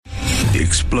The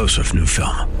explosive new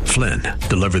film, Flynn,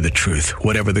 deliver the truth,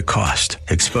 whatever the cost,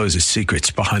 exposes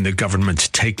secrets behind the government's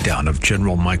takedown of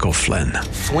General Michael Flynn.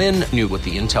 Flynn knew what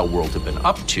the intel world had been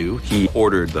up to. He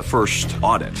ordered the first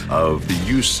audit of the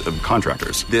use of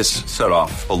contractors. This set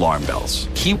off alarm bells.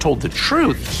 He told the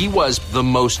truth. He was the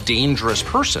most dangerous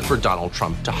person for Donald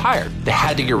Trump to hire. They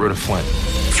had to get rid of Flynn.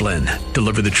 Flynn,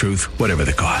 deliver the truth, whatever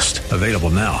the cost. Available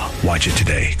now. Watch it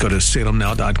today. Go to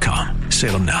salemnow.com.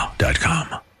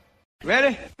 salemnow.com.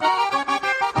 Ready?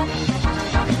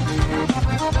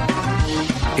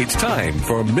 It's time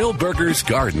for Milberger's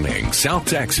Gardening, South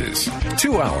Texas.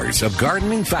 2 hours of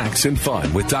gardening facts and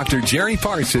fun with Dr. Jerry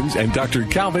Parsons and Dr.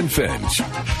 Calvin Finch.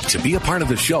 To be a part of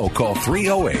the show, call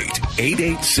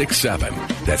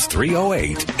 308-8867. That's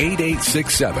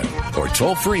 308-8867. Or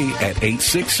toll free at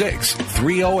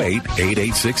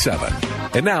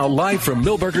 866-308-8867. And now, live from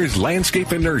Milberger's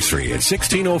Landscape and Nursery at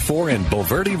 1604 and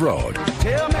Bulverde Road.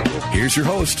 Here's your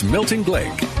host, Milton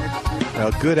Blake.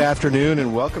 Well, good afternoon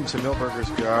and welcome to Milberger's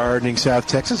Gardening, South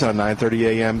Texas on 9:30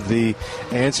 a.m. The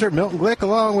Answer. Milton Glick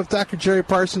along with Dr. Jerry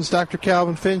Parsons, Dr.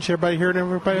 Calvin Finch. Everybody hearing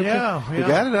everybody? Okay? Yeah. You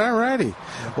got it? All righty.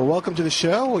 Well, welcome to the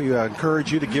show. We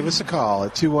encourage you to give us a call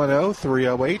at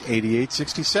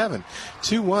 210-308-8867.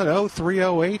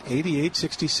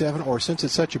 210-308-8867. Or since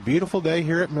it's such a beautiful day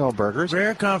here at Milberger's.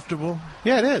 Very comfortable.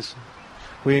 Yeah, it is.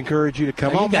 We encourage you to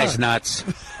come on. You guys nuts.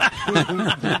 Is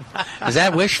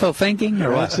that wishful thinking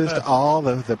or what? It's just all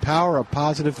the power of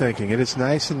positive thinking. It is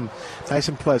nice and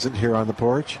pleasant here on the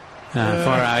porch.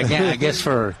 I guess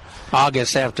for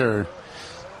August after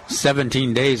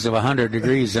 17 days of 100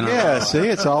 degrees. Yeah, see,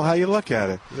 it's all how you look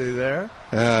at it. See there?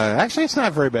 Actually, it's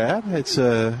not very bad. It's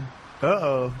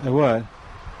Uh-oh. What?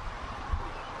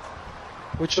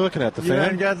 What you looking at? The You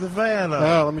fan? ain't got the fan on.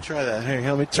 Oh, let me try that. Here,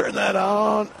 let me turn that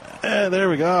on. There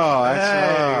we go.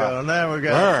 There you go. Now we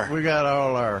got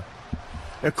all our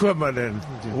equipment in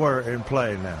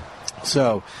play now.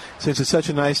 So, since it's such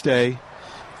a nice day,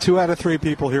 2 out of 3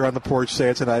 people here on the porch say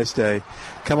it's a nice day.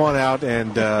 Come on out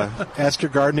and ask your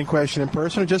gardening question in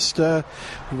person. Or just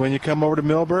when you come over to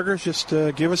Milberger's, just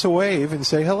give us a wave and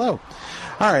say hello.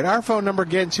 All right, our phone number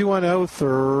again,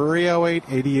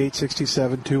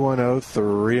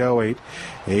 210-308-8867,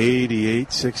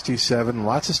 210-308-8867.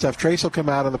 Lots of stuff. Trace will come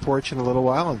out on the porch in a little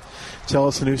while and tell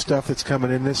us the new stuff that's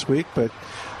coming in this week. But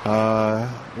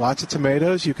lots of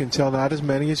tomatoes. You can tell not as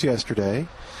many as yesterday,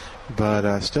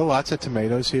 but still lots of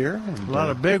tomatoes here. And, a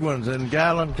lot of big ones in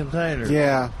gallon containers.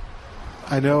 Yeah.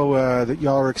 I know that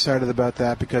y'all are excited about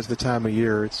that because of the time of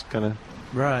year. It's kind of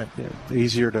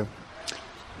easier to...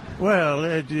 Well,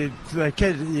 they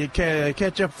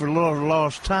catch up for a little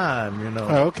lost time, you know.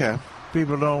 Oh, okay.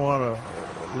 People don't want to,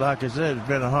 like I said, it's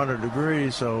been 100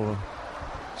 degrees, so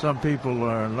some people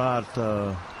are not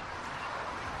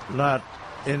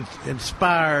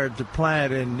inspired to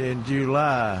plant in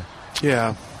July.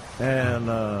 Yeah.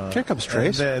 And here comes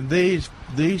Trace. And these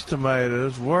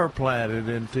tomatoes were planted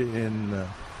in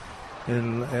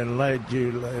late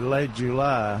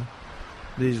July.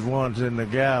 These ones in the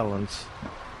gallons.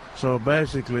 So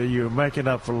basically, you're making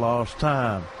up for lost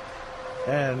time.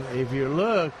 And if you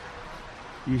look,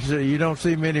 you don't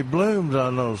see many blooms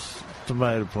on those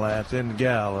tomato plants in the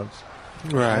gallons.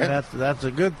 Right. And that's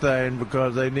a good thing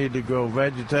because they need to grow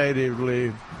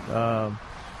vegetatively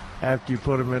after you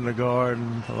put them in the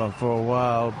garden for a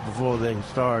while before they can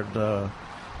start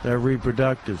their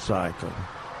reproductive cycle.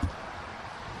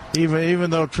 Even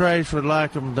though Trace would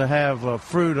like them to have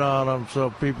fruit on them, so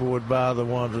people would buy the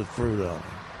ones with fruit on them.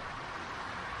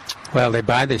 Well, they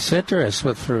buy the citrus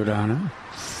with fruit on it.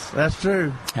 That's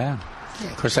true. Yeah.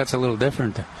 Of course, that's a little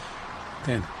different.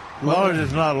 As long as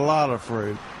it's not a lot of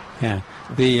fruit. Yeah.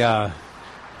 The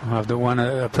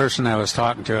person I was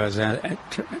talking to, I was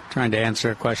trying to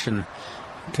answer a question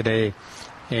today,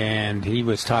 and he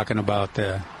was talking about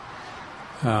the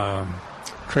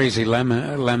crazy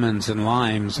lemons and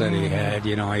limes that he had.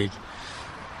 You know,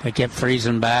 they kept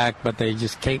freezing back, but they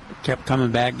just kept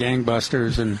coming back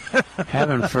gangbusters and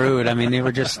having fruit. I mean, they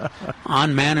were just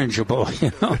unmanageable,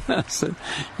 you know.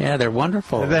 Yeah, they're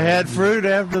wonderful. They had fruit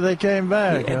after they came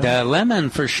back. Yeah, the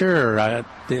lemon, for sure.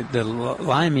 The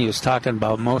lime he was talking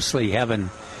about mostly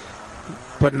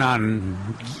putting on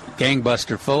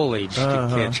gangbuster foliage to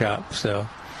catch up. So,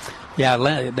 yeah,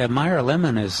 the Meyer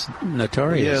lemon is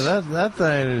notorious. Yeah, that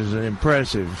thing is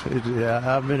impressive.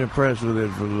 I've been impressed with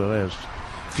it for the last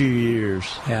few years.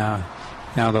 Yeah.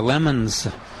 Now the lemons,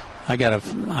 I got a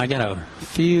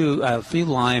few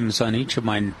limes on each of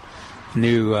my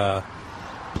new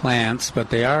plants, but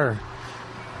they are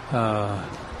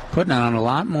putting on a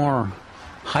lot more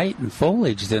height and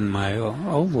foliage than my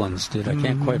old ones did. I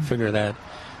can't quite figure that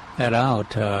that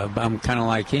out. I'm kind of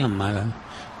like him.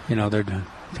 They're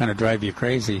kind of drive you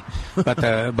crazy. But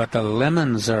the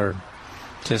lemons are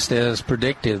just as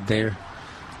predicted. They're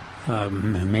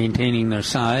maintaining their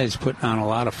size, putting on a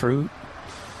lot of fruit.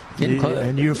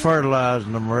 And you're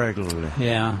fertilizing them regularly.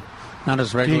 Yeah. Not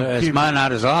as regular,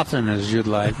 not as often as you'd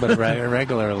like, but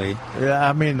regularly. Yeah,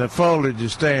 I mean the foliage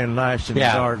is staying nice and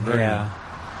dark green. Yeah.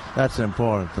 That's the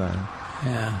important thing.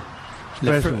 Yeah.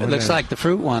 It looks like the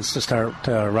fruit wants to start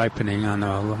ripening on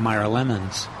the Myra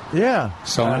lemons. Yeah.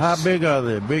 So how big are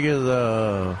they? Big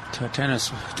as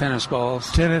tennis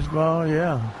balls. Tennis ball,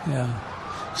 yeah.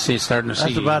 Yeah. See, starting to see.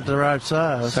 That's about the right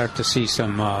size. Start to see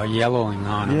some yellowing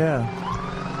on them. Yeah.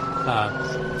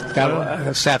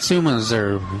 Satsumas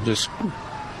are just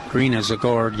green as a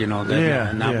gourd,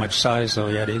 They're not much size though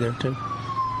yet either, too.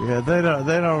 Yeah, they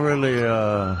don't really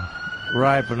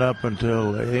ripen up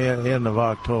until the end of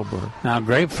October. Now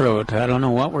grapefruit, I don't know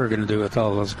what we're going to do with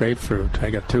all those grapefruit. I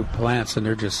got 2 plants and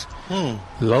they're just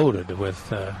loaded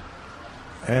with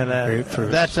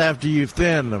grapefruit. That's after you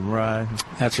thin them, right?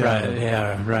 That's right.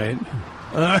 Yeah, right.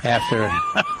 After.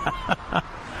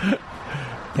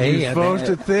 You're supposed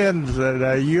to thin.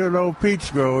 You're an old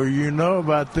peach grower. You know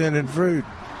about thinning fruit,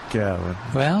 Calvin.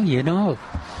 Well,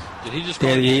 Did he just?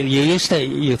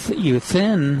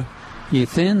 You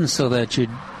thin so that you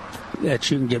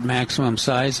can get maximum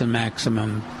size and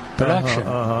maximum production.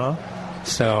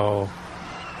 So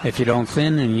if you don't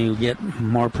thin, and you get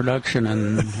more production,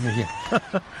 and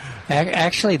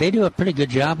actually they do a pretty good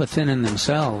job of thinning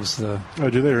themselves. Do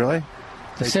they really?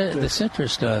 The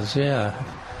citrus does, yeah.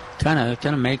 Kind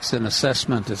of makes an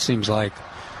assessment. It seems like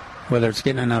whether it's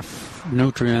getting enough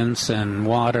nutrients and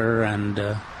water, and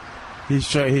he's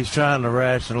trying to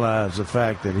rationalize the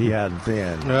fact that he hadn't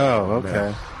thinned. Oh,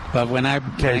 okay. But when I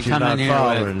come in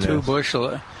here with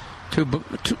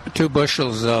two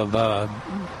bushels of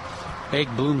big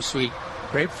Bloom Sweet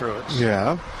grapefruits,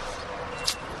 yeah,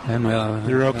 then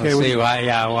you're okay with see why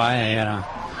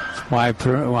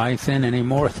thin any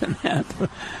more than that.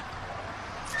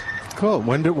 Cool.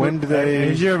 When do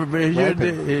they?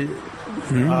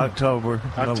 October.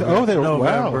 November.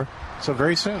 Wow. So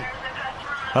very soon.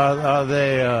 Are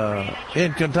they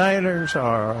in containers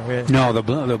or? No, the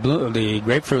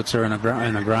grapefruits are in the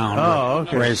ground. Oh,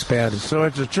 okay. Raised beds. So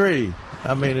it's a tree.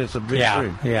 I mean, it's a big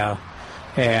tree. Yeah.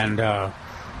 And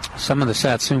some of the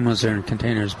satsumas are in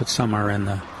containers, but some are in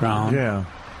the ground. Yeah.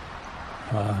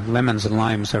 Lemons and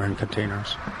limes are in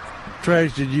containers.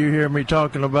 Trace, did you hear me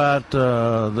talking about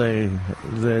they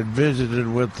visited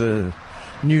with the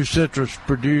new citrus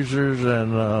producers,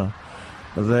 and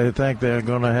they think they're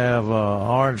going to have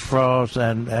orange frost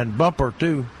and bumper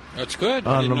too. That's good.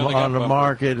 On the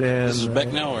market, and this is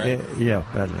Becknell, right? Yeah,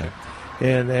 Becknell.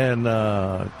 In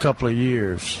a couple of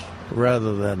years,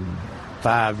 rather than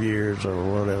 5 years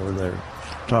or whatever they're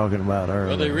talking about earlier.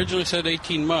 Well, they originally said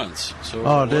 18 months. So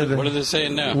what are they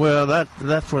saying now? Well,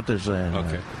 that's what they're saying.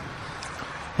 Okay.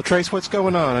 Well, Trace, what's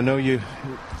going on? I know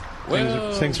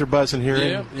things are buzzing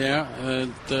here. Yeah.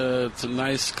 It's a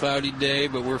nice cloudy day,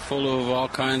 but we're full of all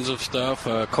kinds of stuff.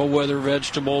 Cold weather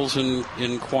vegetables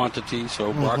in quantity,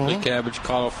 so broccoli, cabbage,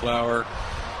 cauliflower,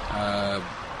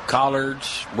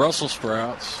 collards, Brussels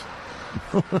sprouts.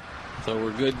 So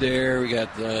we're good there. We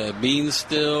got beans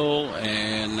still,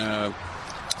 and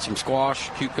some squash,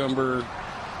 cucumber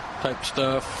type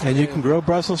stuff. And you can grow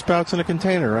Brussels sprouts in a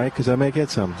container, right? Because I may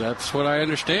get some. That's what I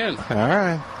understand. All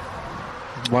right.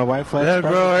 My wife likes they'll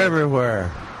grow everywhere.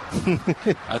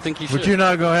 I think you should. But you're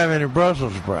not going to have any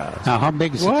Brussels sprouts. Now, how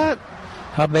big is How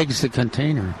big is the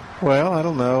container? Well, I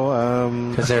don't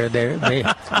know. Because they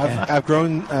I've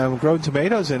grown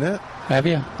tomatoes in it. Have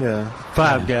you? Yeah.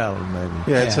 5 gallons, maybe.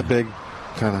 Yeah, it's a big,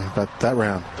 kind of about that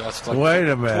round. That's like Wait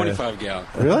a minute. 25 gallon.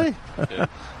 Really? Yeah.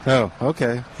 Oh,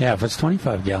 okay. Yeah, if it's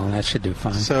 25 gallon, that should do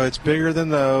fine. So it's bigger than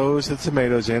those. The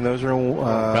tomatoes in those are.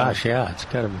 Gosh, yeah, it's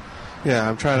got to. Yeah,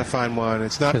 I'm trying to find one.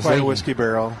 It's not quite a whiskey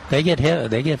barrel. They get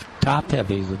top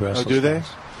heavy. The Brussels. Oh, do they?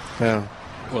 Yeah.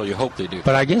 Well, you hope they do.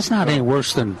 But I guess not any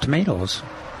worse than tomatoes.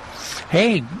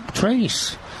 Hey,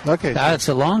 Trace. Okay. It's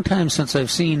a long time since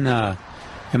I've seen. Am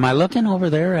I looking over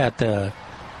there at the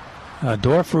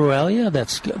Dorfruelia?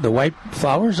 That's the white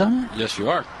flowers on it? Yes, you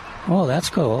are. Oh, that's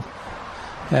cool.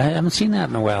 I haven't seen that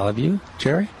in a while. Have you,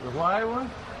 Jerry? The white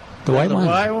one? The white one? The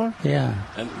white one? Yeah.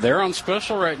 And they're on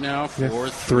special right now for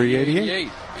 $388.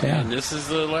 Yeah. And this is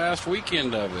the last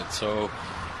weekend of it. So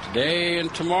today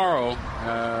and tomorrow,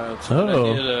 it's a good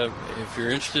idea if you're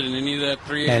interested in any of that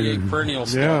 $388 perennial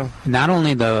stuff. Yeah. Not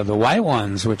only the white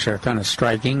ones, which are kind of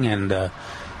striking and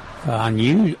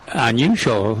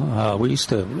unusual.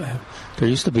 There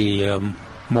used to be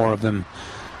more of them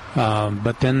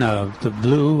But then the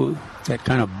blue, that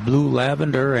kind of blue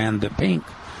lavender and the pink,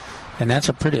 and that's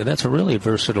a really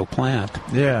versatile plant.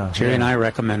 Yeah. Jerry and I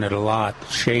recommend it a lot.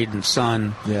 Shade and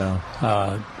sun. Yeah.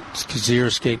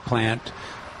 Xeriscape plant.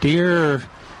 Deer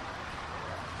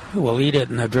will eat it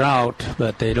in a drought,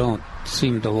 but they don't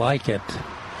seem to like it.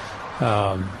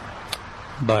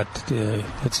 But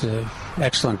it's an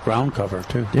excellent ground cover,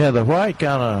 too. Yeah, the white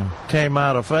kind of came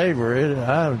out of favor. I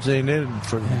haven't seen it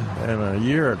in a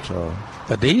year or so.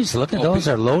 But these, look at those,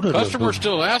 are loaded. Customers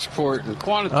still ask for it in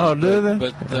quantity. Oh, do they?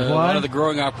 But a lot of the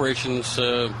growing operations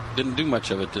didn't do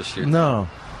much of it this year. No,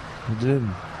 it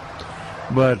didn't.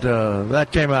 But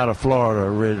that came out of Florida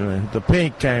originally. The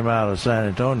pink came out of San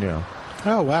Antonio.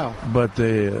 Oh, wow. But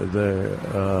the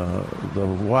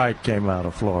white came out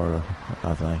of Florida,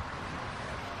 I think.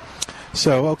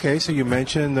 So, okay, so you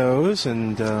mentioned those.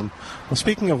 And, well,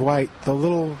 speaking of white, the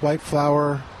little white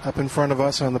flower up in front of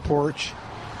us on the porch,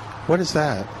 what is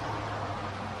that?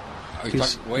 Are you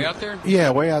talking way out there?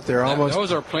 Yeah, way out there. Almost. That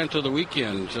was our plant of the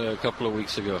weekend a couple of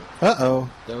weeks ago. Uh-oh.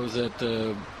 That was at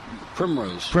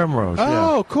Primrose. Primrose,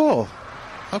 Oh, yeah. cool.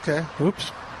 Okay.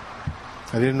 Oops.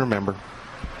 I didn't remember.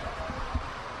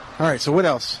 All right, so what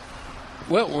else?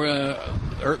 Well,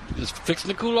 it's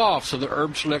fixing to cool off, so the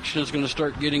herb selection is going to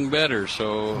start getting better.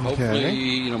 So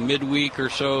hopefully, midweek or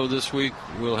so this week,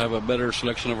 we'll have a better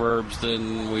selection of herbs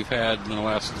than we've had in the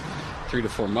last 3 to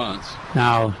 4 months.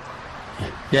 Now,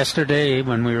 yesterday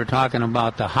when we were talking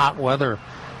about the hot weather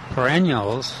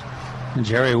perennials,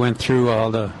 Jerry went through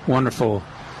all the wonderful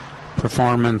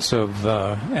performance of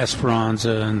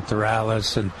Esperanza and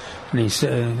Theralis and he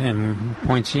said, and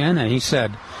Poinciana. He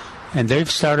said, and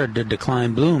they've started to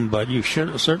decline bloom, but you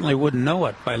certainly wouldn't know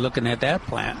it by looking at that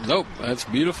plant. Nope, that's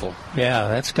beautiful. Yeah,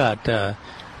 that's got that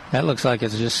looks like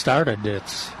it's just started.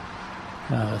 It's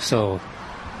so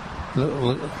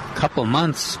a couple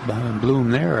months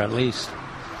bloom there at least.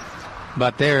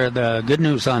 But the good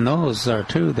news on those are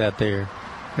too that they're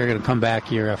going to come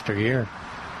back year after year.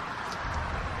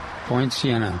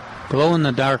 Poinciana, glow in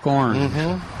the dark orange.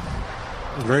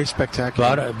 Mm-hmm. Very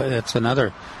spectacular. But it's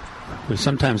another. We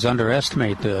sometimes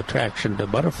underestimate the attraction to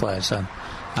butterflies on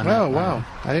oh, wow.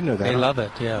 I didn't know that. They love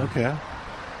it, yeah. Okay.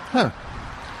 Huh.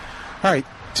 All right.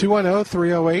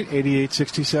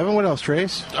 210-308-8867. What else,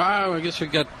 Trace? I guess we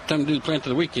got time to do the plant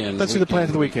of the weekend. Let's do the plant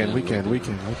of the weekend. Weekend.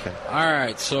 Okay. All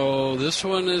right. So this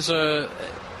one is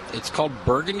it's called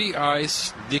Burgundy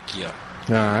Ice Dickia.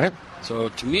 All right. So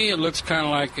to me, it looks kind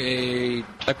of like a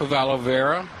type of aloe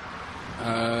vera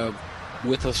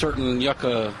with a certain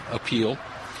yucca appeal.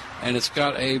 And it's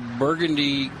got a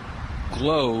burgundy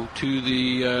glow to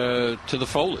the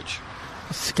foliage.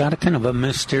 It's got a kind of a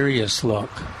mysterious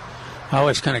look. I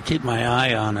always kind of keep my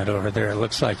eye on it over there. It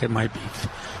looks like it might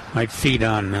feed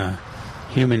on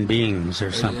human beings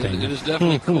or something. It is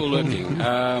definitely cool looking.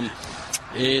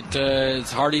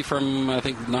 It's hardy from I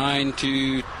think 9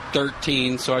 to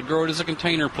 13, so I'd grow it as a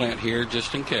container plant here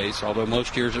just in case. Although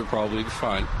most years it would probably be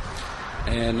fine.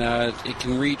 And it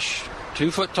can reach 2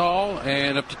 foot tall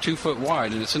and up to 2 foot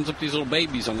wide, and it sends up these little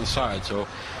babies on the side. So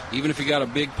even if you got a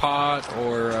big pot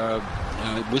or a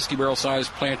whiskey barrel sized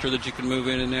planter that you can move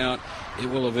in and out, it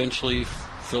will eventually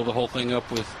fill the whole thing up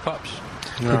with pups.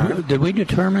 Right. Did we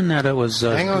determine that it was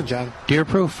hang on, John, deer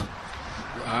proof?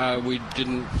 We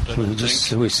didn't.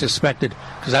 We suspected,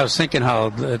 because I was thinking how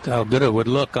good it would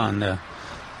look on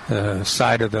the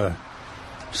side of the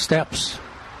steps,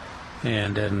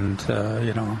 and it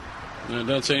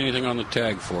doesn't say anything on the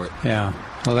tag for it. Yeah,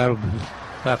 well,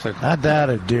 I doubt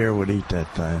a deer would eat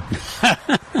that thing.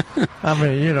 I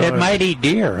mean, it might eat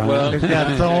deer. Well, it's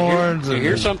got thorns.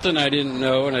 Here's something I didn't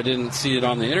know, and I didn't see it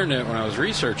on the internet when I was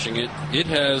researching it. It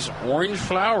has orange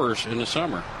flowers in the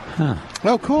summer. Huh.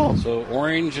 Oh, cool. So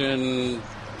orange and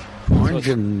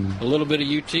a little bit of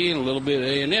UT and a little bit of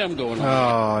A&M going on.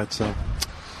 Oh, it's a... All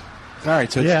right.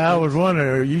 So I was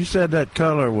wondering, you said that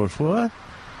color was what?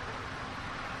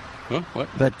 Huh? What?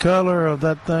 That color of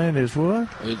that thing is what?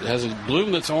 It has a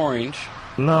bloom that's orange.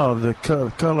 No, the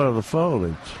color of the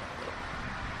foliage.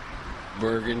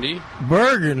 Burgundy.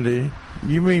 Burgundy?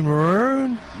 You mean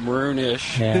maroon?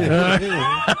 Maroonish.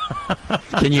 Yeah.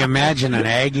 Can you imagine an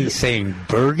Aggie saying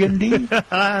burgundy?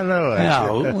 I know it.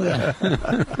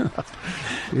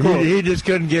 No. He just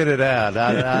couldn't get it out.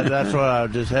 That's why I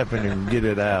was just helping him get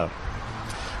it out.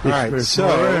 All right, so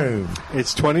maroon.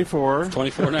 It's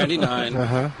 $24.99.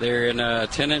 Uh-huh. They're in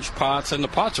 10-inch pots, and the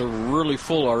pots are really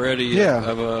full already. Yeah.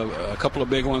 Of a couple of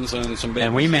big ones and some babies.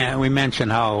 And we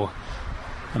mentioned how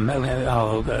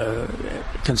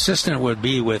consistent it would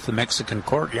be with the Mexican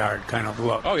courtyard kind of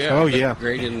look. Oh, yeah. Oh, yeah.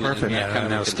 Great in perfect. that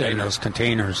kind of in those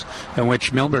containers, in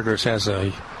which Milberger's has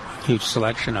a huge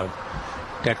selection of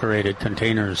decorated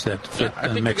containers that fit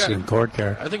the Mexican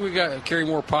courtyard. I think we carry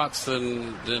more pots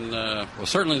than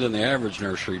certainly than the average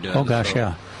nursery does. Oh gosh,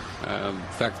 yeah. In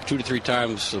fact, 2 to 3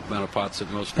 times the amount of pots that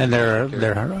most. And they're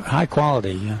high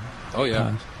quality. Oh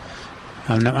yeah.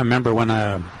 I remember when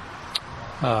that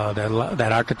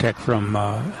architect from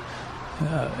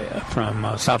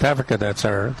South Africa, that's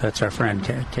our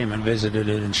friend, came and visited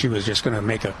it, and she was just going to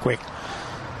make a quick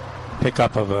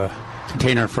pickup of a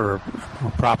container for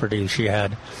property she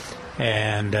had,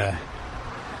 and it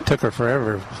took her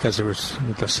forever because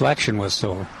the selection was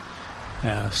so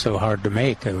hard to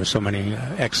make. There were so many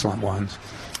excellent ones.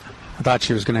 I thought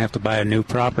she was going to have to buy a new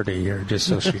property here just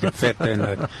so she could fit in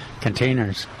the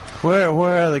containers. Where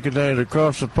are the containers?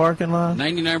 Across the parking lot?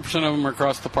 99% of them are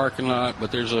across the parking lot,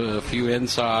 but there's a few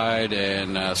inside,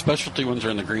 and specialty ones are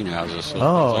in the greenhouses. So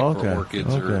okay. For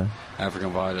orchids or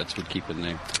African violets would keep it in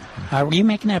there. Are you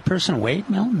making that person wait,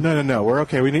 Milton? No. We're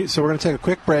okay. We're going to take a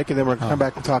quick break, and then we're going to come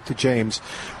back and talk to James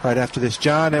right after this.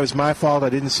 John, it was my fault. I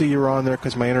didn't see you were on there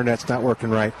because my internet's not working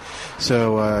right.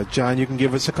 So, John, you can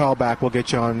give us a call back. We'll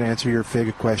get you on and answer your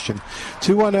fig question.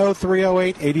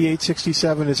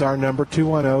 210-308-8867 is our number,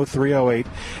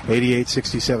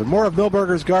 210-308-8867. More of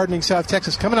Milberger's Gardening South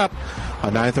Texas coming up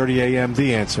on 9:30 a.m.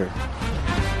 The Answer.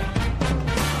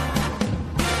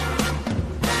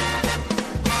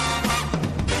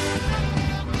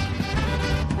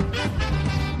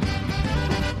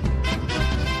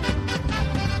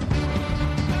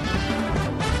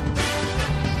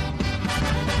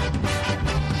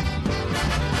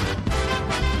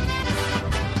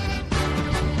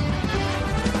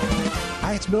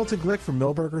 Milton Glick from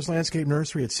Milberger's Landscape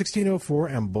Nursery at 1604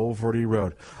 and Boulevardy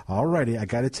Road. Alrighty, I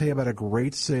got to tell you about a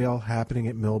great sale happening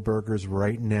at Milberger's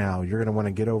right now. You're going to want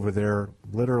to get over there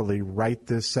literally right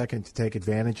this second to take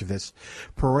advantage of this.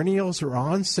 Perennials are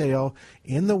on sale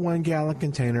in the 1-gallon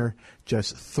container,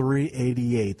 just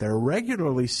 $3.88. They're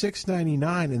regularly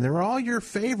 $6.99, and they're all your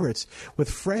favorites, with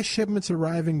fresh shipments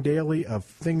arriving daily of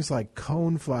things like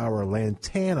coneflower,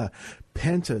 lantana,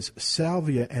 pentas,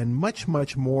 salvia, and much,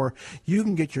 much more. You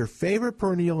can get your favorite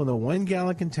perennial in a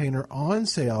 1-gallon container on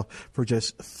sale for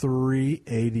just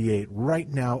 $3.88 right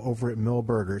now over at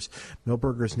Milberger's.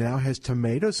 Milberger's now has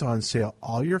tomatoes on sale.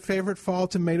 All your favorite fall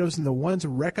tomatoes and the ones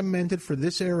recommended for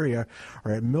this area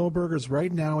are at Milberger's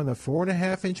right now in the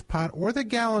 4.5-inch pot or the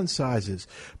gallon sizes.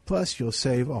 Plus, you'll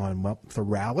save on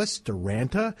Theralis,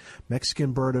 Duranta,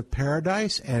 Mexican Bird of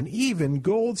Paradise, and even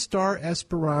Gold Star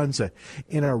Esperanza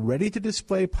in a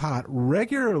ready-to-display pot,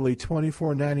 regularly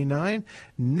 $24.99,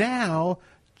 now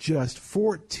just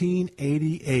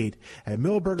 $14.88 at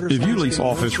Milberger's. If you lease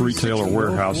office, retail, or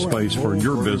warehouse space for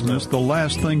your business, the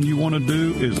last thing you want to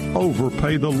do is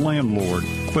overpay the landlord,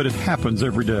 but it happens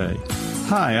every day.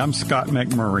 Hi, I'm Scott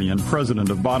McMurray, and president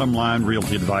of Bottom Line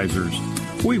Realty Advisors.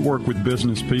 We work with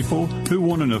business people who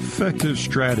want an effective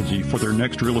strategy for their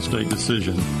next real estate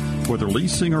decision. Whether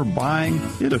leasing or buying,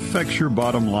 it affects your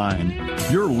bottom line.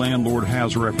 Your landlord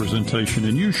has representation,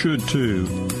 and you should too.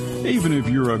 Even if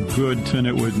you're a good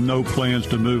tenant with no plans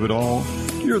to move at all,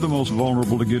 you're the most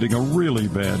vulnerable to getting a really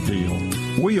bad deal.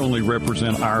 We only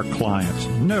represent our clients,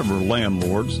 never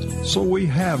landlords, so we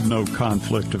have no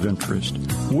conflict of interest.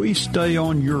 We stay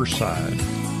on your side.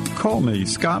 Call me,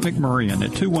 Scott McMurrian, at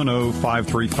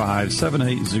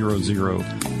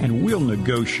 210-535-7800, and we'll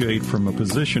negotiate from a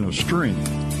position of strength.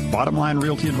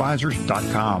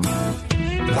 BottomLineRealtyAdvisors.com.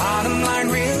 Bottom Line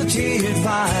Realty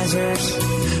Advisors.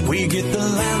 We get the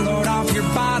landlord off your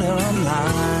bottom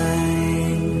line.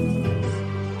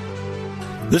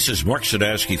 This is Mark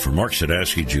Sadowski for Mark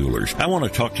Sadowski Jewelers. I want to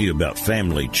talk to you about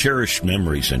family, cherished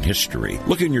memories, and history.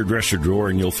 Look in your dresser drawer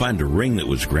and you'll find a ring that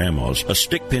was Grandma's, a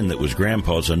stick pin that was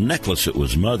Grandpa's, a necklace that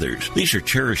was Mother's. These are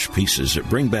cherished pieces that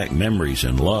bring back memories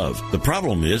and love. The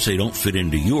problem is they don't fit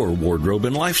into your wardrobe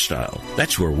and lifestyle.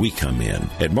 That's where we come in.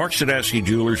 At Mark Sadowski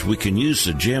Jewelers, we can use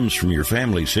the gems from your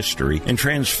family's history and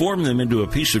transform them into a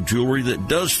piece of jewelry that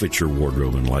does fit your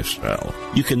wardrobe and lifestyle.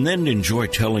 You can then enjoy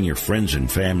telling your friends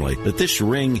and family that this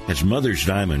ring has Mother's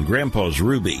diamond, Grandpa's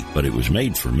ruby, but it was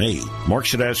made for me. Mark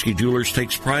Sadowski Jewelers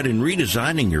takes pride in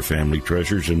redesigning your family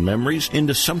treasures and memories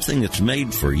into something that's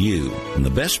made for you. And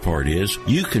the best part is,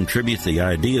 you contribute the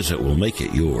ideas that will make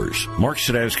it yours. Mark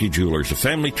Sadowski Jewelers, a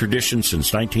family tradition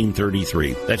since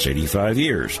 1933. That's 85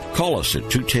 years. Call us at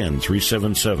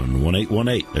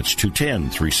 210-377-1818. That's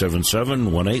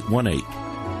 210-377-1818.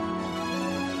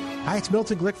 Hi, it's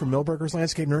Milton Glick from Milberger's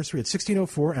Landscape Nursery at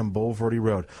 1604 and Boulevardy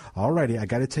Road. Alrighty, I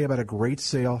got to tell you about a great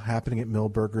sale happening at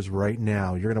Milberger's right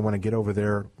now. You're going to want to get over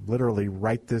there literally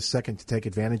right this second to take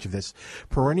advantage of this.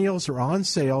 Perennials are on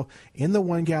sale in the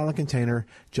 1-gallon container,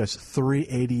 just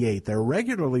 $3.88. They're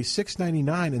regularly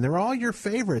 $6.99, and they're all your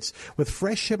favorites with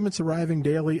fresh shipments arriving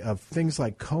daily of things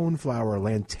like coneflower,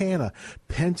 lantana,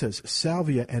 pentas,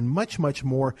 salvia, and much, much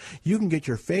more. You can get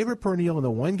your favorite perennial in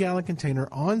the 1-gallon container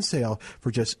on sale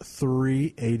for just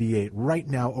 $3.88 right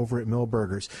now over at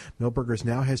Milberger's. Milberger's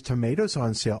now has tomatoes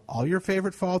on sale. All your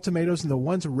favorite fall tomatoes and the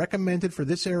ones recommended for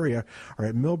this area are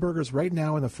at Milberger's right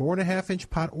now in the 4.5-inch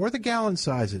pot or the gallon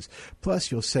sizes.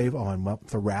 Plus, you'll save on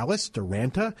Theralis,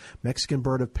 Duranta, Mexican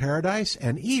Bird of Paradise,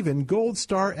 and even Gold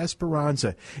Star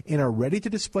Esperanza in a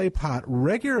ready-to-display pot,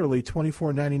 regularly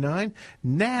 $24.99,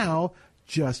 now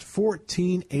just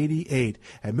 $14.88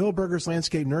 at Milberger's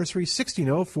Landscape Nursery,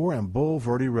 1604 on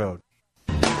Boulevardy Road.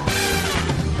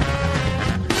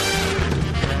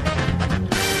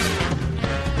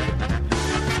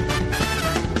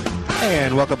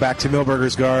 And welcome back to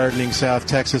Milberger's Gardening, South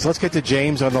Texas. Let's get to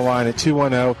James on the line at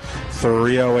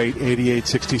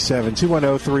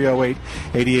 210-308-8867.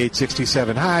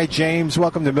 210-308-8867. Hi, James.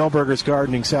 Welcome to Milberger's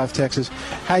Gardening, South Texas.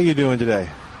 How you doing today?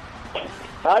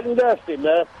 Hot and dusty,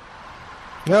 man.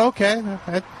 Okay.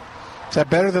 Is that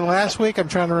better than last week? I'm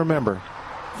trying to remember.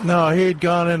 No, he'd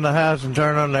gone in the house and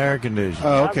turned on the air conditioner.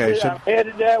 Oh, okay. I'm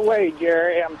headed that way,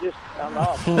 Jerry. I'm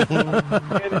off.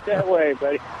 Headed that way,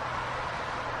 buddy.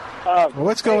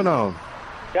 What's going on?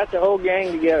 Got the whole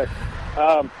gang together.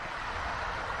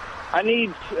 I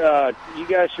need you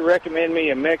guys to recommend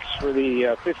me a mix for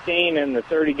the 15 and the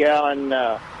 30-gallon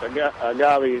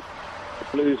agaves,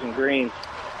 blues and greens.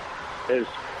 Has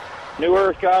New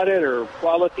Earth got it, or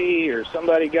Quality, or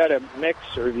somebody got a mix,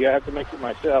 or do you have to mix it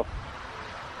myself?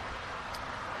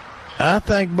 I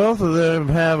think both of them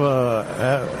have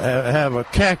a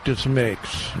cactus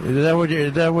mix. Is that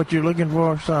what you're looking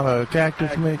for? Some a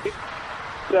cactus mix?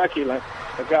 Succulent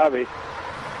agave.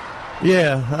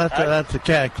 Yeah, that's a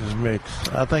cactus mix.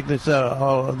 I think they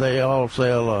all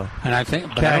sell and I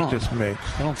think cactus mix.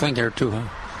 I don't think they're too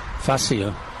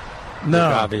fussy.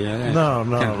 No, agave.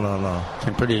 No.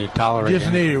 Can pretty tolerate.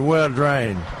 Just need it well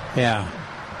drained. Yeah.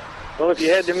 Well, if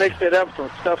you had to mix it up from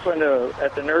stuff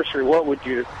at the nursery, how would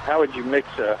you mix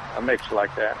a mix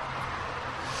like that?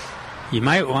 You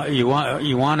might want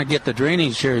to get the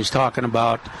drainage Jerry's talking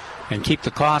about and keep the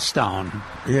cost down.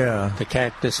 Yeah. The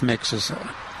cactus mix is,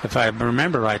 if I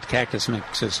remember right, the cactus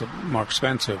mix is more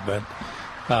expensive, but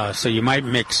so you might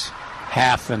mix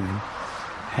half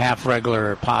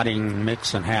regular potting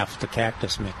mix and half the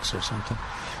cactus mix or something.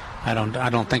 I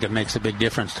don't think it makes a big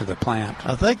difference to the plant.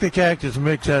 I think the cactus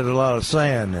mix has a lot of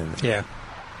sand in it. Yeah.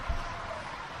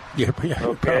 You're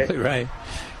probably right.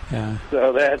 Yeah.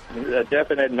 So that's a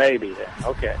definite maybe then.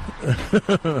 Okay.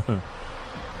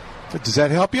 Does that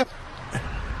help you?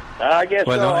 I guess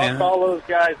so. I'll call those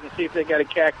guys and see if they got a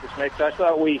cactus mix. I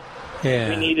thought we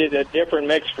needed a different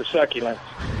mix for succulents.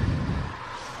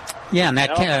 Yeah, and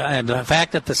the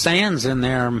fact that the sand's in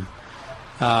there,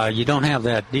 you don't have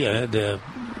that the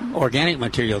organic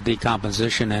material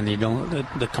decomposition, and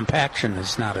the compaction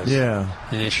is not an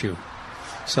issue.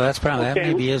 So that's probably that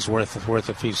maybe is worth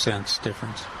a few cents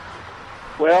difference.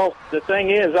 Well, the thing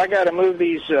is, I got to move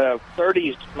these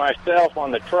 30s myself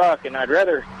on the truck, and I'd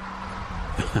rather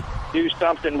do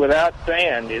something without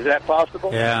sand. Is that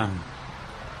possible? Yeah.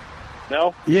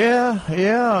 No?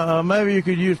 Yeah. Maybe you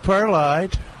could use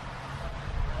perlite.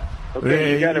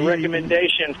 Okay, you got a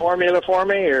recommendation formula for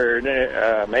me,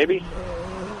 or maybe?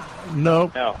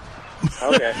 Nope. No.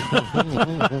 Okay.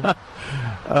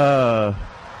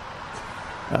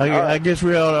 I guess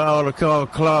we ought to call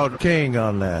Claude King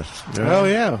on that. Oh,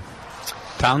 yeah.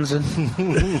 Townsend.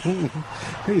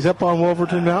 He's up on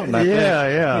Wolverton Mountain, I think.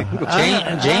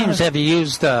 Yeah. James, have you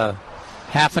used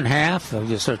half and half?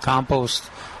 Just a compost?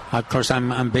 Of course,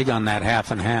 I'm big on that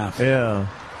half and half. Yeah.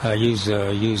 Use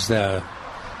the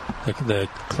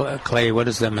clay. What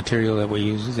is the material that we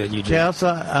use that you do?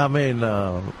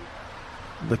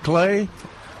 The clay.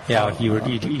 Yeah, you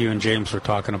and James were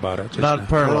talking about it. Not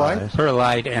perlite.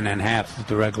 Perlite, and then half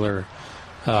the regular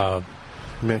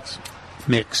mix.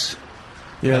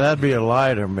 Yeah, that'd be a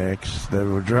lighter mix that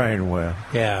would drain well.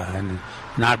 Yeah, and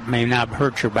may not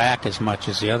hurt your back as much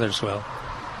as the others will.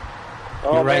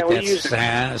 Oh, you're right.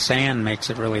 Man, sand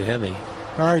makes it really heavy.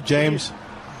 All right, James.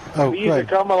 We use a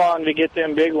come along to get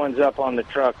them big ones up on the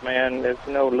truck, man. There's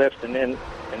no lifting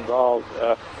involved.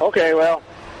 Okay, well,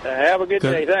 have a good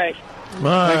day. Thanks. All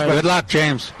right. Good luck,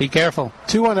 James. Be careful.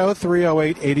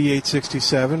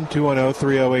 210-308-8867.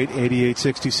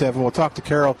 210-308-8867. We'll talk to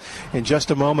Carol in just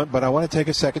a moment, but I want to take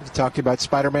a second to talk to you about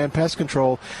Spider-Man Pest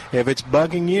Control. If it's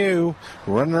bugging you,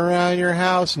 running around your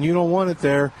house, and you don't want it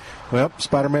there, well,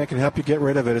 Spider-Man can help you get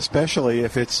rid of it, especially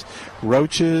if it's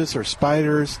roaches or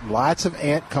spiders. Lots of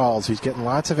ant calls. He's getting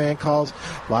lots of ant calls,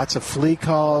 lots of flea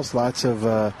calls, lots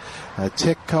of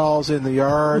tick calls in the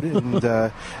yard, and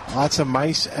lots of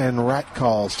mice and rat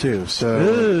calls, too. So,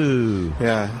 ooh.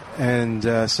 Yeah,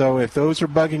 and so if those are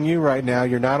bugging you right now,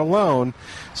 you're not alone.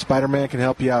 Spider-Man can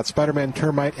help you out. Spider-Man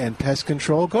Termite and Pest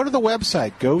Control. Go to the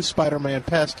website,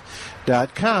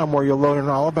 GoSpidermanPest.com, where you'll learn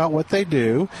all about what they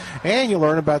do, and you'll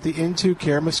learn about the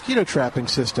In2Care mosquito trapping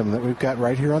system that we've got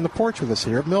right here on the porch with us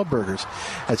here at Millburgers.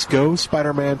 That's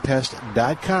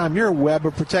GoSpidermanPest.com. Your web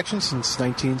of protection since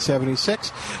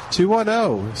 1976.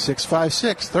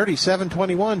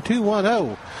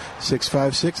 210-656-3721.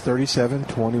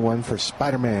 210-656-3721 for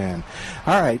Spider-Man.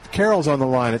 All right, Carol's on the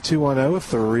line at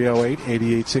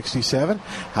 210-308-8867.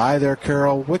 Hi there,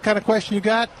 Carol. What kind of question you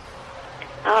got?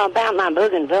 About my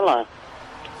bougainvillea.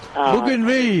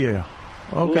 Bougainvillea.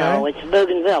 Okay. No, it's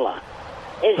bougainvillea.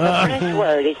 It's a French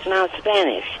word. It's not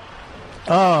Spanish.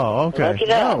 Oh, okay. Look it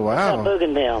up. Oh, wow. It's a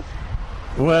bougainville.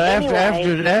 Well, Anyway.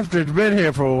 after it's been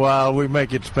here for a while, we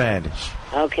make it Spanish.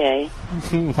 Okay.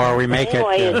 Or we make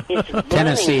Anyway, it it's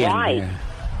Tennessee. white.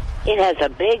 It has a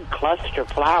big cluster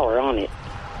flower on it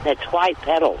that's white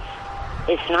petals.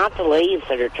 It's not the leaves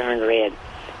that are turned red.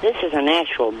 This is an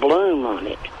actual bloom on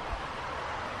it.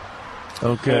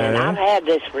 Okay. And I've had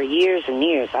this for years and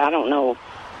years. I don't know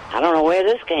where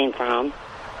this came from.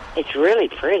 It's really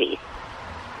pretty.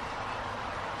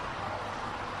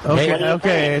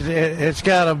 Okay. It's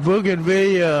got a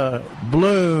bougainvillea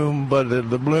bloom, but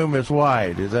the bloom is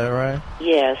white. Is that right?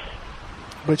 Yes.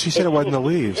 But she said it wasn't the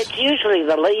leaves. It's usually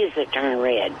the leaves that turn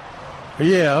red.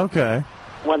 Yeah. Okay.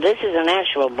 Well, this is an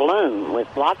actual bloom with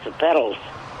lots of petals.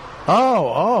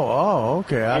 Oh.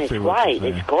 Okay. I And see it's what white. you're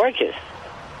saying. It's gorgeous.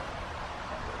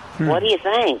 What do you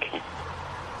think?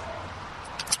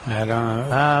 I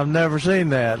don't. I've never seen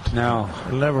that. No.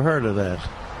 I've never heard of that.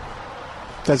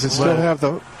 Does it still have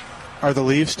the... Are the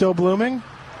leaves still blooming?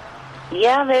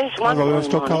 Yeah, there's one. Are the leaves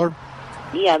still on it. colored?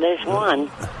 Yeah, there's one.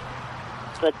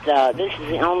 But this is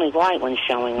the only white one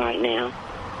showing right now.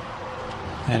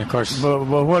 And, of course... But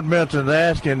what Milton's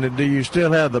asking, do you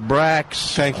still have the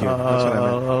bracts? Thank you. That's what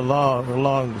I meant.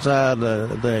 Alongside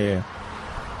the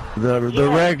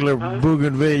regular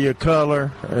bougainvillea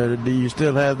color? Do you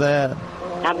still have that?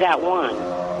 I've got one.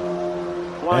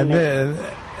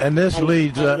 And this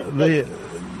leads...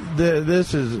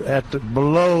 This is at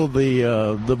below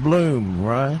the bloom,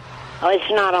 right? Oh, it's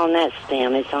not on that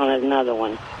stem. It's on another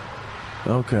one.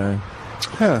 Okay.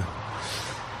 Huh.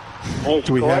 It's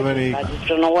Do we have gorgeous. any... I just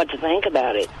don't know what to think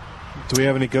about it. Do we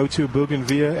have any go-to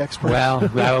bougainvillea experts? Well,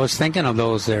 I was thinking of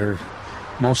those there.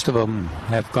 Most of them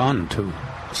have gone to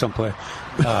someplace.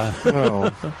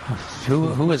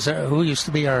 Who used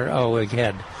to be our... Oh, we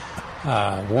had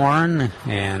Warren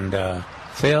and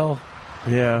Phil.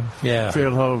 Yeah.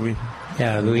 Phil Hovey.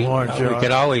 Yeah, we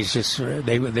could always just...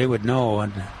 They would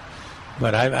know,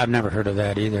 but I've never heard of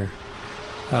that either.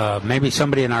 Maybe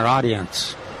somebody in our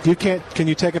audience. Can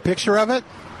you take a picture of it?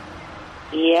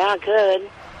 Yeah, I could.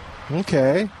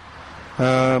 Okay.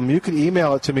 You can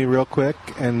email it to me real quick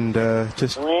and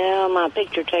just... Well, my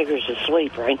picture taker's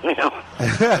asleep right now.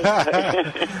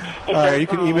 All right, you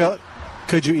can email it.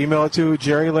 Could you email it to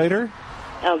Jerry later?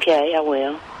 Okay, I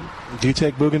will. Do you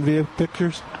take bougainvillea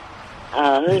pictures?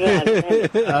 Who do I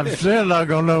send? I'm still not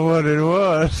going to know what it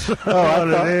was.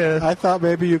 I thought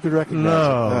maybe you could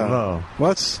recognize it. No.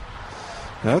 What's...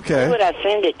 Okay. Who would I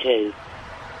send it to?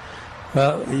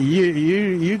 Well,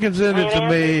 you can send it to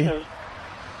me.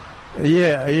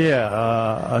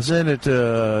 Yeah. I send it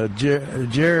to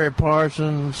Jerry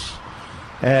Parsons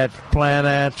at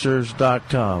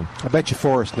plantanswers.com. I bet you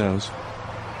Forrest knows.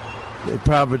 It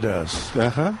probably does.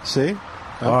 See?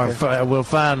 Okay. Or we'll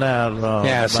find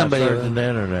out. Somebody on the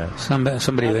internet.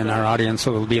 Somebody in our audience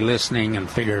will be listening and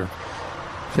figure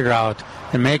out,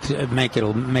 and make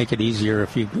it easier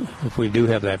if we do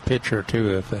have that picture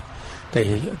too. If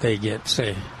they get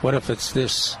say, what if it's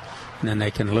this, and then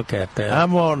they can look at that.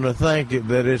 I'm wanting to think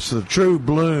that it's the true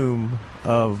bloom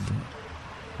of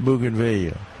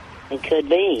bougainvillea. It could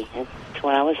be. That's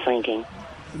what I was thinking.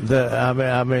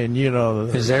 I mean,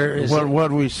 is there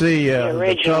what we see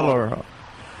the color?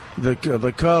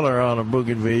 the color on a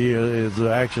bougainvillea is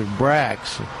actually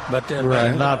bracts, but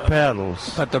not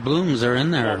petals. But the blooms are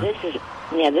in there. This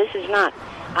is not.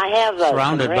 I have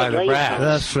surrounded some by red the leaves bracts. on it.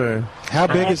 That's true. How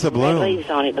big is the bloom? Red leaves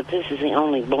on it, but this is the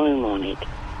only bloom on it.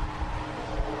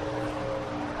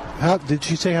 How did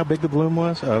you say how big the bloom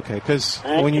was? Okay, because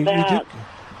when you do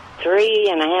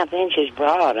 3.5 inches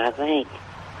broad, I think.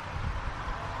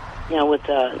 With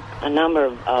a number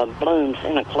of blooms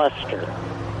in a cluster.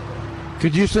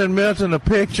 Could you send Milton a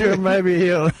picture? Maybe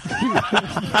he'll.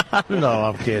 No,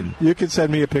 I'm kidding. You can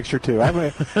send me a picture too.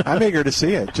 I'm eager to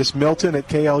see it. Just Milton at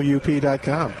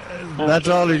KLUP.com. That's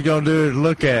all he's going to do is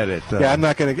look at it. Yeah, I'm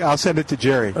not going to. I'll send it to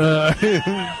Jerry.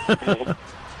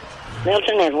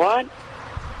 Milton at what?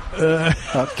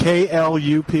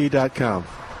 KLUP.com.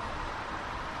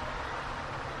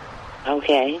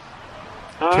 Okay.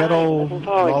 All Kettle, right,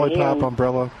 lollipop,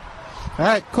 umbrella. All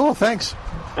right, cool. Thanks.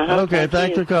 Okay,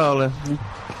 thanks for calling.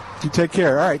 You take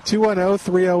care. All right,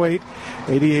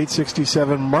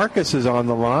 210-308-8867. Marcus is on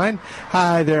the line.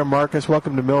 Hi there, Marcus.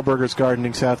 Welcome to Milberger's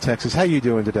Gardening, South Texas. How you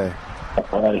doing today?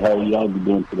 All right, how are y'all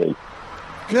doing today?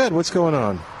 Good. What's going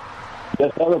on?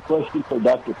 Just have a question for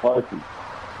Dr. Parsons.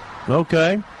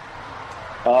 Okay.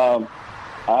 I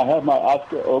have my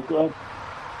Oscar okra,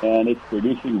 and it's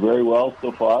producing very well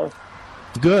so far.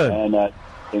 Good. And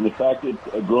in the fact it's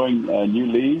growing new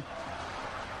leaves,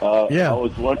 I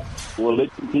was wondering, will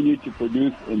it continue to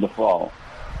produce in the fall?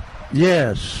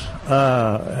 Yes.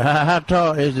 How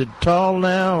tall? Is it tall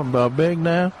now? About big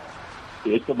now?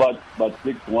 It's about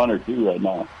 6'1" or 2" right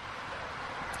now.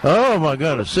 Oh, my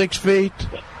goodness. 6 feet?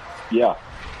 Yeah.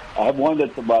 I have one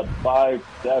that's about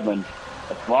 5'7",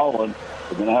 a small one,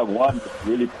 and then I have one that's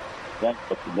really and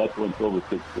that's one's over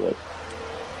 6 foot.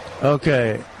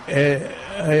 Okay.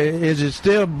 Is it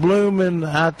still blooming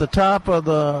at the top of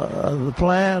the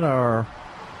plant, or?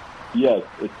 Yes,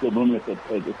 it's still blooming. It's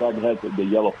like it has the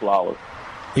yellow flower.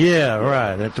 Yeah,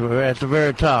 right. At the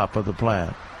very top of the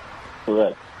plant.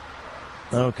 Correct.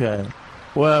 Okay.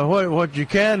 Well, what you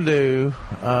can do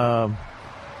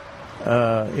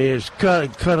is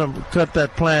cut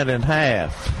that plant in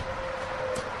half,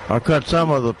 or cut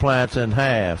some of the plants in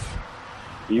half.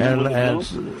 Even with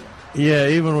the bloom? Yeah,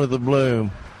 even with the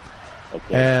bloom.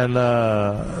 Okay. And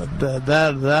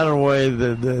that way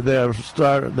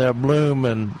they'll bloom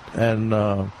and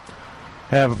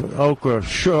have okra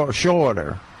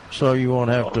shorter, so you won't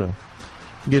have to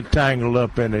get tangled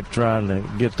up in it trying to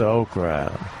get the okra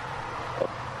out.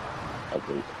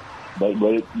 Okay. But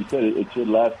you said it should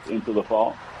last into the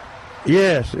fall?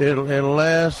 Yes, it'll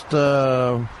last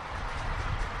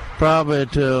probably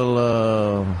till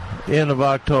end of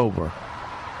October.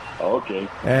 Okay.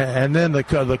 And then the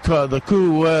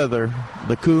cool weather,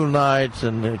 the cool nights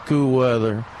and the cool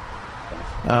weather.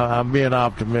 I'm being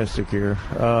optimistic here.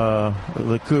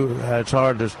 It's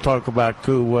hard to talk about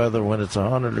cool weather when it's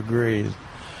 100 degrees,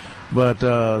 but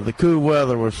the cool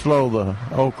weather will slow the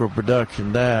okra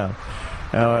production down.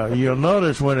 You'll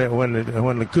notice when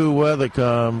the cool weather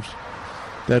comes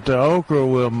that the okra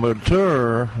will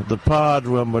mature, the pods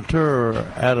will mature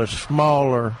at a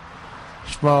smaller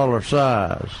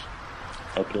size.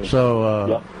 Okay.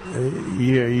 So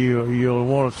you'll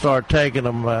want to start taking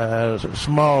them as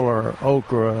smaller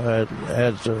okra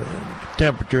as the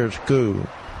temperatures cool.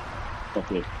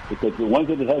 Okay, because the ones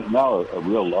that it has now are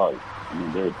real large. I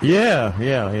mean, they're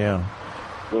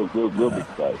real big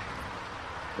size.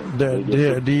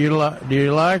 Do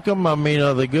you like them? I mean,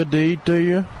 are they good to eat to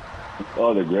you?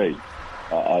 Oh, they're great.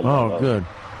 Good.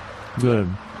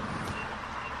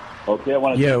 Okay, I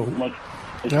want to thank you so much.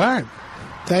 All right.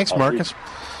 Thanks, Marcus.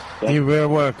 You're very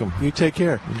welcome. You take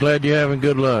care. Glad you're having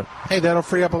good luck. Hey, that'll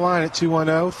free up a line at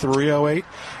 210-308-8867,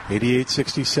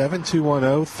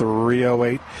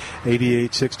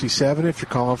 210-308-8867. If you're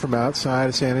calling from outside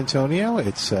of San Antonio,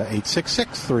 it's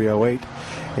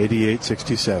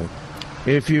 866-308-8867.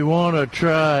 If you want to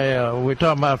try, we're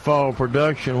talking about fall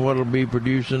production, what it'll be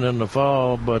producing in the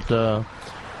fall, but now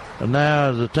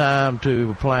is the time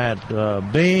to plant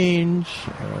beans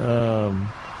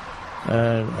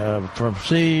from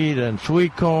seed, and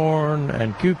sweet corn,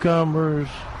 and cucumbers,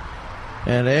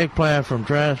 and eggplant from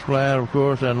transplant, of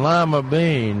course, and lima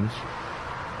beans,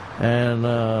 and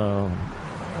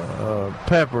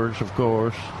peppers, of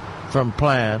course, from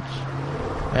plants,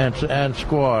 and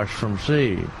squash from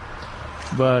seed.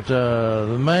 But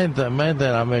the main thing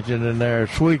I mentioned in there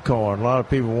is sweet corn. A lot of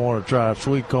people want to try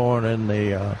sweet corn in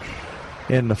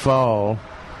the fall,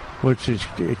 which is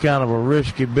kind of a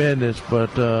risky business.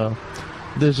 But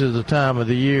this is the time of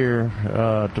the year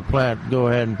to go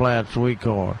ahead and plant sweet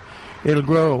corn. It'll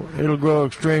grow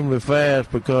extremely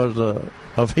fast because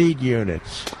of heat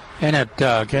units. And it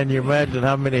can you imagine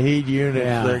how many heat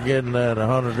units they're getting at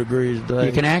 100 degrees a day?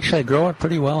 You can actually grow it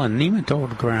pretty well in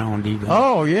nematode ground, even.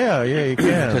 Oh yeah, you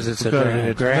can because it's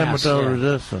grass, nematode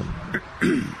resistant.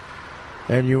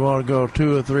 And you want to go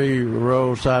 2 or 3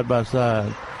 rows side by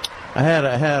side. I had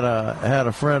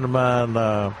a friend of mine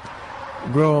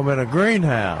grow them in a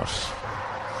greenhouse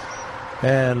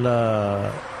and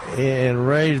in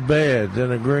raised beds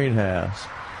in a greenhouse,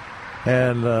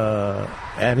 and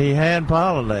he hand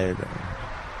pollinated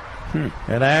them,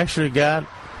 and actually got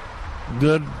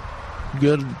good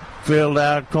filled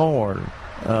out corn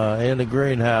in the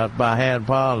greenhouse by hand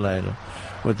pollinating.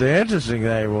 But the interesting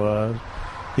thing was,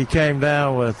 he came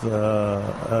down with an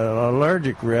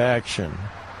allergic reaction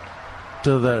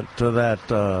to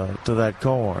that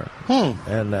corn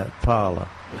and that pollen.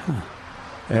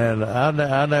 And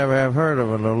I never have heard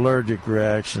of an allergic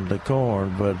reaction to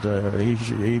corn, but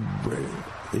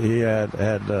he had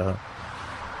kind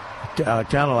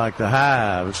of like the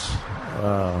hives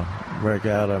break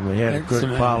out of him. He had a good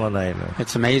pollinator.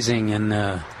 It's amazing in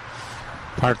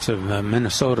parts of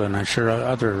Minnesota and I'm sure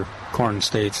other corn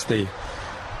states. The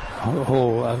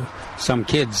some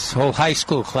kids, whole high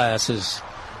school classes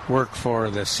work for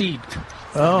the seed.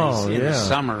 In the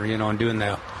summer, and doing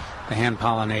the hand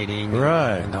pollinating,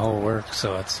 and the whole work.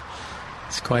 So it's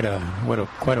quite a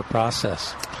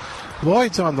process.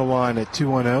 Lloyd's on the line at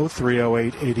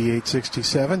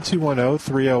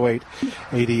 210-308-8867.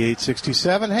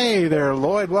 210-308-8867. Hey there,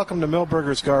 Lloyd. Welcome to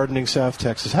Millburgers Gardening, South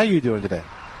Texas. How you doing today?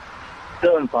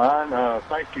 Doing fine.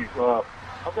 Thank you.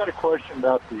 I've got a question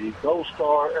about the Gold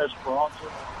Star Esperanza.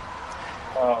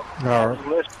 I was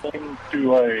listening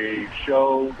to a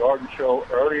garden show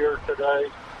earlier today,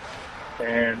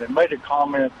 and it made a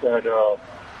comment that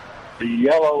the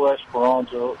yellow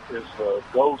Esperanza is the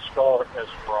Gold Star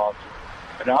Esperanza.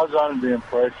 And I was under the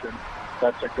impression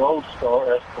that the Gold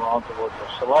Star Esperanza was a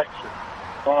selection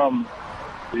from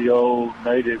the old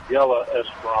native yellow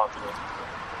Esperanza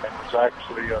and was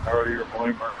actually an earlier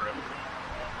bloomer.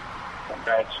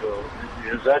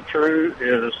 Is that true?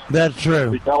 That's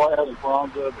true. The yellow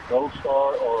Esperanza, the Gold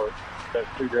Star, or that's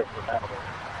two different animals?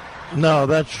 No,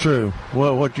 that's true.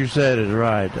 What you said is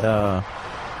right. The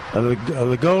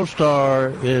Gold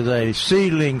Star is a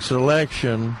seedling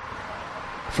selection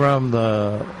from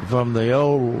the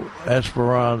old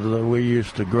Esperanza that we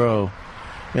used to grow.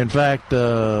 In fact,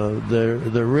 the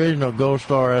original Gold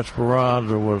Star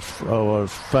Esperanza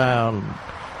was found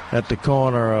at the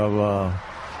corner of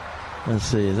let's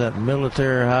see, is that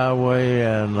Military Highway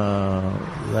and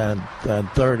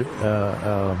 30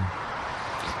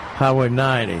 Highway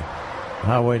 90,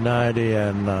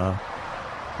 and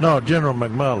General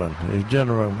McMullen. It's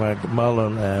General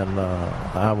McMullen and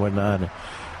Highway 90.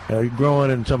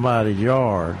 Growing in somebody's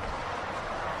yard.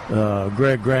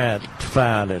 Greg Grant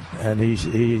found it, and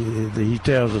he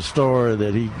tells a story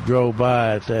that he drove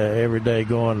by it every day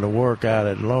going to work out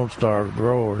at Lone Star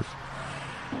Growers,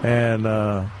 and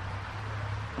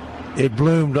it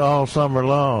bloomed all summer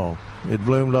long.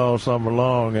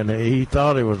 And he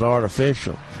thought it was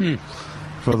artificial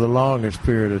for the longest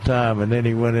period of time. And then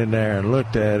he went in there and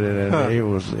looked at it, and it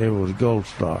was Gold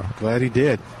Star. Glad he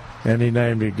did. And he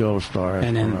named it Gold Star.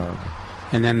 And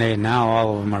then now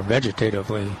all of them are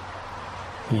vegetatively.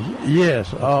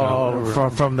 Yes, all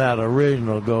from that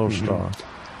original Gold Star.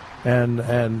 And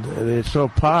it's so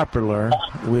popular,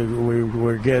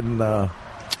 we're getting.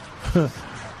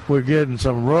 We're getting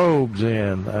some rogues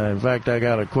in. In fact, I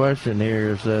got a question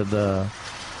here that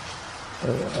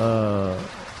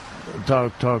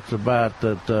talks about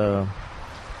that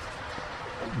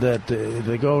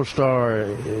the Gold Star.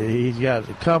 He's got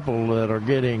a couple that are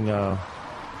getting.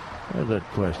 Where's that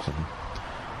question?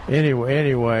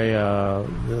 Anyway,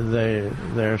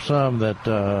 there are some that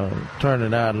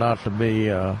turning out not to be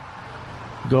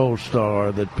Gold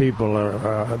Star. That people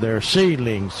they're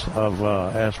seedlings of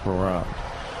Esperanza.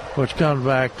 Which comes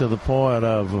back to the point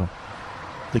of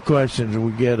the questions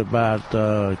we get about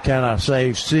can I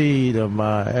save seed of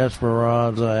my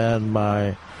Esperanza and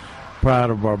my Pride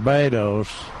of Barbados?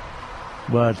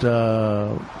 But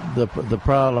the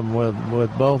problem with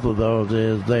both of those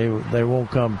is they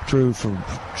won't come true from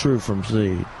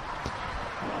seed.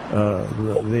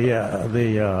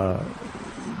 The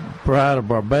Pride of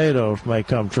Barbados may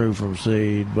come true from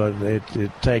seed, but it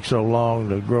takes so long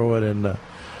to grow it in the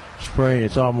spring.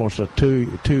 It's almost a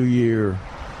two year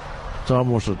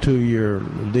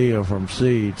deal from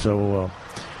seed. So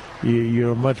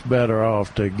you're much better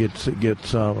off to get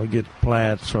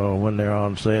plants when they're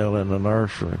on sale in the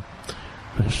nursery,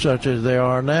 such as they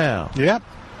are now. Yep.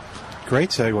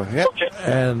 Great segue. Yep.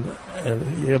 And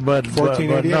yeah, but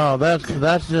no,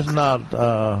 that's just not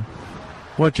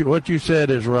what you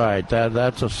said is right.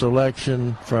 That's a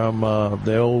selection from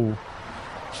the old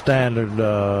standard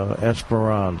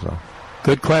Esperanza.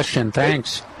 Good question.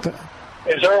 Thanks.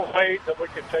 Is there a way that we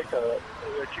could that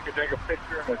you could take a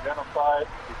picture and identify it?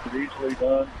 Is it easily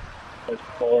done as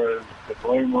far as the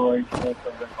bloom arrangement,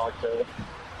 something like that?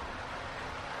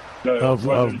 No, in other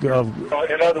words,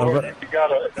 if you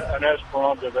got an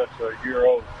Esperanza that's a year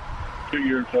old, 2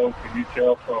 years old, can you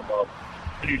tell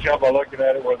by looking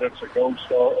at it whether it's a Gold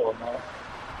Star or not?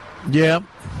 Yeah.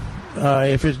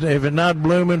 If it's not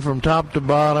blooming from top to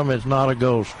bottom, it's not a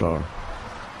Gold Star.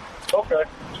 Okay.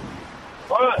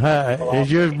 All right.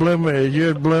 Is yours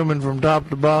blooming from top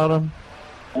to bottom?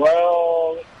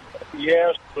 Well,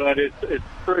 yes, but it's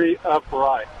pretty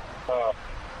upright.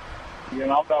 I'm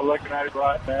not looking at it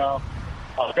right now.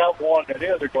 I've got one that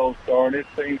is a Gold Star, and it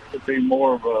seems to be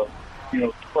more of a,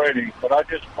 spreading. But I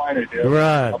just planted it.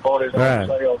 Right. I bought it on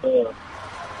sale there.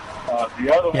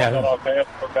 The other one that I've had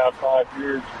for about 5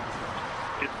 years,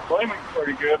 it's blooming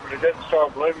pretty good, but it didn't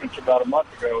start blooming until about a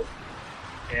month ago.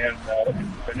 And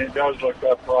it does look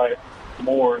upright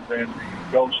more than the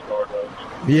Gold Star does.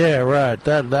 Yeah, right.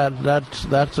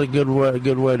 That's a good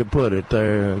way to put it.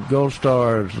 There, Gold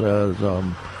Star is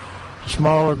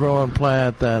smaller growing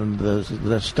plant than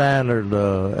the standard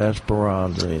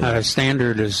Esperanza. The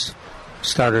standard is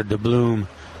started to bloom.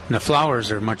 And the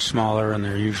flowers are much smaller, and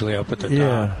they're usually up at the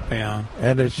top. Yeah.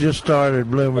 And it's just started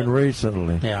blooming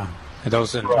recently. Yeah.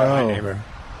 Those in my neighbor.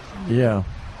 Yeah.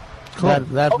 Cool.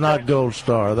 That's not Gold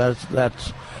Star.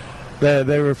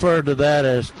 They refer to that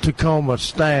as Tacoma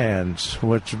Stands,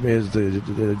 which is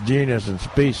the genus and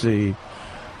species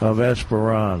of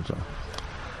Esperanza.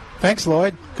 Thanks,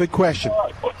 Lloyd. Good question.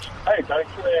 Hey,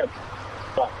 thanks for the answer.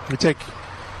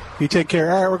 You take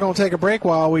care. All right, we're going to take a break.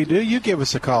 While we do, you give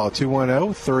us a call,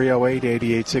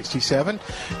 210-308-8867,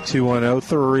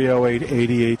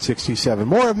 210-308-8867.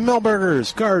 More of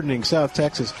Milberger's Gardening, South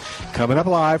Texas, coming up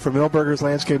live from Milberger's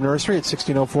Landscape Nursery at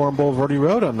 1604 on Boulevardy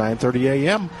Road on 9:30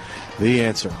 a.m. The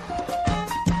Answer.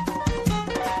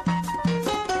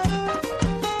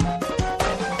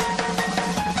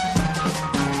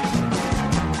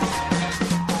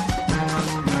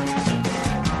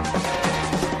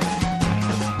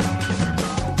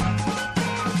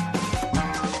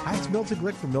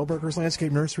 Glick from Milberger's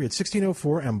Landscape Nursery at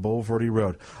 1604 and Boulevardy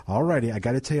Road. All righty, I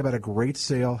got to tell you about a great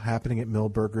sale happening at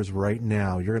Milberger's right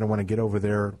now. You're going to want to get over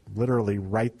there literally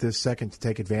right this second to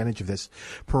take advantage of this.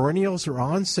 Perennials are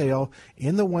on sale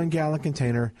in the 1 gallon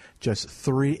container, just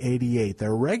 $3.88.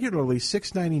 They're regularly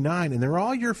 $6.99, and they're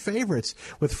all your favorites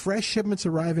with fresh shipments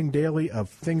arriving daily of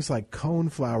things like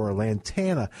coneflower,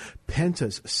 lantana,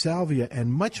 pentas, salvia,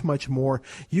 and much, much more.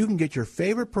 You can get your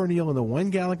favorite perennial in the 1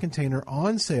 gallon container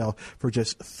on sale for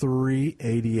just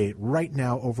 $3.88 right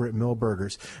now over at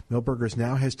Milberger's. Milberger's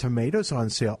now has tomatoes on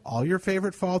sale. All your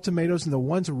favorite fall tomatoes and the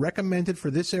ones recommended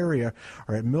for this area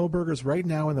are at Milberger's right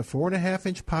now in the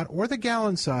 4.5-inch pot or the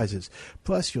gallon sizes.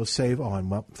 Plus, you'll save on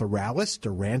Thorales,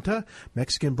 Duranta,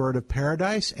 Mexican Bird of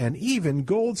Paradise, and even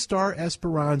Gold Star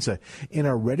Esperanza in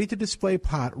a ready-to-display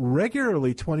pot,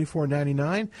 regularly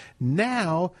 $24.99,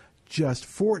 now just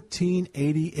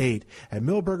 $14.88 at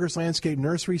Milberger's Landscape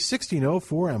Nursery,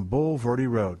 1604 on Boulevardy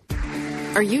Road.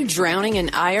 Are you drowning in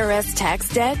IRS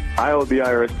tax debt? I owe the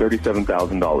IRS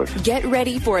 $37,000. Get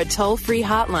ready for a toll-free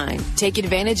hotline. Take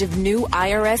advantage of new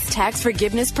IRS tax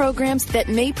forgiveness programs that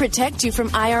may protect you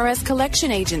from IRS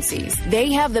collection agencies.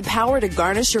 They have the power to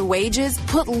garnish your wages,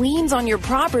 put liens on your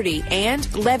property, and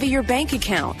levy your bank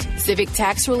account. Civic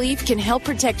Tax Relief can help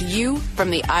protect you from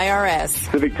the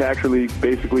IRS. Civic Tax Relief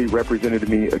basically represented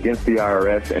me against the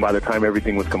IRS, and by the time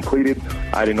everything was completed,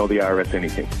 I didn't owe the IRS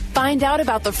anything. Find out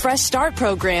about the Fresh Start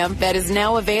program that is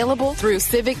now available through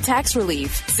Civic Tax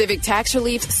Relief. Civic Tax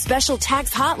Relief's special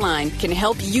tax hotline can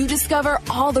help you discover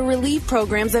all the relief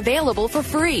programs available for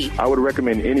free. I would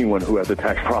recommend anyone who has a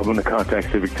tax problem to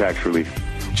contact Civic Tax Relief.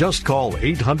 Just call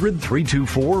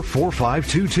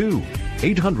 800-324-4522.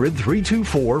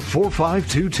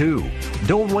 800-324-4522.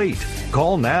 Don't wait.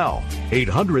 Call now.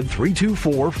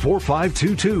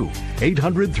 800-324-4522.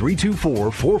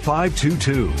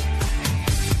 800-324-4522.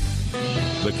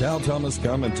 The Cal Thomas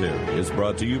Commentary is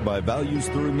brought to you by Values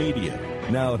Through Media.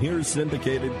 Now here's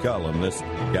syndicated columnist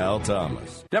Cal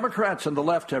Thomas. Democrats and the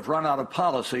left have run out of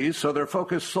policies, so they're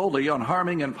focused solely on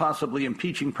harming and possibly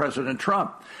impeaching President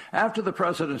Trump. After the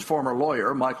president's former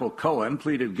lawyer, Michael Cohen,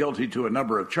 pleaded guilty to a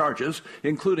number of charges,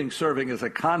 including serving as a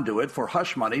conduit for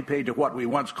hush money paid to what we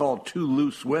once called two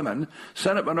loose women,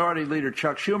 Senate Minority Leader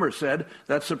Chuck Schumer said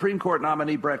that Supreme Court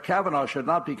nominee Brett Kavanaugh should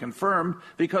not be confirmed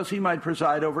because he might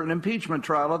preside over an impeachment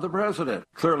trial of the president.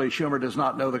 Clearly, Schumer does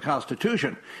not know the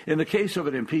Constitution. In the case of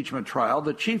an impeachment trial,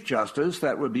 the Chief Justice,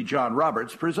 that would be John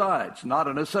Roberts, presides, not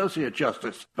an associate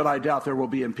justice. But I doubt there will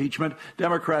be impeachment.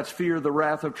 Democrats fear the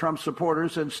wrath of Trump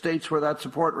supporters in states where that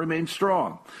support remains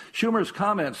strong. Schumer's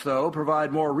comments, though,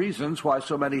 provide more reasons why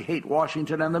so many hate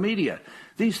Washington and the media.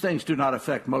 These things do not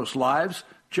affect most lives.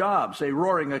 Jobs, a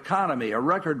roaring economy, a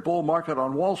record bull market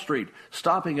on Wall Street,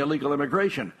 stopping illegal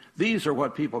immigration. These are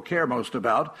what people care most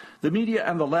about. The media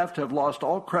and the left have lost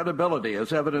all credibility,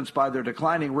 as evidenced by their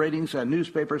declining ratings and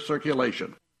newspaper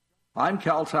circulation. I'm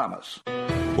Cal Thomas.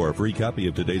 For a free copy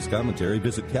of today's commentary,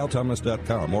 visit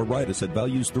calthomas.com or write us at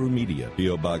Values Through Media,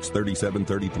 P.O. Box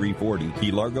 373340,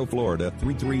 Key Largo, Florida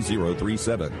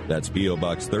 33037. That's P.O.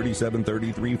 Box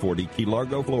 373340, Key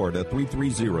Largo, Florida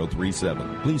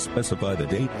 33037. Please specify the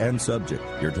date and subject.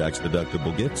 Your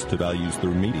tax-deductible gifts to Values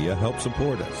Through Media help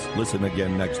support us. Listen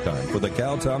again next time for the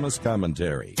Cal Thomas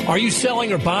Commentary. Are you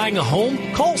selling or buying a home?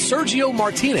 Call Sergio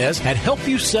Martinez at Help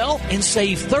You Sell and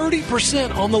save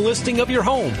 30% on the listing of your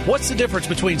home. What's the difference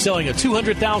between selling a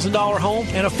 $200,000 home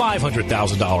and a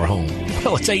 $500,000 home?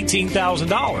 Well, it's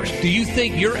 $18,000. Do you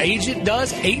think your agent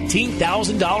does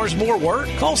 $18,000 more work?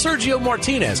 Call Sergio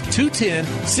Martinez,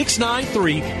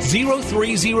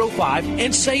 210-693-0305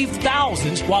 and save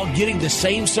thousands while getting the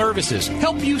same services.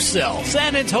 Help You Sell,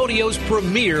 San Antonio's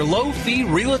premier low-fee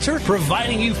realtor,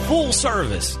 providing you full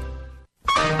service.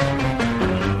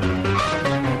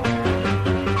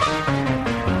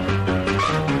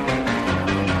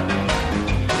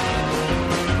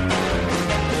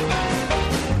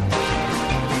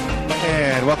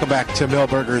 Welcome back to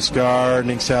Millburgers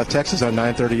Gardening, South Texas on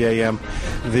 9:30 a.m.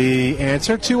 The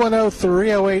Answer,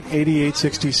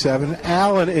 210-308-8867.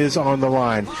 Alan is on the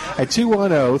line at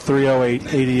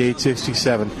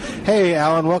 210-308-8867. Hey,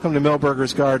 Alan, welcome to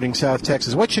Millburgers Gardening, South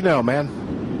Texas. What you know, man?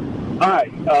 Hi,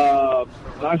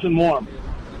 nice and warm.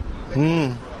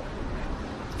 Well,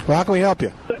 how can we help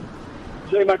you?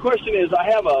 So my question is, I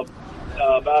have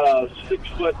about a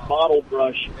 6-foot bottle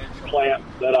brush plant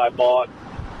that I bought,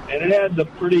 and it had the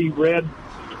pretty red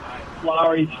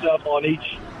flowery stuff on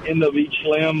each end of each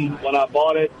limb when I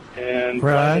bought it and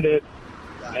planted it,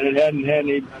 and it hadn't had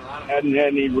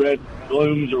any red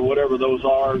blooms or whatever those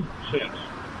are since.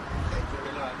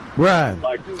 Right.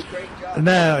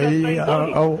 Now,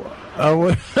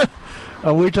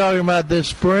 are we talking about this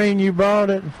spring you bought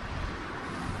it?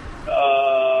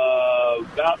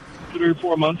 About 3 or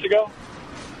 4 months ago.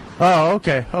 Oh,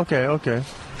 okay.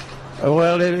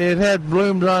 Well, it had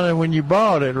blooms on it when you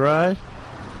bought it, right?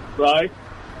 Right.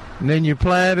 And then you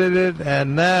planted it,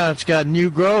 and now it's got new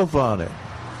growth on it.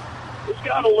 It's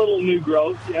got a little new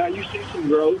growth. Yeah, you see some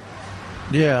growth.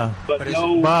 Yeah. But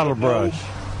no bottle brush.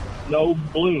 No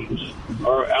blooms.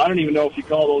 Or I don't even know if you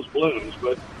call those blooms,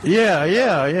 but Yeah,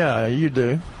 you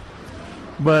do.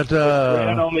 But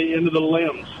red on the end of the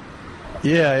limbs.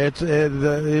 Yeah,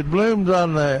 it blooms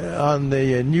on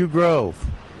the new growth.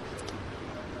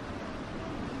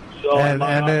 So and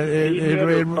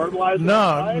it fertilizer?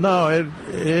 No,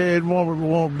 it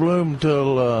won't bloom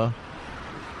till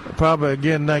probably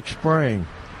again next spring.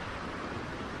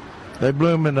 They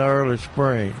bloom in the early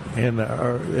spring,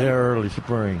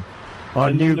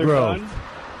 on new growth. Done?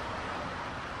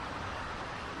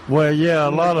 Well, yeah, a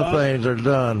lot of things are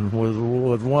done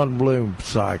with one bloom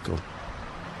cycle.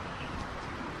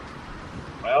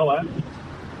 Well,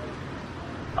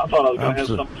 I thought I was going to have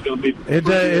something going to be. It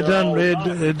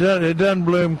doesn't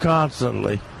bloom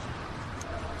constantly.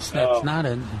 It's not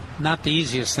the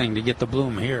easiest thing to get the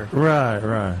bloom here. Right.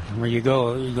 Where you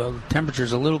go,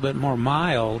 temperature's a little bit more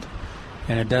mild,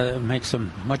 and it makes a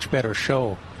much better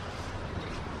show.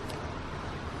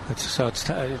 A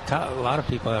lot of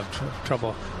people have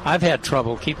trouble. I've had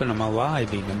trouble keeping them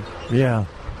alive, even. Yeah.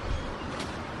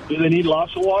 Do they need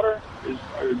lots of water?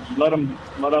 Or let them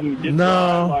get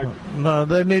dry? No,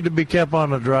 they need to be kept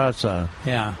on the dry side.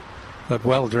 Yeah, but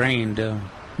well drained.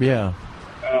 Yeah.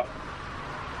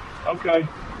 Okay.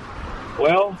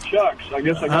 Well, shucks. I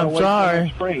guess I got to wait till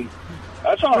next spring.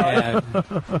 That's all right.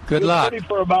 Yeah. Good luck. Ready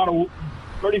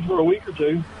for a week or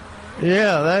two.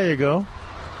 Yeah, there you go.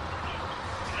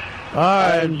 All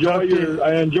right. I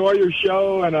enjoy your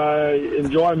show, and I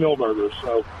enjoy Millburgers.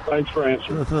 So thanks for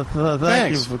answering.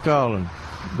 Thank you for calling.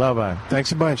 Bye-bye.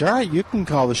 Thanks a bunch. All right, you can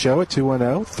call the show at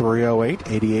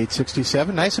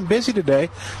 210-308-8867. Nice and busy today.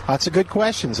 Lots of good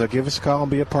questions. So give us a call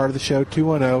and be a part of the show,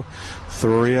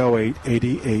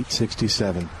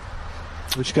 210-308-8867.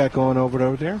 What you got going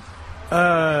over there?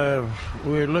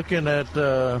 We're looking at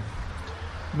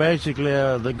basically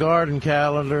the garden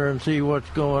calendar and see what's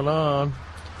going on.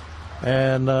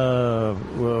 And,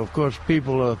 well, of course,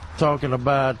 people are talking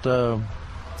about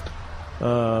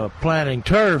planting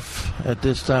turf at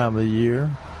this time of the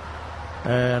year.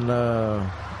 And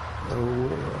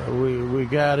we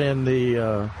got in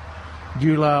the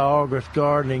July-August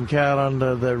gardening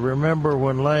calendar that remember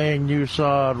when laying new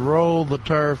sod, roll the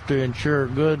turf to ensure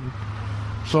good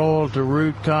soil to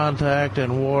root contact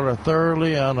and water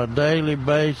thoroughly on a daily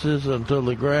basis until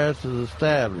the grass is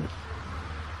established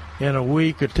in a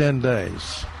week or 10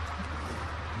 days.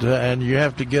 And you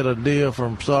have to get a deal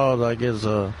from sod, I guess.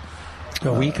 A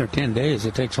week or 10 days?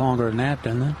 It takes longer than that,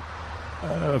 doesn't it?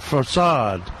 For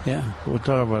sod. Yeah. We're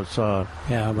talking about sod.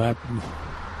 Yeah, but...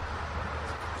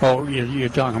 Oh, you're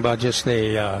talking about just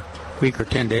the week or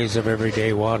 10 days of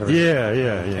everyday water. Yeah.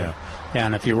 Yeah,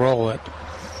 and if you roll it.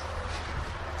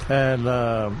 And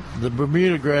the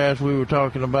Bermuda grass we were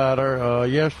talking about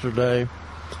yesterday,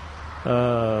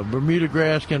 Bermuda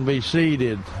grass can be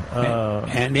seeded.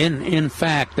 And in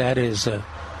fact, that is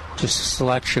just a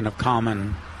selection of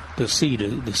common... The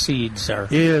seeds are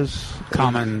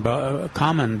common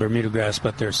Bermuda grass,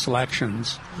 but they're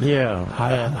selections. Yeah,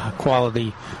 high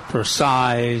quality for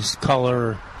size,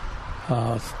 color,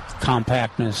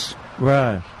 compactness.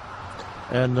 Right,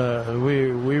 and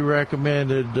we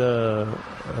recommended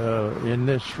in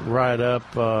this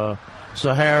write-up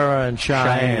Sahara and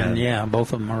Cheyenne. Yeah,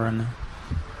 both of them are in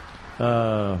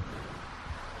there.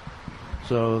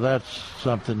 So that's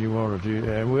something you want to do,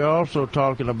 and we're also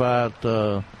talking about.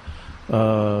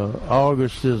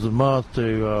 August is the month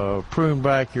to prune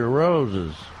back your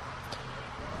roses.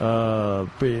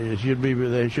 They should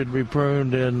be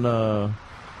pruned in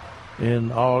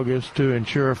August to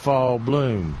ensure fall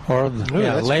bloom.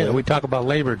 We talk about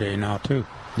Labor Day now too.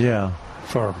 Yeah.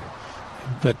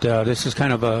 But this is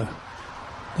kind of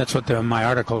that's what my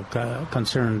article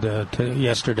concerned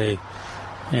yesterday,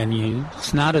 and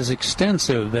it's not as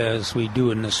extensive as we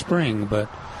do in the spring, but.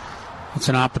 It's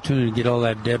an opportunity to get all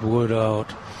that dead wood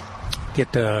out,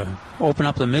 open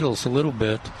up the middles a little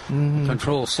bit,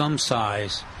 control some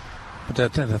size.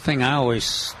 But the thing I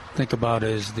always think about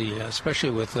is especially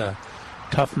with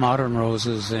tough modern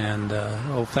roses and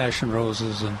old-fashioned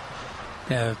roses and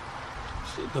the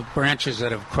branches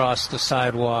that have crossed the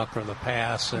sidewalk or the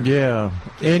paths.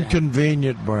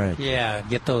 Inconvenient branch. Yeah,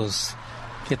 get those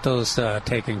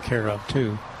taken care of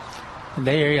too.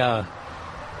 They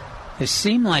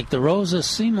seem like the roses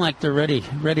seem like they're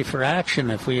ready for action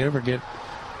if we ever get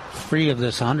free of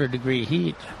this 100-degree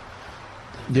heat.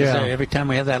 Yeah. Every time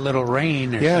we have that little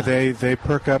rain. Yeah, they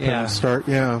perk up and start.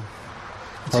 Yeah.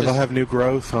 Or they'll have new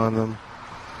growth on them.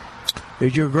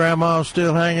 Is your grandma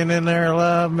still hanging in there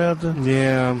alive, Milton?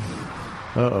 Yeah.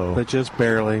 Uh-oh. But just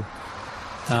barely.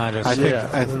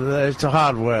 It's a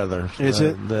hot weather. Is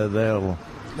it?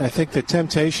 I think the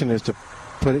temptation is to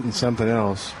put it in something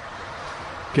else.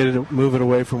 Move it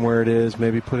away from where it is.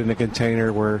 Maybe put it in a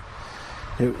container where,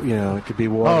 it could be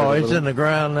water. Oh, it's in the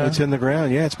ground now? It's in the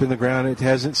ground. Yeah, it's been in the ground. It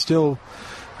hasn't still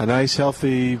a nice,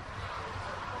 healthy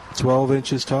 12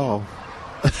 inches tall.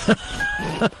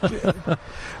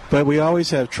 But we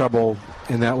always have trouble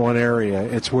in that one area.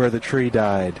 It's where the tree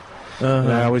died.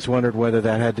 And I always wondered whether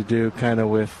that had to do kind of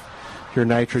with your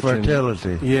nitrogen.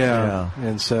 Fertility. Yeah.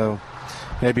 And so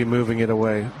maybe moving it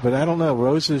away. But I don't know.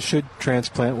 Roses should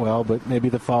transplant well, but maybe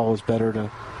the fall is better to...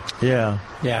 Yeah.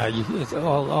 Yeah,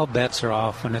 all bets are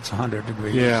off when it's 100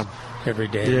 degrees every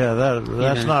day. Yeah,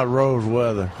 that's not rose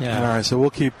weather. Yeah. All right, so we'll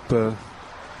keep it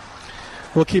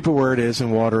where it is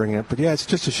and watering it. But, yeah, it's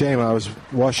just a shame. I was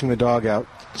washing the dog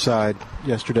outside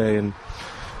yesterday and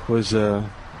was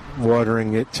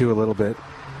watering it, too, a little bit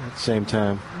at the same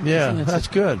time. Yeah, that's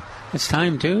good. It's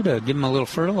time, too, to give them a little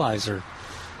fertilizer.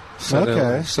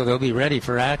 So they'll be ready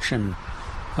for action.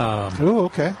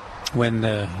 Okay. When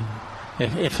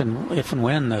if and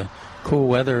when the cool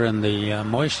weather and the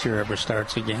moisture ever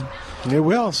starts again. It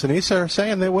will. Sinisa are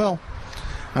saying they will.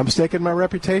 I'm staking my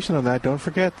reputation on that. Don't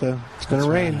forget, it's going to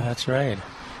rain. That's right.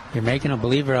 You're making a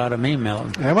believer out of me,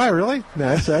 Milton. Am I really?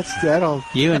 That'll.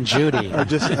 You and Judy are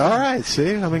just all right.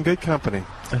 See, I'm in good company.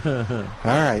 All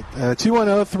right.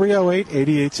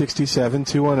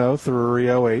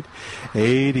 210-308-8867.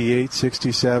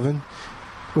 210-308-8867.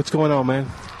 What's going on, man?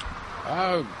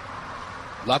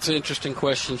 Lots of interesting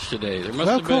questions today. There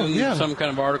must have been some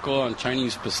kind of article on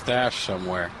Chinese pistache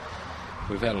somewhere.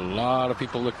 We've had a lot of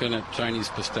people looking at Chinese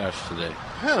pistache today.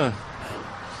 Huh.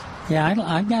 Yeah,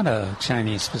 I got a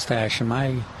Chinese pistache in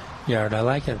my yard. I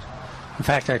like it. In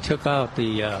fact, I took out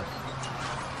the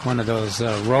one of those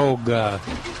rogue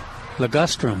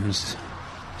ligustrums,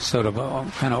 sort of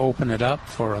kind of open it up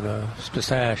for the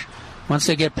pistache. Once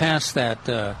they get past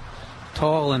that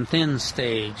tall and thin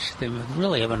stage, they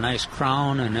really have a nice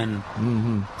crown, and then,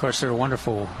 of course, they're a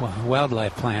wonderful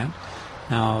wildlife plant.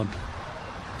 Now,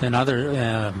 then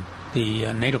the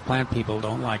native plant people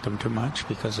don't like them too much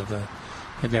because of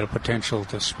they've got a potential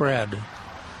to spread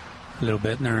a little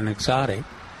bit, and they're an exotic.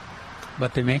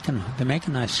 But they make a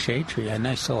nice shade tree, a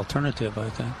nice alternative, I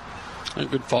think. A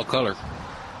good fall color.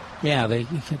 Yeah, they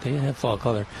have fall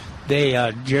color.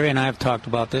 Jerry and I have talked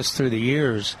about this through the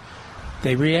years.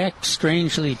 They react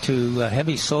strangely to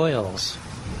heavy soils,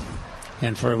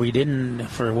 and for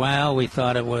a while we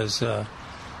thought it was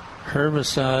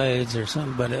herbicides or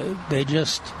something, but they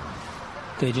just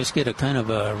get a kind of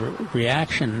a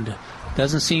reaction.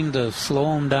 Doesn't seem to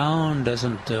slow them down,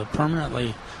 doesn't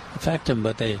permanently affect them,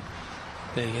 but they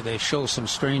show some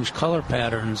strange color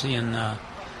patterns in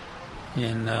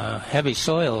heavy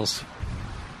soils,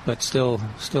 but still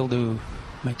do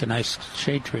make a nice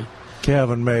shade tree.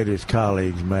 Calvin made his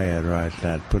colleagues mad, right?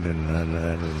 That put in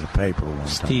the paper one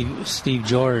time. Steve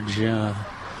George. The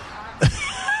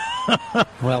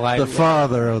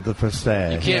father of the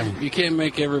pistache. You can't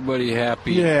make everybody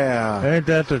happy. Yeah, ain't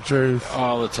that the truth?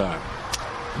 All the time.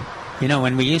 You know,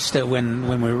 when we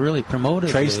we really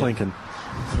promoted Trace Lincoln.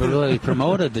 We really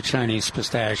promoted the Chinese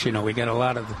pistache. You know, we got a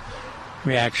lot of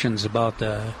reactions about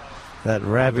that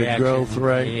rapid growth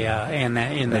rate. Yeah, and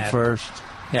that first.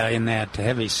 Yeah, in that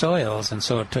heavy soils, and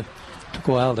so it took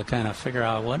a while to kind of figure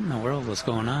out what in the world was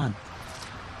going on.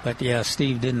 But yeah,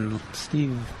 Steve didn't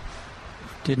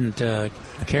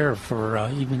care for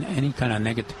even any kind of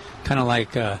negative. Kind of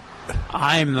like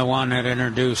I'm the one that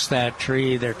introduced that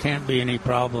tree. There can't be any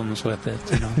problems with it.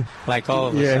 You know, like all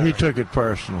of us. Yeah, he took it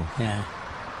personal. Yeah.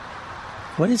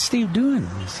 What is Steve doing?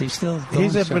 Is he still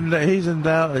going? He's in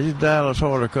Dallas. He's Dallas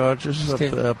horticulturist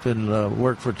up in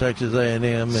work for Texas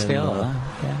A&M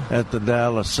at the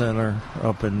Dallas Center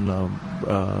up in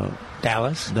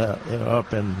Dallas.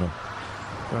 Up in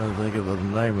trying to think of the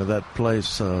name of that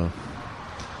place. The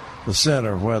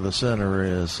center, where the center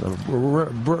is,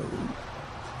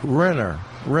 Renner,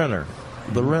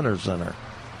 the Renner Center.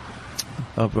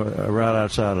 Up right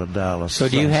outside of Dallas. So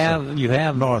you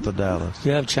have north of Dallas.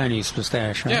 You have Chinese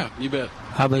pistache, right? Yeah, you bet.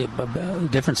 How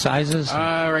about different sizes?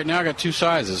 Right now I got two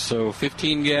sizes, so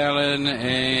 15-gallon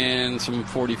and some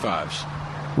 45s.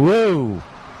 Whoa,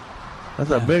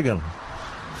 that's a big one.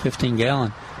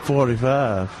 15-gallon.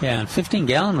 45. Yeah, and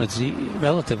 15-gallon was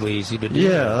relatively easy to do.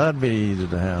 Yeah, that'd be easy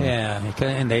to handle. Yeah,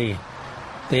 and they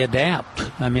adapt.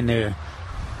 I mean, they're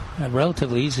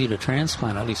relatively easy to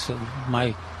transplant, at least in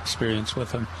my experience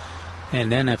with them.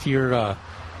 And then if you're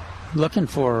looking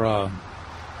for a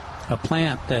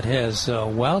plant that has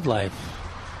wildlife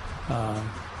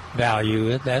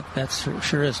value, that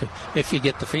sure is. If you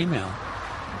get the female.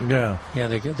 Yeah. Yeah,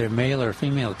 they're male or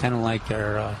female, kind of like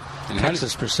our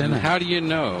Texas persimmon. How do you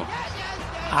know?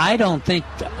 I don't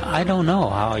know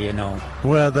how you know.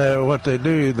 Well, what they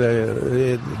do,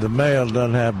 the male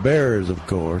doesn't have berries, of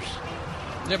course.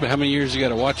 Yeah, but how many years you got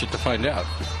to watch it to find out?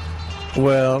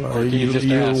 Well,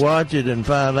 you watch it and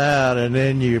find out, and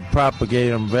then you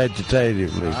propagate them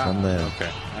vegetatively from there. Okay,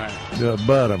 all right. You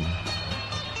bud them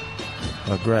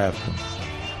or graft them.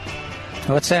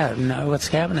 What's that? What's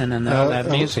happening in that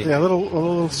music? Yeah, a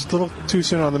little too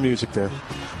soon on the music there.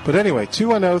 But anyway,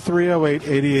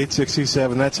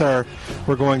 210-308-8867. That's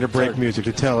we're going to break music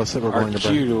to tell us that we're going to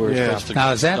break. Yeah.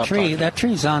 Now, is that tree? That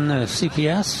tree's on the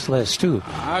CPS list too.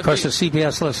 Of course, the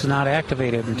CPS list is not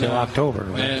activated until October.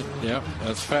 Right? Yeah,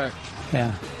 that's fact.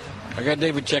 Yeah. I got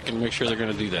David checking to make sure they're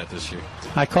going to do that this year.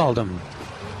 I called them.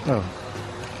 Oh.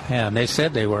 Yeah, and they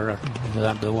said they were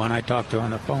the one I talked to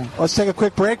on the phone. Let's take a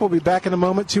quick break. We'll be back in a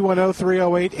moment.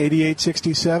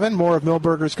 210-308-8867. More of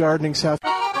Milberger's Gardening South.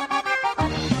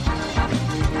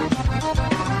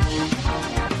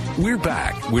 We're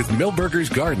back with Milberger's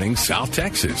Gardening South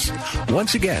Texas.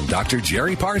 Once again, Dr.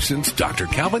 Jerry Parsons, Dr.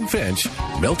 Calvin Finch,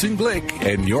 Milton Glick,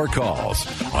 and your calls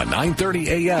on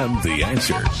 930 a.m. The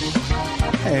Answer.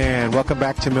 And welcome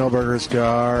back to Milberger's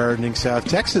Gardening South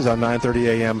Texas on 9:30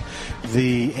 a.m.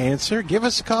 The Answer. Give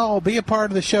us a call. Be a part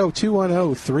of the show.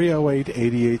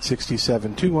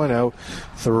 210-308-8867.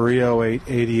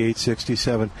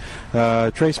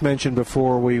 210-308-8867. Trace mentioned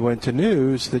before we went to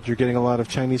news that you're getting a lot of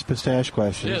Chinese pistache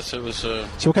questions. Yes, it was. So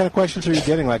what kind of questions are you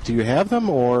getting? Like, do you have them,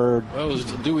 or? Well, it was,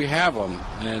 do we have them?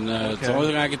 And it's the only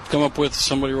thing I could come up with.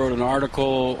 Somebody wrote an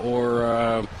article,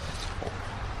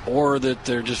 or that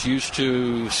they're just used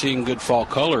to seeing good fall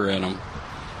color in them.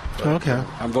 But okay.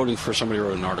 I'm voting for somebody who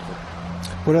wrote an article.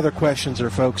 What other questions are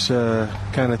folks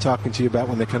kind of talking to you about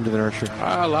when they come to the nursery?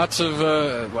 Lots of.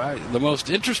 The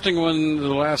most interesting one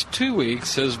the last 2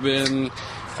 weeks has been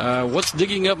what's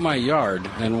digging up my yard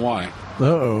and why.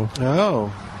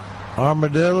 Oh.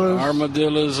 Armadillos?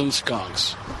 Armadillos and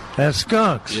skunks. And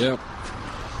skunks? Yep.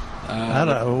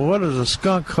 What does a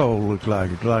skunk hole look like?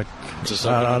 I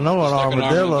know an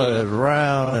armadillo is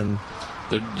round, and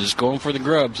they're just going for the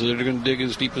grub, so they're going to dig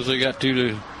as deep as they got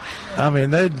to. I mean,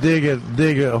 they dig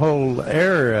a whole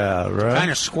area out, right?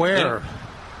 Kind of square. Yeah.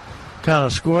 Kind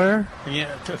of square?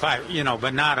 Yeah,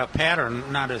 but not a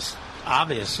pattern, not as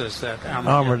obvious as that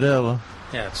armadillo.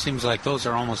 Yeah, it seems like those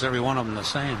are almost every one of them the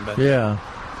same. But yeah.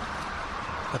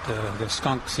 But the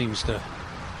skunk seems to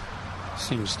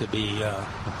be a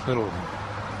little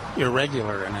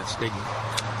irregular in its digging.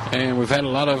 And we've had a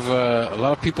lot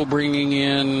of people bringing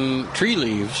in tree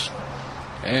leaves,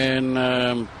 and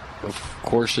of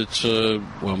course it's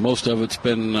most of it's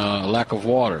been a lack of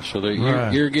water. So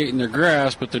they're irrigating their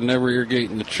grass, but they're never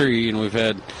irrigating the tree. And we've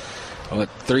had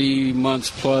 3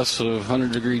 months plus of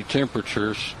 100-degree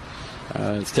temperatures.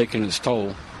 It's taking its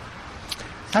toll.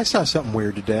 I saw something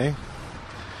weird today.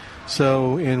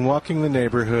 So in walking the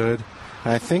neighborhood,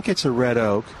 I think it's a red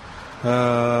oak.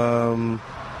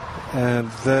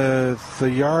 And the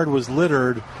yard was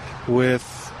littered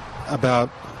with about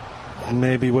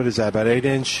maybe, about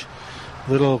 8-inch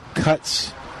little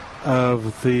cuts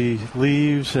of the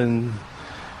leaves and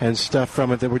stuff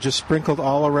from it that were just sprinkled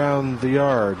all around the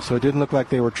yard. So it didn't look like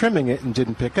they were trimming it and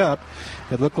didn't pick up.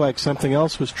 It looked like something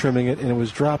else was trimming it and it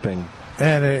was dropping.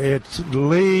 And it's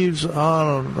leaves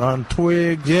on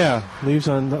twigs? Yeah, leaves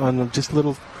on just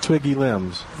little twiggy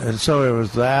limbs. And so it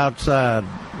was the outside.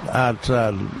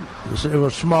 It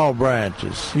was small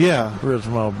branches. Yeah. Real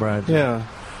small branches. Yeah.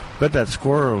 But that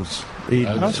squirrels eat.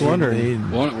 I was wondering.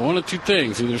 One of two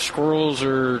things, either squirrels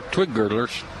or twig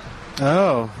girdlers.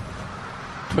 Oh.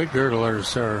 Twig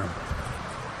girdlers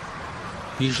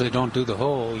usually don't do the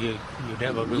hole. You'd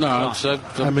have a good I'm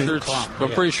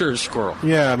pretty sure it's squirrel.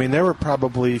 Yeah, I mean, there were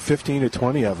probably 15 to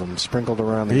 20 of them sprinkled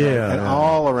around the yard. And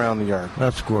all around the yard.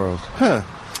 That's squirrels. Huh.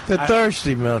 They're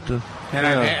thirsty, Milton. And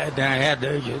I had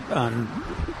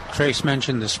Trace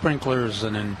mentioned the sprinklers,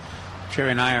 and then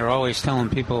Jerry and I are always telling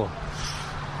people,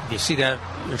 you see that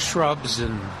your shrubs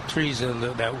and trees,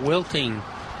 that wilting,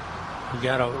 you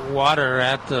got to water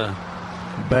at the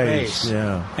base.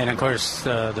 Yeah. And of course,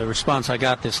 the response I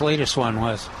got this latest one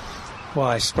was, well,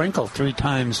 I sprinkle 3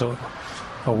 times a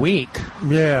week.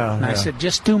 Yeah. And I said,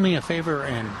 just do me a favor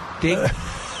and dig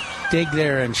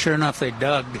there. And sure enough, they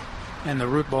dug, and the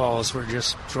root balls were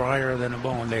just drier than a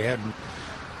bone. They had,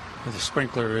 with the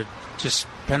sprinkler, it just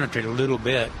penetrated a little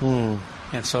bit.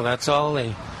 And so that's all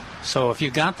so if you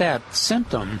got that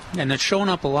symptom, and it's shown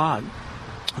up a lot,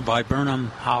 viburnum,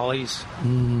 hollies,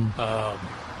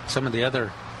 some of the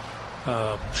other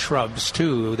shrubs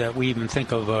too that we even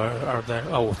think of are the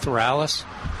Thralis.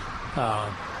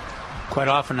 Quite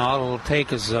often, all it'll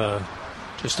take is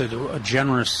just a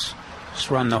generous, just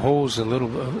run the hose a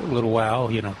little while,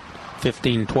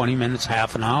 15, 20 minutes,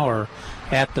 half an hour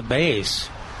at the base,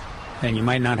 and you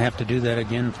might not have to do that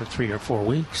again for 3 or 4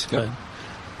 weeks. Yep.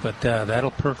 But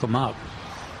that'll perk them up.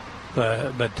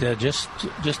 But just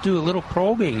do a little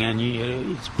probing, and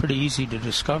it's pretty easy to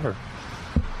discover.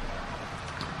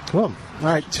 Cool. All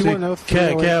right,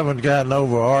 210. Calvin gotten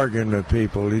over arguing with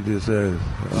people. He just says,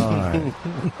 all right.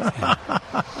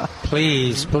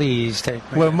 Please take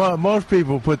me. Well, most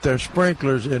people put their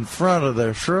sprinklers in front of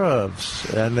their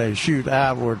shrubs, and they shoot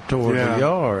outward toward the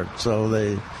yard, so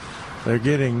they're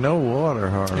getting no water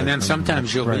hardly. And then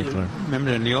sometimes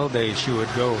remember in the old days, you would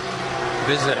go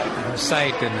visit a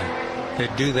site, and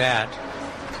they'd do that,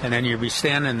 and then you'd be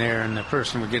standing there, and the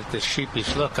person would get this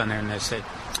sheepish look on there, and they'd say,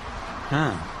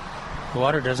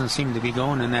 water doesn't seem to be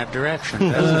going in that direction,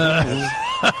 does it?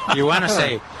 You want to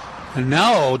say,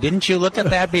 no, didn't you look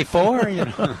at that before?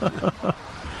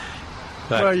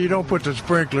 Well, you don't put the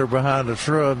sprinkler behind the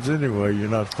shrubs anyway. You're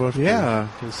not supposed to. Yeah,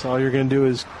 because all you're going to do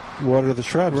is water the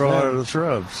shrubs. Water the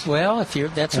shrubs. Well, if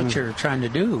that's what you're trying to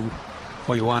do,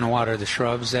 or you want to water the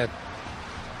shrubs, that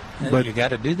But you got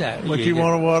to do that. But you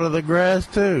want to water the grass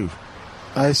too.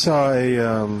 I saw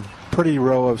a pretty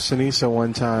row of Sinisa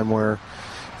one time where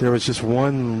there was just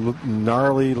one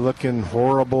gnarly-looking,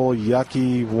 horrible,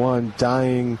 yucky, one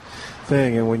dying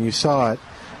thing. And when you saw it,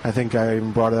 I think I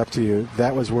even brought it up to you,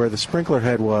 that was where the sprinkler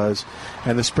head was,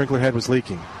 and the sprinkler head was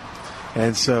leaking.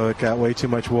 And so it got way too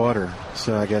much water.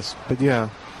 So I guess, but yeah.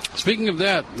 Speaking of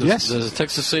that, the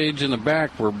Texas sage in the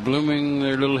back were blooming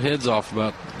their little heads off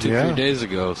about 2-3 days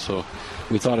ago. So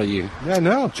we thought of you. Yeah,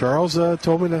 no. Charles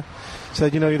told me to,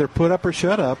 said, either put up or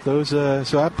shut up. Those.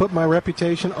 So I put my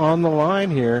reputation on the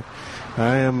line here.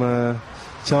 I am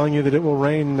telling you that it will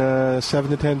rain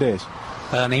 7 to 10 days.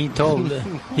 And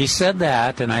he said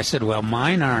that, and I said, well,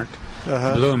 mine aren't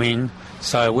blooming.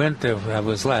 So I went to, I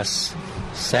was last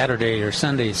Saturday or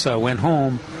Sunday, so I went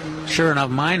home. Sure enough,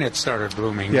 mine had started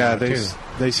blooming. Yeah, too.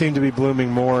 They seem to be blooming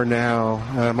more now.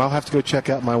 I'll have to go check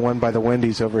out my one by the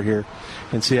Wendy's over here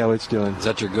and see how it's doing. Is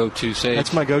that your go-to sage?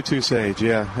 That's my go-to sage,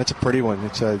 yeah. That's a pretty one.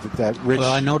 It's that rich.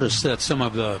 Well, I noticed that some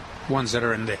of the ones that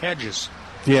are in the hedges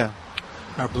are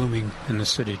blooming in the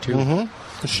city, too. Mm-hmm.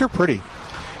 They're sure pretty.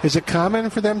 Is it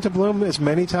common for them to bloom as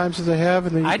many times as they have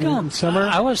in the summer?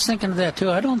 I was thinking of that,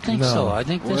 too. I don't think so. I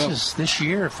think this is this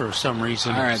year for some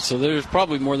reason. All right, so there's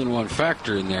probably more than one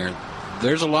factor in there.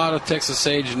 There's a lot of Texas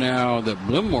sage now that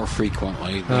bloom more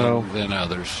frequently than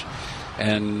others.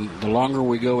 And the longer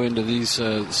we go into these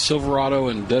Silverado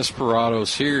and Desperado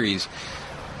series,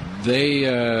 they,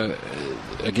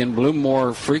 again, bloom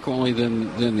more frequently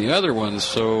than the other ones.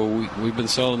 So we've been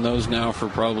selling those now for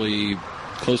probably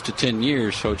close to 10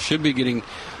 years, so it should be getting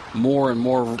more and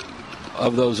more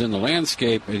of those in the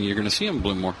landscape, and you're going to see them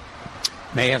bloom more.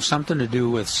 May have something to do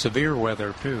with severe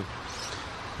weather, too.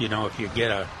 If you get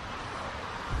a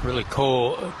really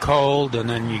cold and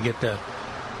then you get the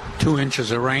 2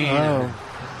 inches of rain, the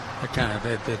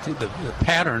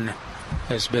pattern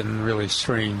has been really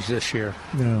strange this year.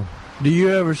 Yeah. Do you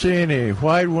ever see any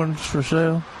white ones for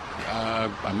sale?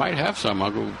 I might have some. I'll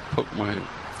go poke my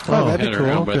that'd be cool.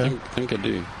 Around, but I think I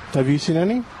do. Have you seen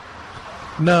any?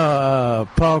 No,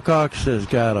 Paul Cox has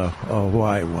got a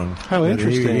white one. How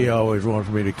interesting. He always wants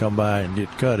me to come by and get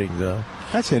cuttings, though.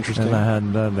 That's interesting. And I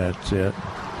hadn't done that yet.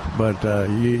 But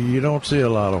you don't see a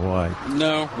lot of white.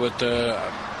 No, but I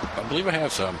believe I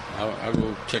have some. I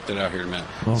will check that out here in a minute.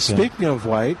 Okay. Speaking of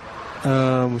white,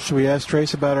 should we ask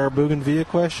Trace about our bougainvillea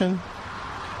question?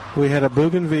 We had a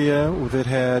bougainvillea that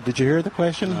had, did you hear the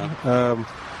question? No.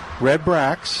 Red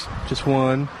bracts, just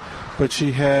one, but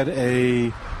she had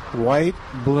a white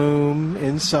bloom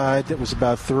inside that was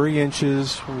about 3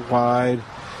 inches wide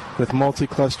with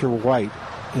multi-cluster white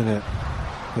in it.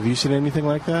 Have you seen anything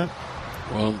like that?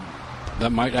 Well,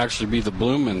 that might actually be the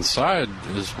bloom inside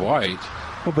is white.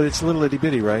 Well, but it's a little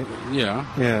itty-bitty, right? Yeah.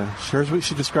 Yeah.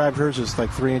 She described hers as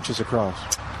like 3 inches across.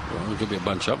 Well, there could be a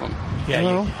bunch of them.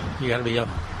 Yeah, you got to be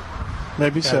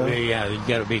maybe so. You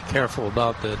got to be careful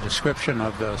about the description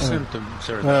of the symptoms.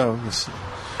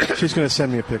 She's going to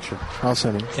send me a picture. I'll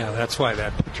send it. Yeah, that's why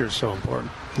that picture is so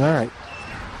important. All right.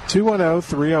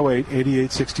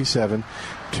 210-308-8867.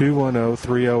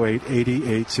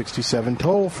 210-308-8867.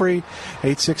 Toll free,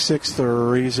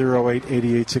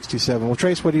 866-308-8867. Well,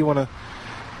 Trace, what do you want to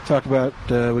talk about?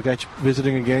 We got you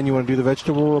visiting again. You want to do the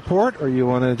vegetable report, or you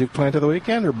want to do plant of the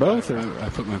weekend, or both? I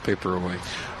put my paper away.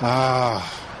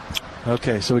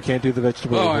 Okay, so we can't do the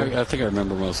vegetable report. I think I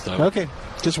remember most of it. Okay,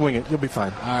 just wing it. You'll be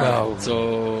fine. All right,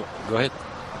 so go ahead.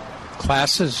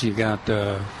 Classes, you got...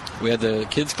 We had the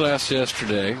kids class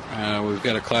yesterday. We've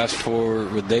got a class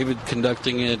with David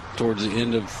conducting it towards the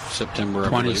end of September.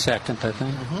 22nd, I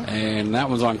think. Mm-hmm. And that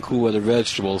was on cool weather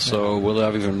vegetables, so we'll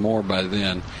have even more by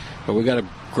then. But we got a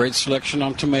great selection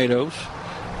on tomatoes.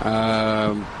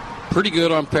 Pretty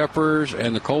good on peppers,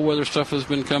 and the cold weather stuff has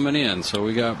been coming in. So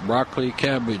we got broccoli,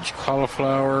 cabbage,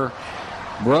 cauliflower,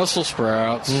 Brussels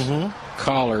sprouts,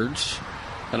 collards,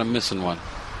 and I'm missing one.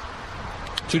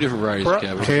 2 different varieties of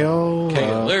cabbage. Kale.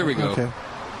 There we go. Okay.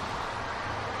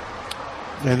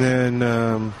 And then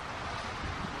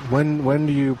when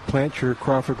do you plant your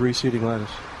Crawford reseeding lettuce?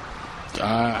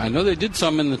 I know they did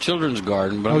some in the children's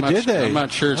garden, but I'm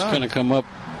not sure it's going to come up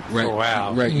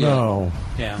right yet. No.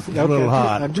 Yeah. A little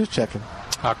hot. I'm just checking.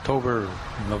 October.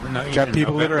 Got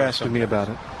people that are asking me about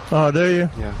it. Oh, do you?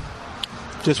 Yeah.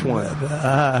 Just one.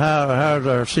 How's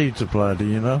our seed supply, do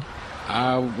you know?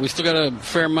 We still got a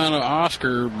fair amount of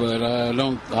Oscar, but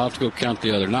I'll have to go count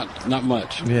the other. Not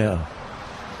much. Yeah.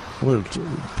 Well,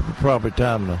 probably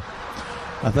time to.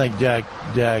 I think Jack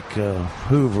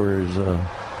Hoover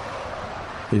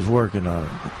is working on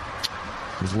it.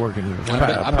 He's working in his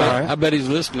pipe. I bet he's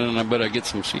listening, and I bet I get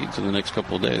some seeds in the next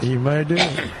couple of days. You may do.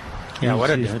 Yeah, what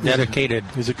a dedicated.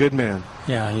 He's a good man.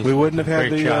 Yeah, we wouldn't have had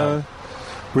great the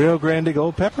Rio Grande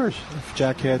Gold Peppers if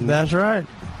Jack hadn't. That's right.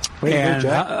 And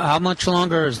how much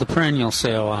longer is the perennial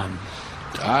sale on?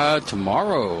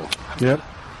 Tomorrow. Yep.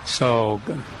 So,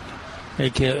 hey,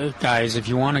 guys, if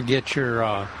you want to get your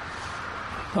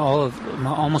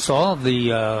almost all of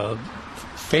the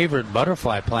favorite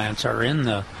butterfly plants are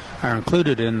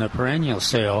included in the perennial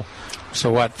sale. So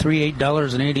what?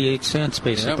 $8.88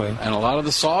 basically. Yep. And a lot of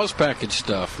the Saws package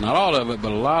stuff. Not all of it,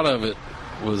 but a lot of it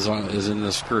is in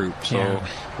this group. So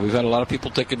we've had a lot of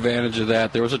people take advantage of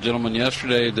that. There was a gentleman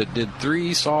yesterday that did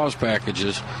 3 Saws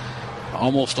packages,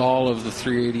 almost all of the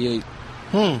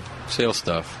 $3.88 sale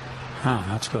stuff. Oh,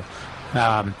 that's good.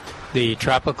 The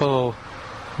tropical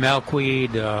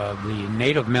milkweed, the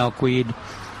native milkweed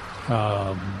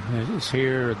is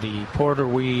here. The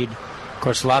porterweed. Of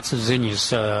course, lots of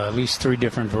zinnias, at least 3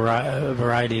 different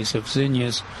varieties of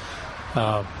zinnias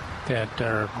that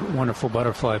are wonderful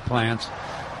butterfly plants.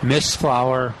 Mist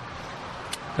flower.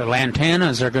 The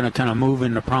lantanas are going to kind of move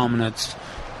into prominence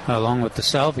along with the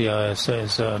salvia as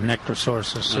nectar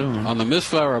sources soon. On the mist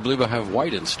flower, I believe I have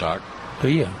white in stock. Do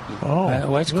you? Oh,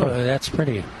 that's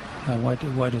pretty.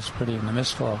 White is pretty in the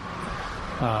mist flower.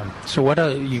 So what?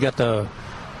 You got the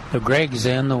Greg's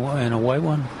and a white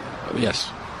one?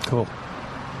 Yes. Cool.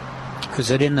 Is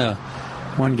it in the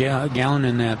 1 gallon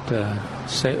in that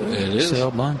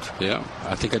sale bunch? Yeah,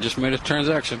 I think I just made a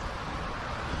transaction.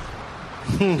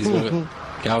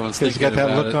 Calvin's He's got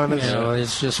that look on his. Yeah,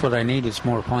 it's just what I need. It's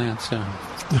more plants.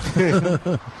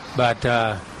 But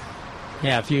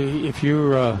if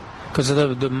you're because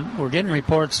we're getting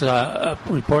reports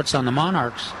on the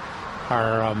monarchs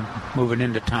are moving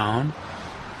into town.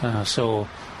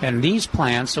 And these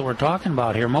plants that we're talking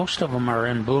about here, most of them are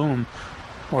in bloom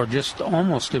or just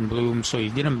almost in bloom. So you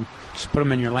get them, just put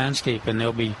them in your landscape, and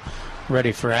they'll be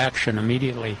ready for action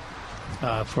immediately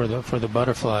for the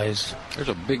butterflies. There's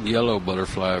a big yellow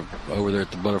butterfly over there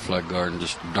at the butterfly garden,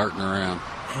 just darting around.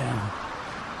 Yeah,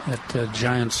 that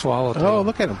giant swallowtail. Oh,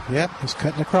 look at him! Yep, he's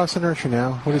cutting across the nursery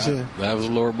now. What is it? That was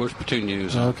a lower bush petunia.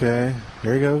 Okay,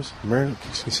 there he goes. You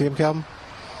see him, Calvin?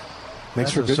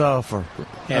 Makes for good sulfur.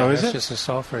 Yeah, is that's it? just a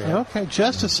sulfur. Yeah. Okay,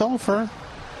 just a sulfur.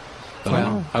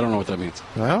 Well, I don't know what that means.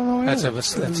 I don't know either.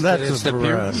 That's the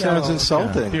pure. Sounds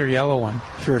insulting. Pure yellow one.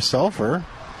 Pure sulfur.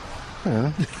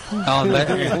 Yeah.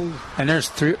 And there's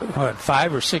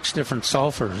 5 or 6 different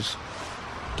sulfurs,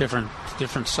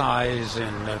 different size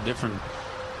and different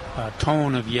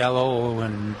tone of yellow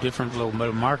and different little bit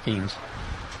of markings.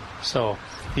 So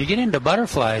if you get into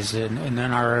butterflies in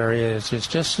our area, it's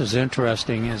just as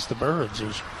interesting as the birds.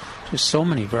 There's just so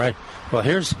many varieties. Well,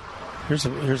 here's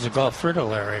a Gulf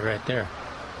fritillary right there.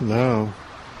 No.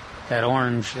 That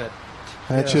orange,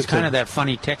 that's just kind of that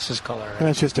funny Texas color. Right?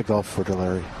 That's just a Gulf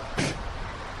fritillary.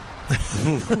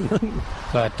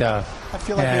 But I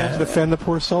feel like we have to defend the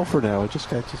poor sulfur now. It just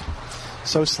got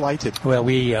so slighted. Well,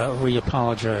 we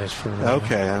apologize for that.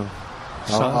 Okay.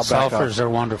 I'll sulfurs are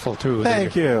wonderful too.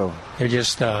 Thank you. They're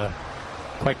just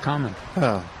quite common.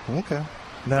 Oh, okay.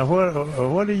 Now,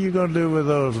 what are you going to do with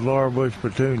those Laura Bush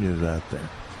petunias out there?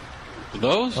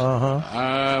 Those?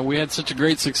 Uh-huh. We had such a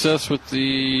great success with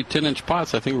the 10-inch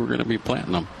pots. I think we're going to be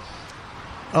planting them.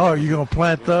 Oh, you're going to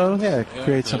plant those? Yeah,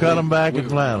 create some. Cut them back and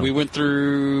plant them. We went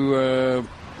through,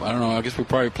 I don't know, I guess we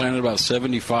probably planted about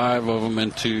 75 of them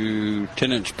into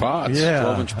 10-inch pots,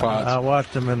 12-inch pots. I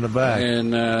watched them in the back.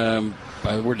 And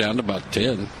we're down to about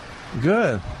 10.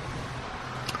 Good.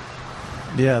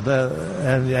 Yeah,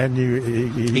 and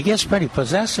he gets pretty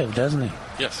possessive, doesn't he?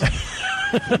 Yes.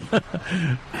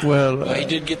 Well, he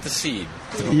did get the seed.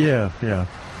 Yeah.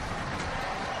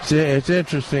 See, it's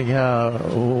interesting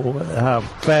how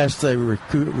fast they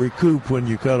recoup when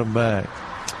you cut them back.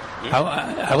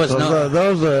 I was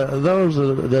those are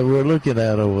that we're looking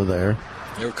at over there.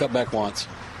 They were cut back once.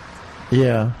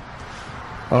 Yeah.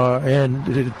 And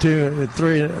 2,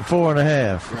 3,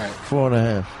 4.5. Right.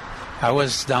 4.5. I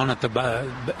was down at the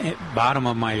bottom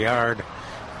of my yard,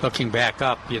 looking back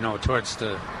up, towards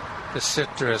the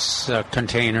citrus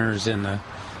containers and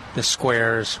the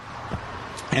squares,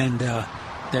 and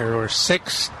there were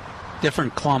 6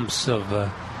 different clumps of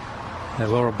the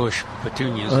Laura Bush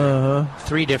petunias,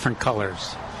 3 different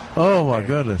colors. Oh my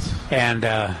goodness! And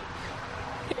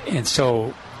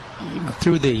so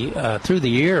through the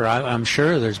year, I'm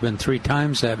sure there's been 3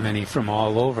 times that many from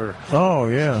all over. Oh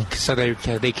yeah. So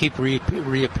they keep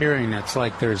reappearing. It's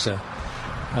like there's a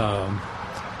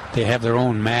they have their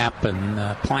own map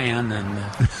and plan, and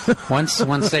once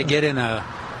they get in a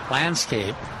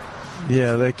landscape.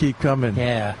 Yeah, they keep coming.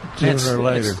 Yeah, sooner or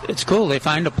later. It's cool. They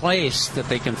find a place that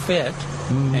they can fit,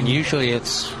 and usually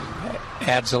it's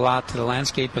adds a lot to the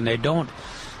landscape, and they don't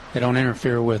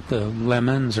interfere with the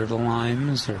lemons or the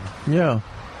limes. Or Yeah.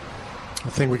 I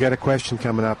think we got a question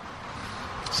coming up.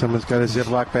 Someone's got a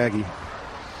Ziploc baggie.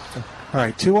 All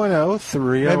right,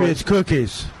 210-308. Maybe it's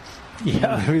cookies.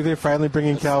 Yeah. Maybe they're finally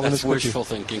bringing Calvin That's his cookies. wishful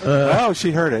thinking. Oh,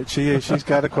 she heard it. She's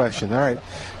got a question. All right.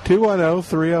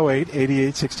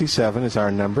 210-308-8867 is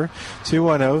our number.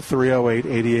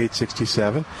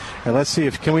 210-308-8867. And let's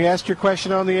see can we ask your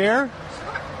question on the air?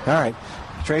 All right.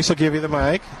 Trace will give you the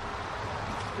mic.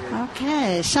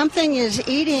 Okay. Something is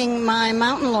eating my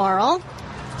mountain laurel.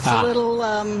 It's a little...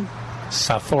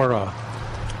 Saphora.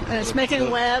 And it's making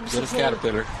webs. Little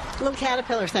caterpillar. Little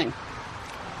caterpillar thing.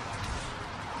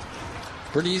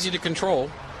 Pretty easy to control.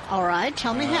 All right,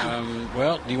 tell me how.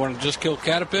 Well, do you want to just kill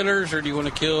caterpillars, or do you want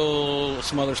to kill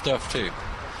some other stuff too?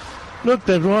 Look,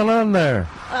 there's one on there.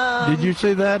 Did you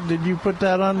see that? Did you put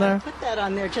that on there? Put that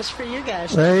on there just for you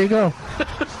guys. There you go.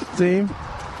 See?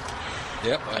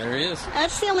 Yep, there he is.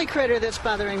 That's the only critter that's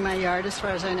bothering my yard, as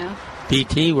far as I know.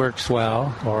 BT works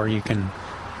well, or you can...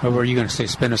 What were you going to say,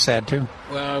 spinosad too?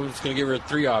 Well, I was going to give her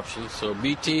 3 options. So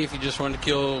BT if you just want to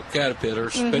kill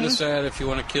caterpillars, spinosad if you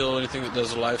want to kill anything that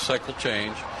does a life cycle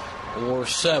change, or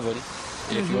 7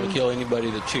 if you want to kill anybody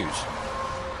that chews.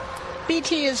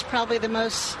 BT is probably the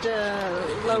most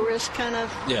low-risk kind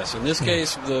of... Yes, in this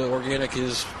case, the organic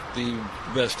is the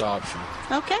best option.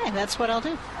 Okay, that's what I'll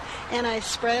do. And I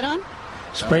spray it on?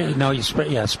 Spray? No, you spray.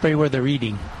 Yeah, spray where they're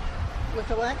eating. With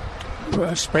the what?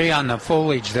 Spray on the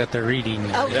foliage that they're eating.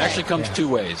 Okay. It actually comes 2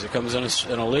 ways. It comes in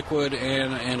a liquid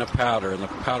and a powder, and the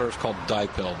powder is called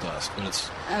dipel dust, but it's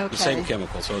the same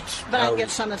chemical. So it's. But I can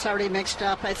get some that's already mixed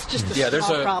up. It's just a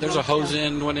small problem. There's a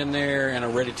hose-in one in there and a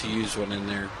ready-to-use one in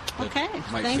there. Okay,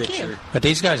 might thank fit you. But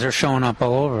these guys are showing up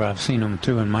all over. I've seen them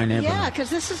too in my neighborhood. Yeah, because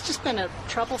this has just been a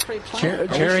trouble-free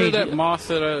plant. Are you sure that moth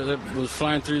that was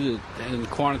flying through in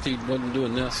quantity wasn't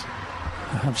doing this?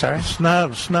 I'm sorry?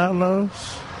 Snout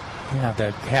nose? Yeah,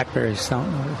 the hackberry snout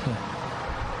nose. Yeah.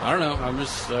 I don't know.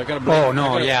 I got to blame. Oh,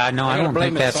 no, I don't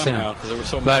think that's him.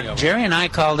 But Jerry and I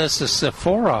call this the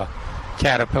Saphora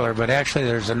caterpillar, but actually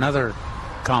there's another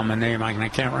common name. I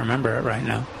can't remember it right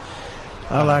now.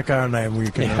 I like our name. We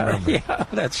can remember. Yeah,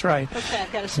 that's right. Okay,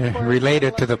 I've got a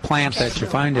related to the plant that you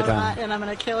find it on. And I'm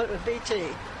going to kill it with BT.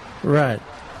 Right.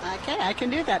 Okay, I can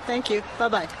do that. Thank you.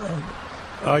 Bye-bye.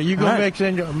 Are you going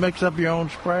to mix up your own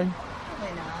spray?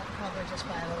 Probably not.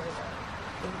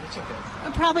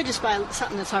 Probably just buy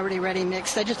something that's already ready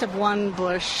mixed. I just have one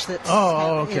bush that's...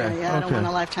 okay. I don't want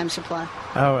a lifetime supply.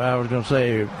 I was going to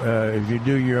say, if you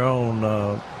do your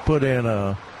own, put in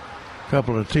a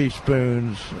couple of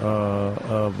teaspoons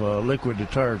of liquid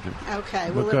detergent. Okay.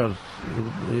 Because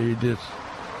you just...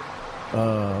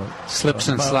 slips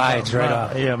and slides right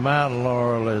off. Yeah, mountain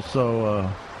laurel is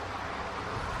so...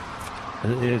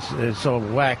 It's so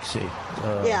waxy.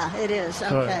 Yeah, it is.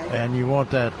 Okay. And you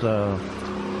want that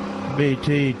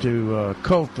BT to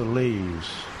coat the leaves,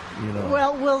 you know.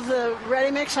 Well, will the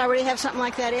ready mix already have something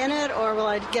like that in it, or will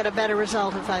I get a better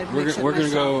result if I mix it We're going to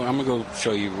myself? go. I'm going to go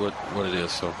show you what it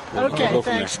is. So okay, we'll go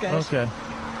thanks, from there. guys. Okay.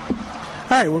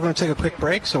 All right, we're going to take a quick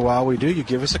break, so while we do, you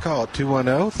give us a call at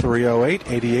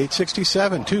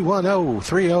 210-308-8867,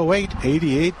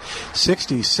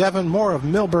 210-308-8867. More of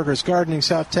Milberger's Gardening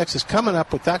South Texas coming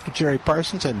up with Dr. Jerry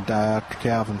Parsons and Dr.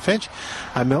 Calvin Finch.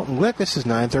 I'm Milton Glick. This is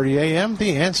 9:30 a.m.,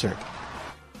 The Answer.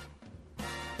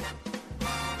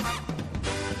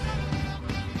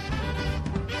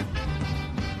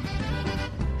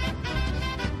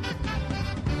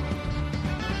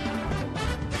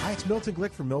 Milton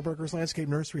Glick from Milberger's Landscape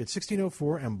Nursery at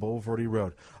 1604 and Boulevardy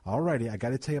Road. All righty, I got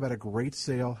to tell you about a great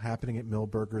sale happening at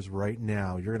Milberger's right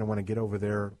now. You're going to want to get over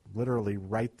there literally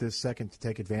right this second to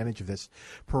take advantage of this.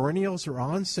 Perennials are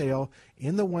on sale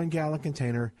in the 1-gallon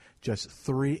container, just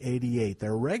 $3.88.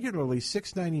 They're regularly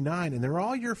 $6.99, and they're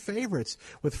all your favorites,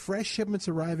 with fresh shipments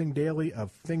arriving daily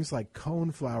of things like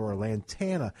coneflower,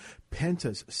 lantana,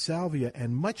 pentas, salvia,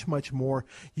 and much, much more.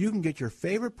 You can get your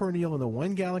favorite perennial in the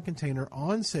 1-gallon container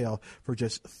on sale for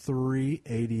just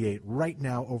 $3.88 right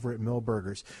now over at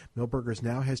Milberger's. Milberger's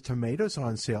now has tomatoes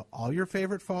on sale. All your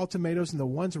favorite fall tomatoes and the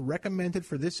ones recommended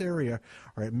for this area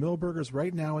are at Milberger's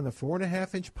right now in the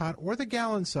 4.5-inch pot or the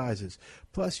gallon sizes.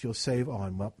 Plus, you'll save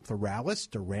on Thorales,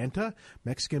 Duranta,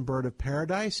 Mexican Bird of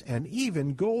Paradise, and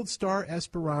even Gold Star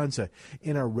Esperanza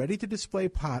in a ready-to-display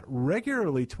pot,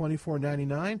 regularly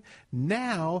 $24.99,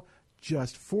 now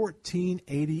just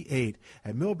 $14.88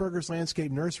 at Milberger's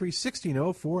Landscape Nursery,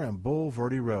 1604 on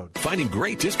Bulverde Road. Finding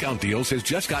great discount deals has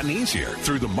just gotten easier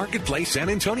through the Marketplace San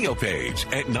Antonio page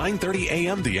at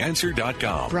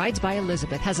 930amtheanswer.com. Brides by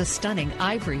Elizabeth has a stunning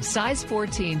ivory size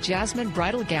 14 jasmine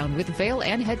bridal gown with veil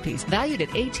and headpiece valued at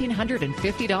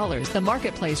 $1,850. The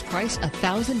Marketplace price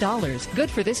 $1,000.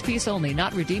 Good for this piece only,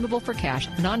 not redeemable for cash,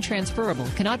 non-transferable,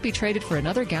 cannot be traded for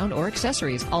another gown or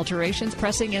accessories. Alterations,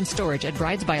 pressing, and storage at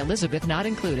Brides by Elizabeth not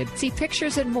included. See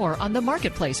pictures and more on the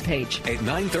Marketplace page at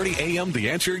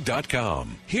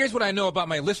 930amtheanswer.com. Here's what I know about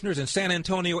my listeners in San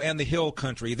Antonio and the Hill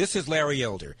Country. This is Larry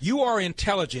Elder. You are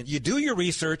intelligent, you do your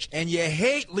research, and you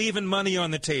hate leaving money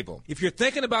on the table. If you're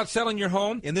thinking about selling your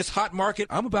home in this hot market,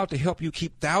 I'm about to help you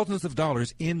keep thousands of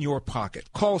dollars in your pocket.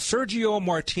 Call Sergio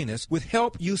Martinez with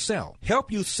Help You Sell.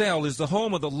 Help You Sell is the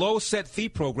home of the low set fee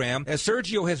program, as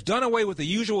Sergio has done away with the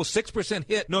usual 6%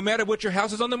 hit no matter what your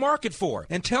house is on the market for.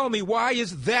 And tell me, why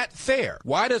is that fair?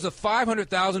 Why does a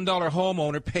 $500,000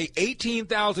 homeowner pay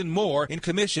 $18,000 more in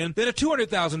commission than a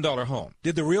 $200,000 home?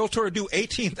 Did the realtor do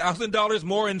 $18,000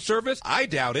 more in service? I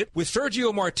doubt it. With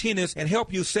Sergio Martinez and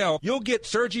Help You Sell, you'll get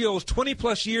Sergio's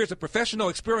 20-plus years of professional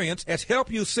experience, as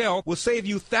Help You Sell will save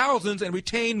you thousands and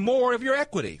retain more of your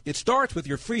equity. It starts with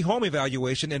your free home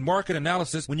evaluation and market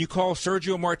analysis when you call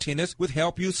Sergio Martinez with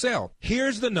Help You Sell.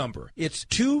 Here's the number. It's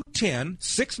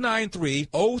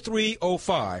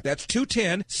 210-693-0305. That's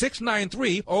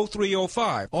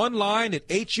 210-693-0305. Online at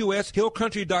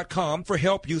hushillcountry.com for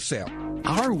Help You Sell.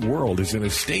 Our world is in a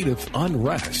state of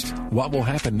unrest. What will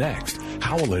happen next?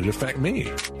 How will it affect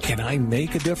me? Can I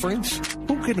make a difference?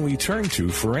 Who can we turn to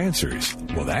for answers?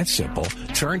 Well, that's simple.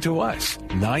 Turn to us.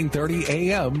 9:30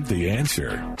 a.m. The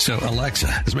Answer. So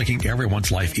Alexa is making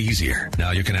everyone's life easier. Now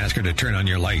you can ask her to turn on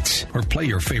your lights or play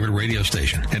your favorite radio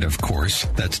station. And of course,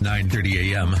 that's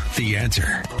 9:30 a.m. The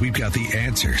Answer. We've got the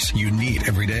answers you need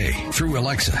every day through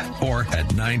Alexa or at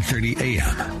 9:30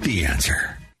 a.m. The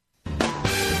Answer.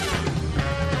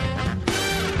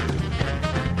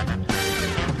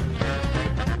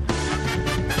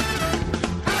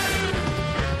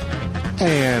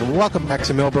 And welcome back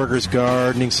to Milberger's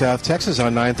Gardening, South Texas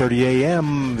on 9:30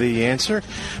 a.m. The Answer.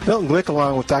 Milton Glick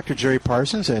along with Dr. Jerry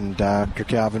Parsons and Dr.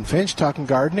 Calvin Finch talking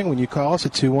gardening. When you call us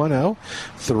at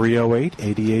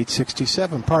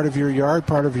 210-308-8867. Part of your yard,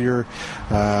 part of your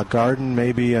garden,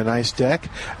 maybe a nice deck.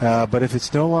 But if it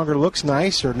no longer looks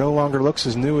nice or no longer looks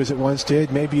as new as it once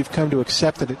did, maybe you've come to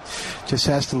accept that it just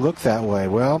has to look that way.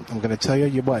 Well, I'm going to tell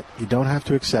you what, you don't have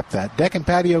to accept that. Deck and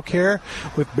Patio Care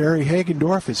with Barry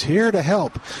Hagendorf is here to help.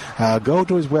 Go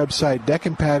to his website,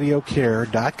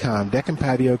 deckandpatiocare.com,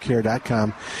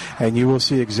 deckandpatiocare.com, and you will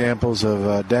see examples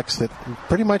of decks that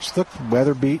pretty much look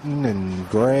weather-beaten and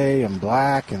gray and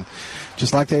black and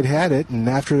just like they'd had it. And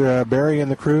after Barry and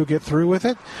the crew get through with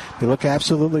it, they look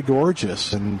absolutely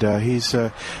gorgeous. And he's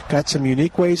got some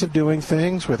unique ways of doing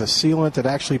things with a sealant that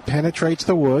actually penetrates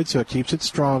the wood, so it keeps it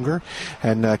stronger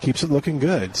and keeps it looking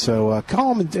good. So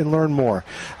call him and learn more.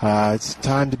 It's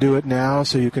time to do it now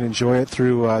so you can enjoy it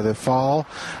through the fall.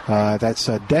 That's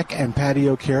Deck and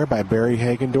Patio Care by Barry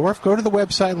Hagendorf. Go to the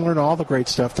website and learn all the great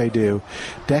stuff they do.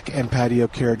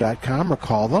 deckandpatiocare.com, or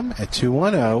call them at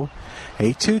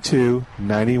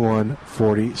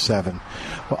 210-822-9147.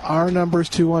 Well, our number is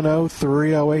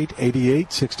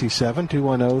 210-308-8867,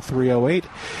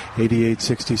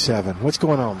 210-308-8867. What's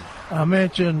going on? I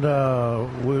mentioned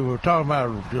we were talking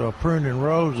about pruning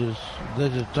roses.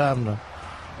 This is time to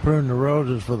prune the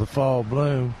roses for the fall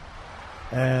bloom.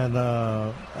 And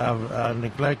I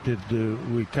neglected to,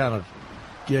 we kind of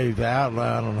gave the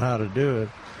outline on how to do it.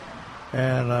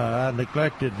 And I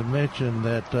neglected to mention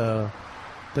that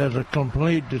there's a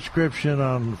complete description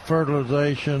on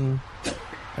fertilization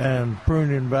and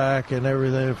pruning back and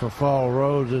everything for fall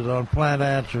roses on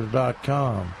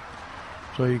plantanswers.com.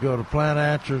 So you go to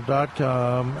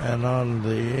plantanswers.com, and on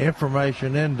the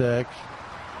information index,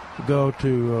 go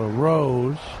to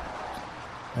rose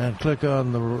and click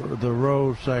on the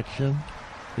rose section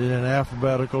in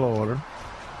alphabetical order,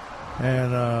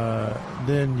 and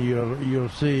then you'll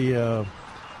see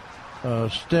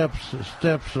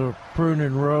steps of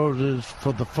pruning roses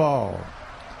for the fall.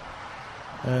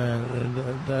 And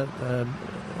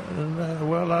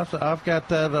I've got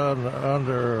that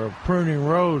under pruning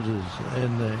roses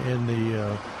in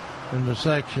the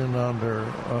section under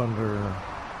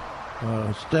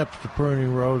steps to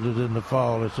pruning roses in the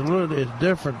fall. It's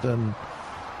different than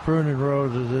pruning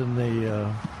roses in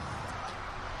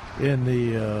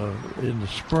the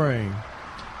spring.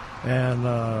 And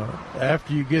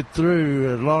after you get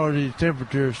through, as long as these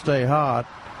temperatures stay hot,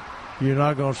 you're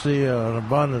not going to see an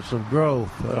abundance of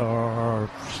growth or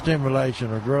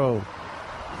stimulation of growth.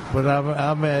 But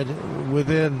I imagine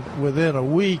within a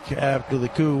week after the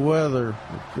cool weather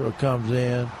comes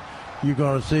in, you're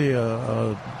going to see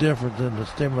a difference in the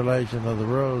stimulation of the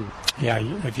roses. Yeah,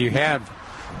 if you had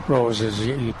roses,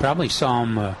 you probably saw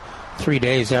them 3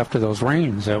 days after those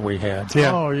rains that we had.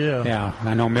 Yeah. Oh, yeah. Yeah,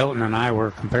 I know Milton and I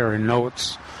were comparing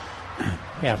notes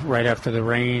right after the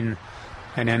rain,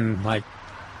 and then like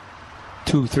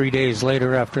 2-3 days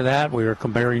later after that, we were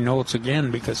comparing notes again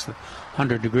because the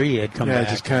 100-degree had come back.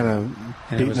 Yeah, just kind of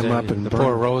beating them up. And the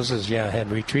poor roses,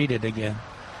 had retreated again.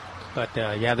 But,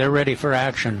 they're ready for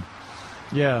action.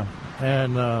 Yeah,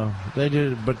 and they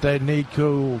did, but they need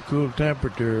cool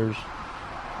temperatures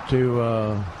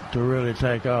to really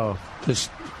take off. Just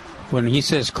when he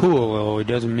says cool, it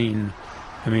doesn't mean.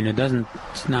 I mean, it doesn't.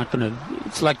 It's not going to.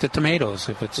 It's like the tomatoes.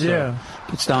 If it's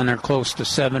it's down there close to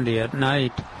 70 at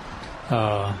night,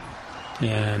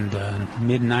 and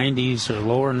mid 90s or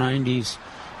lower 90s,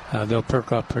 they'll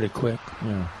perk up pretty quick.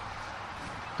 Yeah.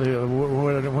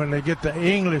 When they get the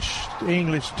English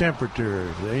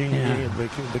temperatures,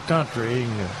 the country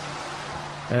England,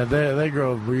 and they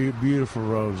grow beautiful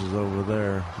roses over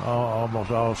there,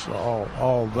 almost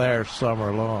all there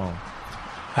summer long.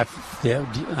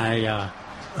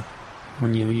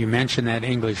 When you mention that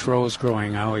English rose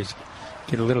growing, I always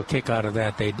get a little kick out of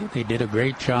that. They did a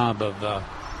great job of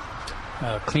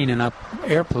cleaning up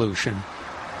air pollution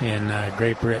in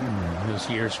Great Britain. It was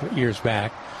years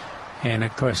back. And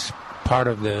of course, part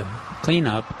of the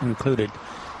cleanup included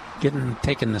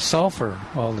taking the sulfur,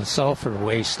 all the sulfur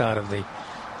waste out of the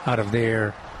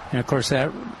air, and of course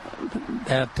that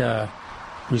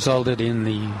resulted in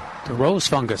the rose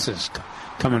funguses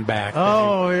coming back.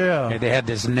 They had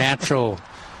this natural,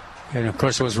 and of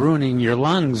course it was ruining your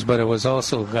lungs, but it was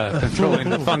also controlling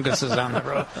the funguses on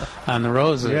the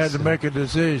roses. You had to make a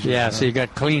decision. Yeah, so you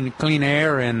got clean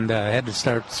air and had to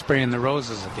start spraying the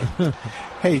roses again.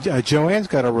 Hey, Joanne's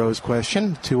got a rose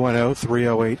question,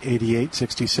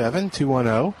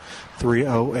 210-308-8867,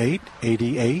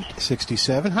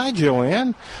 210-308-8867. Hi,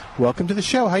 Joanne. Welcome to the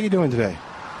show. How you doing today?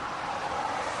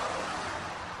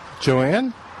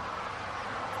 Joanne?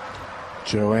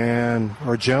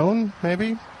 Or Joan,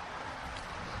 maybe?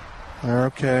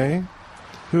 Okay.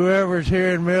 Whoever's here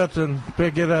in Milton,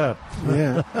 pick it up.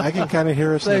 Yeah, I can kind of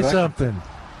hear us. Say something.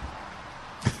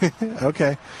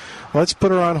 Okay. Let's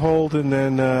put her on hold, and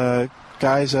then,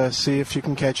 guys, see if you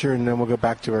can catch her, and then we'll go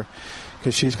back to her,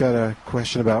 because she's got a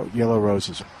question about yellow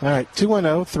roses. All right,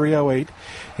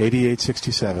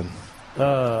 210-308-8867.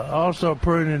 Also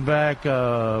pruning back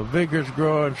vigorous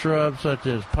growing shrubs such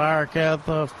as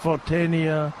pyracantha,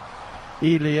 photenia,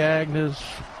 elaeagnus,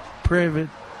 privet,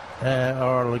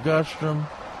 or ligustrum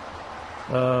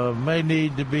may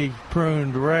need to be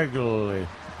pruned regularly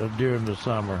during the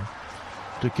summer.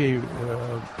 To keep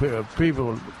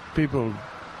people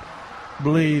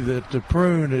believe that the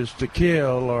prune is to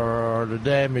kill or to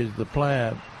damage the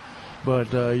plant,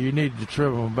 but you need to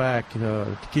trim them back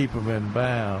to keep them in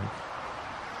bounds.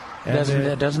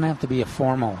 It doesn't have to be a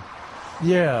formal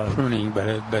pruning,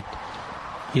 but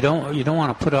you don't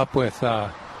want to put up with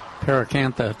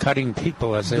pyracantha cutting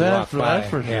people as they walk by. That's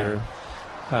for sure.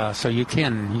 So you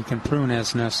can prune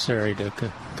as necessary to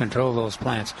control those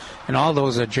plants, and all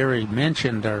those that Jerry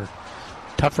mentioned are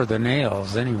tougher than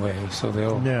nails anyway, so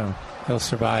they'll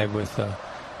survive with a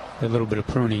little bit of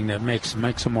pruning that makes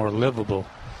them more livable.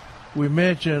 We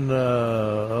mentioned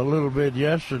a little bit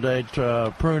yesterday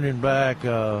pruning back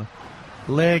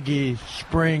leggy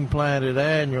spring-planted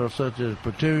annuals such as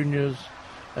petunias.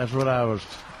 That's what I was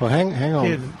hang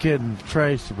on. kidding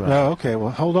Trace about. Oh, okay.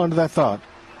 Well, hold on to that thought.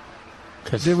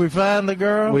 Did we find the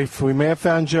girl? We may have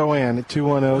found Joanne at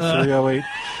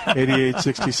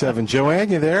 210-308-8867.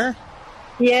 Joanne, you there?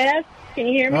 Yes. Can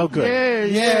you hear me? Oh,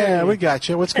 good. Yeah, we got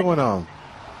you. What's going on?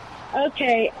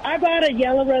 Okay. I bought a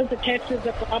yellow rose of Texas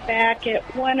a while back at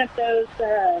one of those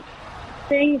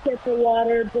things at the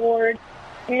water board,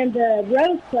 and the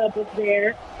Rose Club was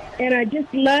there. And I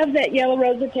just love that yellow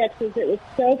rose of Texas. It was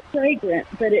so fragrant,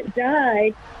 but it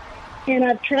died. And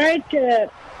I've tried to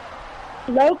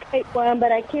locate one,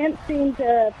 but I can't seem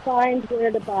to find where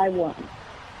to buy one.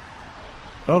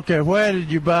 Okay, where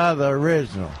did you buy the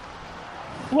original?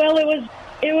 Well, it was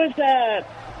a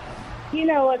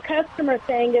customer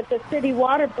thing at the city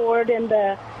water board, and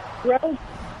the Rose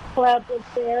Club was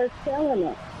there selling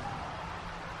it.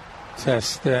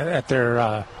 That's at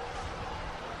their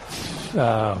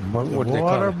what do they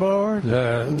call it? Board?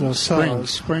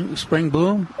 Spring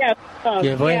Bloom? Yeah.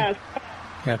 Yeah.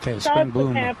 Okay, Spring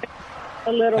Bloom. A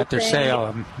little at their thing.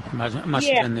 sale. Must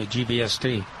have been the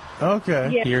GBST.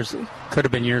 Okay. Years could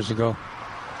have been years ago.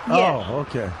 Oh,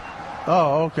 okay.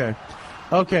 Oh, okay.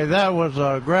 Okay, that was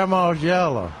Grandma's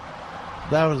Yellow.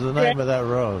 That was the name of that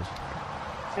rose.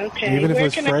 Okay. Even if it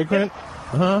was fragrant?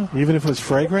 Huh? Even if it was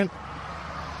fragrant?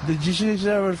 Did you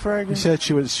say it was fragrant? She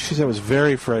said it was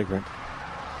very fragrant.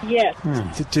 Yes.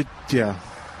 Yeah.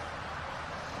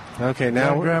 Okay,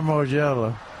 now Grandma's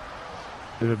Yellow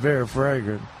is very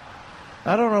fragrant.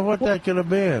 I don't know what that could have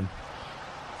been.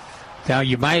 Now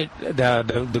you might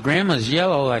the Grandma's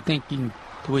Yellow. I think do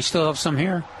we still have some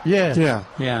here? Yeah.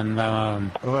 Yeah, and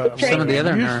Well, some of the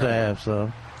other used to have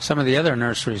some. Some of the other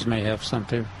nurseries may have some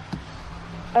too.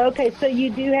 Okay, so you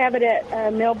do have it at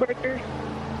Millburgers?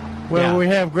 Well, we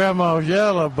have Grandma's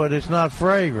Yellow, but it's not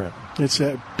fragrant. It's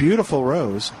a beautiful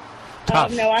rose.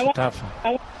 Tough. No, I want, tough.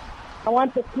 I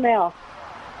want the smell.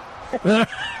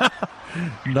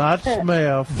 Not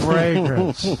smell,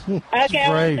 fragrance.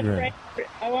 Okay,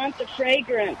 I want the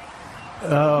fragrance.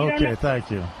 Oh, okay,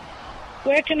 thank you.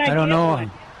 Where can I don't get know.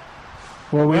 one?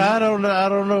 Well, I don't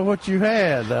know what you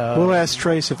had. We'll ask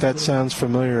Trace if that sounds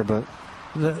familiar, but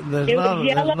there's It not. was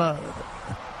yellow. There's not.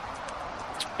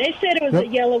 They said it was Nope. a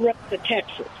yellow rose of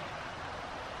Texas.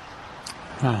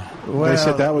 they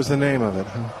said that was the name of it.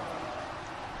 Huh?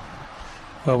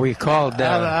 Well, we called.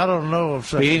 I don't know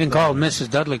if we even called Mrs.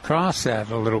 Dudley Cross that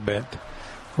a little bit,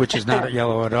 which is not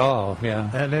yellow at all. Yeah,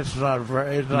 and it's not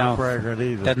fragrant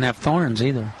either. Doesn't have thorns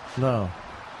either. No.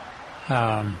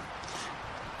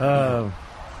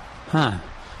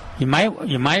 You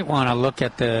might want to look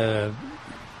at the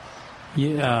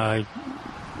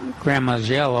Grandma's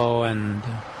Yellow and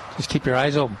just keep your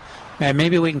eyes open. And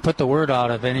maybe we can put the word out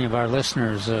if any of our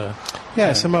listeners.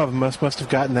 Some of them must have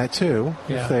gotten that too.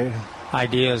 Yeah. If they,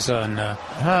 ideas on.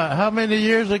 How many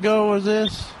years ago was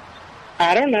this?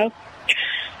 I don't know.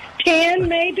 10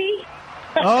 maybe?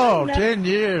 Oh, No. 10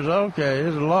 years. Okay,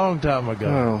 it's a long time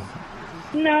ago.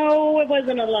 No, it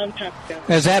wasn't a long time ago.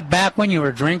 Is that back when you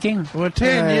were drinking? Well,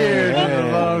 10 years is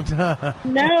a long time.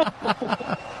 No.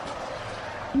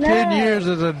 10 years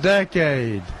is a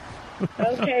decade.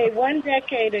 Okay, 1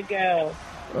 decade ago.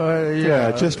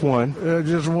 yeah, just one.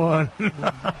 Just one.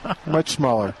 Much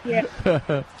smaller. Yeah.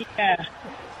 Yeah.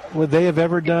 Would they have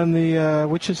ever done the,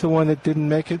 which is the one that didn't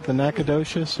make it, the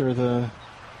Nacogdoches or the,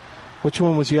 which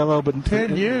one was yellow? But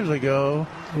 10 years ago.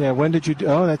 Yeah, when did you do,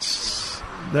 that's.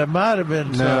 There might have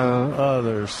been some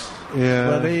others.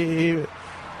 Yeah. But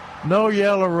no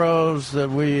yellow rose that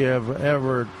we have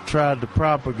ever tried to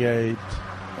propagate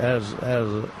as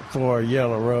for a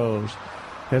yellow rose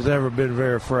has ever been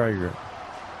very fragrant.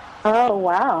 Oh,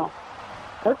 wow.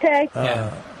 Okay.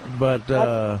 But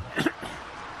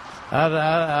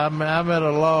I'm at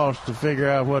a loss to figure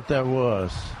out what that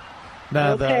was.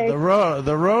 Now, Okay.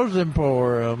 the Rose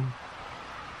Emporium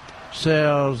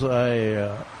sells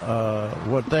a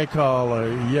what they call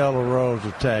a yellow rose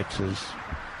of Texas.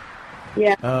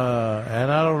 Yeah.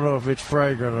 And I don't know if it's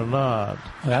fragrant or not.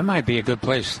 That might be a good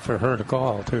place for her to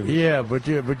call too. Yeah, but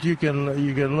you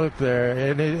can look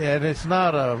there, and it's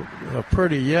not a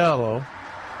pretty yellow.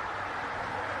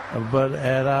 But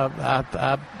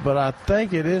I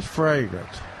think it is fragrant.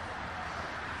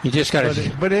 You just got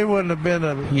to. But it wouldn't have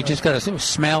been You just got to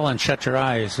smell and shut your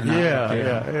eyes. And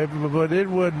but it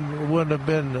wouldn't have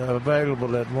been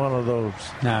available at one of those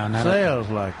sales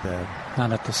like that.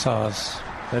 Not at the Saws.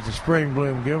 At the Spring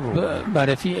Bloom giveaway. But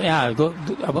if you I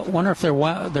wonder if their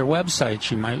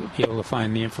websites you might be able to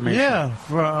find the information. Yeah,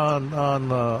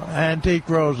 on Antique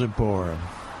Rose Emporium.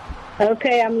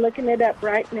 Okay, I'm looking it up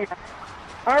right now.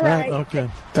 All right. Okay.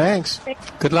 Thanks.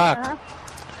 Good luck.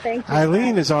 Thank you.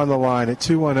 Eileen is on the line at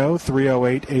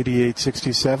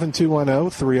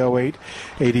 210-308-8867,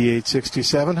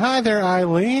 210-308-8867. Hi there,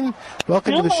 Eileen.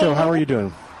 Welcome to the show. How are you doing?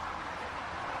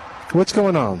 What's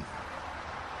going on?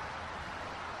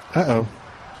 Uh-oh.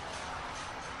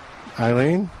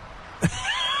 Eileen?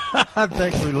 I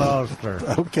think we lost her.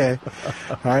 Okay.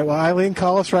 All right, well, Eileen,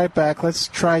 call us right back. Let's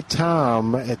try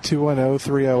Tom at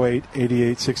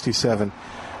 210-308-8867.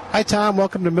 Hi, Tom.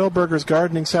 Welcome to Millburgers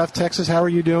Gardening, South Texas. How are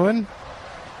you doing?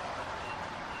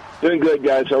 Doing good,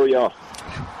 guys. How are y'all?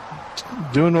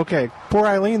 Doing okay. Poor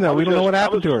Eileen, though. We don't know what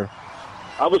happened to her.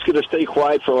 I was going to stay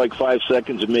quiet for like 5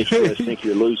 seconds and make sure I think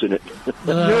you're losing it.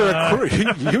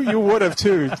 You would have,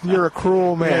 too. You're a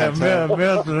cruel man. Yeah,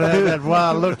 Milton had that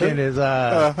wild look in his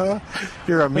eye. Uh-huh.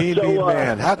 You're a mean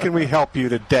man. How can we help you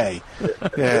today?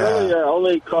 Really, I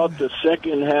only caught the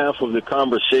second half of the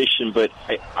conversation, but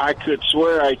I could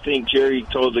swear I think Jerry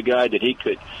told the guy that he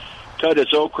could cut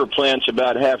his okra plants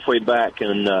about halfway back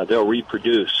and they'll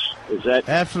reproduce. Is that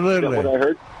absolutely what I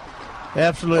heard?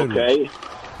 Absolutely. Okay.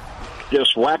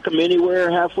 Just whack them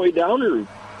anywhere halfway down, or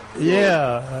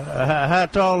Yeah. How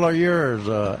tall are yours?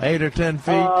 8 or 10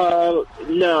 feet?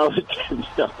 No,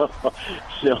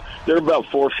 they're about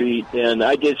 4 feet, and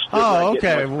I just. Oh,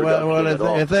 okay. Well,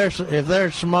 if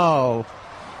they're small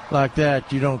like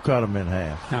that, you don't cut them in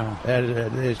half. No,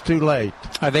 it's too late.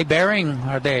 Are they bearing?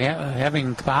 Are they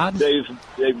having pods?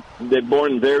 They've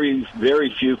borne very,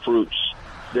 very few fruits.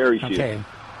 Very few. Okay.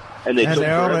 And they took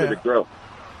forever to grow.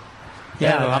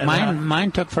 Yeah,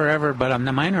 mine took forever, but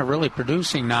mine are really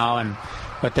producing now,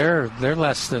 but they're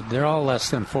all less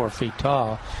than 4 feet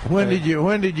tall. When did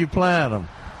you plant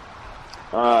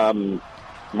them?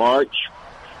 March.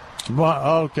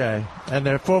 Okay, and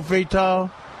they're 4 feet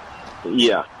tall.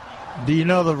 Yeah. Do you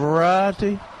know the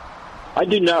variety? I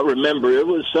do not remember. It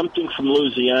was something from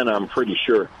Louisiana, I'm pretty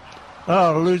sure.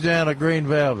 Oh, Louisiana green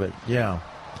velvet. Yeah.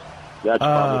 That's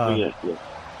probably it. Yeah.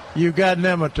 You got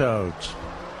nematodes.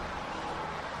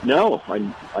 No, I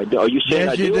do. Are you saying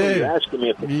yes, I do? You do. Or are you asking me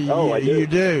if I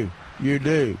do? You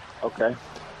do. Okay.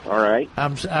 All right.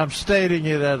 I'm stating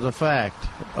it as a fact.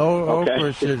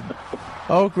 Okay.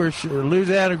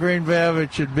 Louisiana green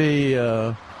velvet should be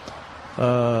 6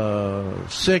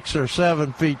 or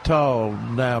 7 feet tall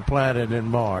now, planted in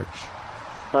March.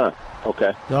 Huh.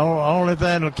 Okay. The only thing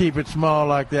that'll keep it small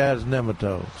like that is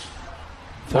nematodes.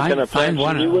 Can I plant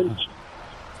some new ones?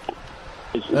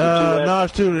 No,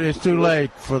 it's too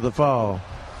late for the fall.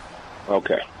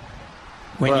 Okay.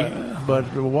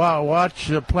 But watch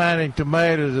planting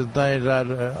tomatoes and things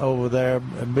over there.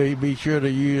 And be sure to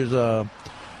use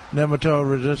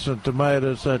nematode-resistant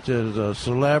tomatoes such as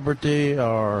Celebrity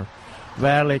or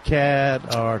Valley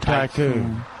Cat or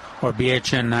Tycoon. Or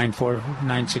BHN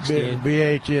 968.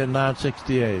 BHN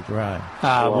 968, right.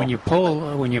 When you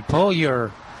pull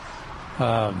your,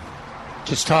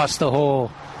 just toss the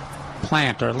whole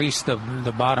plant, or at least the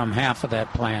bottom half of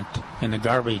that plant, in the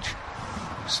garbage,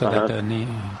 so that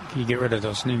you get rid of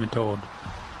those nematode.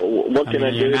 What can I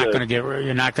do? You're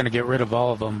not going to get rid of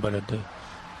all of them, but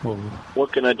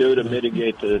what can I do to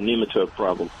mitigate the nematode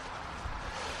problem?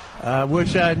 I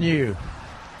wish I knew.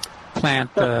 Plant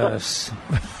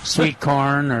sweet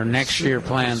corn, or next year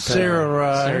plant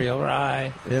cereal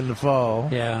rye in the fall.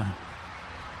 Yeah.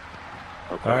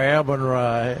 Okay. Or almond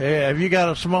rye. Hey, have you got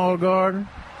a small garden?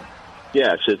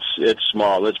 Yes, it's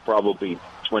small. It's probably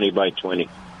 20 by 20.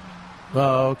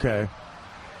 Oh, okay.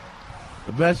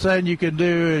 The best thing you can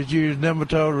do is use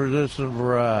nematode-resistant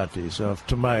varieties of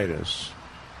tomatoes.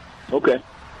 Okay.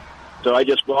 So I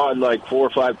just bought like 4 or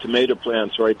 5 tomato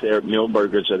plants right there at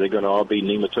Milberger's. Are they going to all be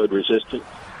nematode-resistant?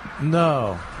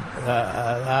 No.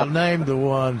 I'll name the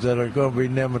ones that are going to be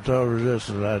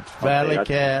nematode-resistant. That's Valley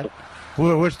Cat,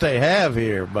 which they have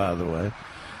here, by the way.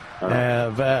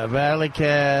 Valley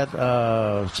Cat,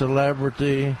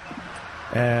 Celebrity,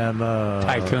 and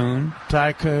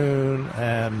Tycoon,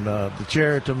 and the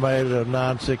cherry tomato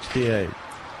 968.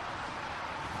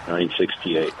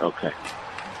 968. Okay.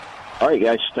 All right,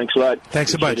 guys. Thanks a lot.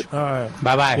 Thanks a bunch. All right.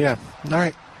 Bye-bye. Yeah. All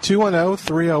right.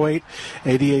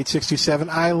 210-308-8867.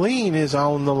 Eileen is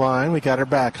on the line. We got her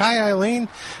back. Hi, Eileen.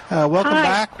 Welcome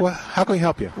back. How can we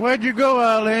help you? Where'd you go,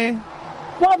 Eileen?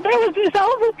 Well, there was this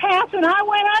overpass, and I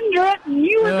went under it, and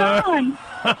you were gone.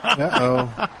 Uh-oh.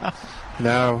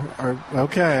 No.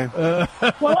 Okay.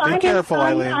 Well, Be careful,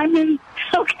 Eileen.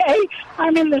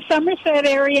 I'm in the Somerset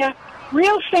area.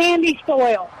 Real sandy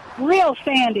soil. Real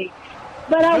sandy.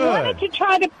 But I wanted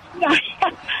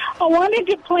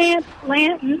to plant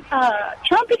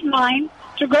trumpet vine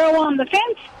to grow on the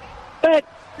fence, but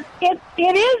it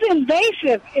is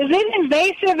invasive. Is it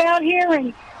invasive out here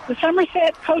in the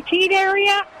Somerset Coteed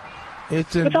area?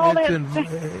 It's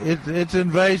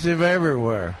invasive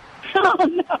everywhere. Oh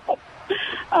no!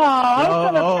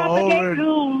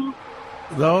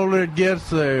 The older it gets,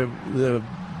 the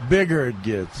bigger it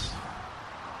gets.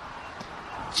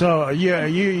 So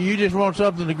you just want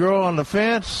something to grow on the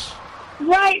fence?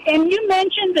 Right, and you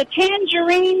mentioned the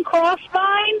tangerine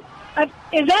crossvine.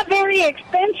 Is that very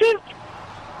expensive?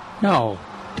 No.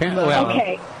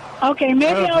 Okay,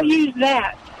 maybe I'll use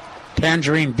that.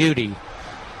 Tangerine Beauty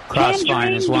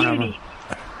crossvine is one of them.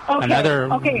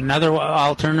 Okay, Another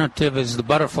alternative is the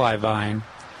butterfly vine.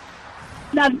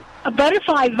 Now, a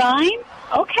butterfly vine?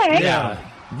 Okay. Yeah.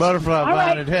 Butterfly vine,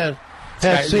 right. It has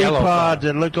seed pods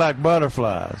that look like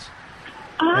butterflies.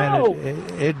 Oh. And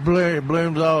it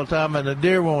blooms all the time, and the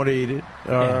deer won't eat it,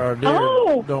 or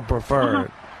deer don't prefer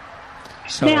it.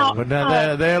 So, but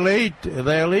now they'll eat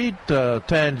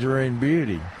Tangerine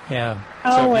Beauty. Yeah.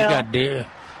 So if you got deer,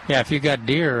 if you got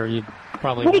deer, you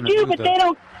probably we do, but they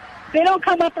don't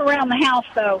come up around the house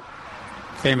though.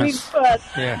 Famous.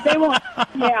 They won't.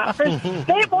 Yeah. They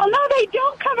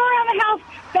don't come around the house.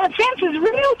 that fence is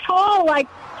real tall, like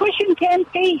pushing 10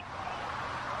 feet.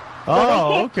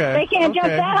 Oh, okay. They can't jump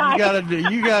that high.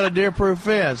 You got a deer-proof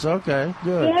fence. Okay,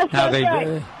 good. Yes, Now that's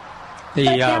right.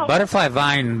 The butterfly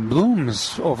vine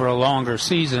blooms over a longer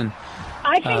season.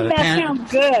 I think that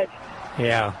sounds good.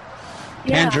 Yeah.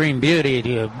 Tangerine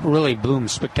Beauty really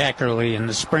blooms spectacularly in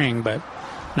the spring, but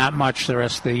not much the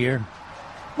rest of the year.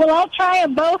 Well, I'll try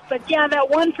them both, but yeah, that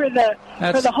one for the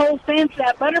whole fence,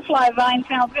 that butterfly vine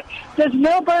sounds good. Does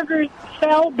Millburgers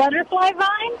sell butterfly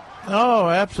vine? Oh,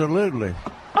 absolutely.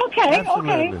 Okay,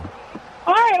 Absolutely. okay.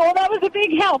 All right, well, that was a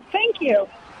big help. Thank you.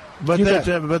 But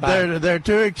they're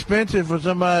too expensive for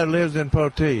somebody that lives in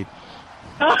Poteet.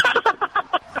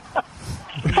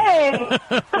 Hey.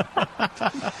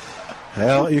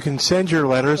 Well, you can send your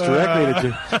letters directly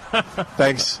to.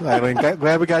 Thanks, Eileen.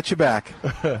 Glad we got you back.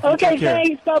 Okay,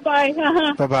 thanks.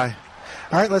 Bye-bye. Bye-bye.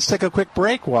 All right, let's take a quick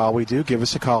break. While we do, give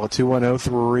us a call at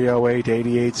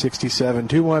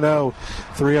 210-308-8867.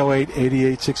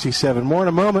 210-308-8867. More in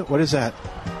a moment. What is that?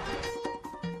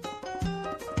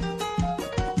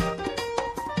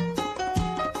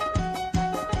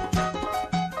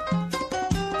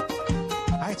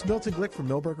 Milton Glick from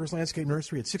Millburgers Landscape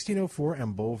Nursery at 1604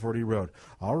 and Boulevardy Road.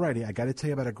 All righty, I got to tell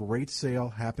you about a great sale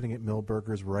happening at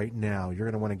Millburgers right now. You're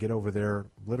going to want to get over there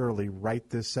literally right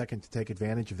this second to take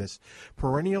advantage of this.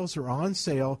 Perennials are on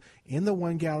sale in the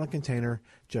 1-gallon container,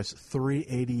 just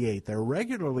 $3.88. They're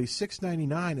regularly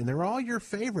 $6.99, and they're all your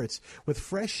favorites, with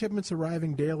fresh shipments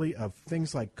arriving daily of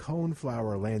things like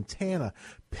coneflower, lantana,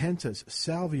 pentas,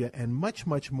 salvia, and much,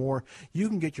 much more. You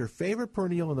can get your favorite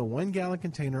perennial in the 1-gallon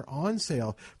container on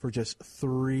sale for just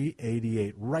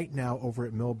 $3.88 right now over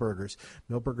at Millburgers.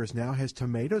 Millburgers now has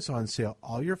tomatoes on sale.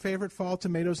 All your favorite fall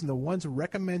tomatoes and the ones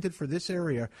recommended for this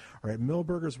area are at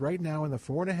Millburgers right now in the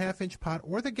 4.5-inch pot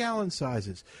or the gallon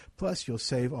sizes. Plus, you'll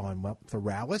save on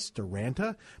Thorales,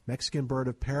 Duranta, Mexican Bird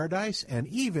of Paradise, and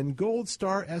even Gold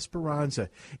Star Esperanza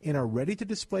in a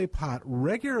ready-to-display pot,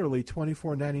 regularly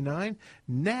 $24.99.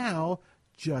 Now,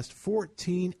 just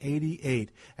 $14.88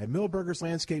 at Millburgers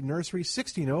Landscape Nursery,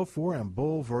 1604 on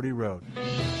Boulevardy Road.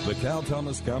 The Cal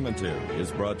Thomas Commentary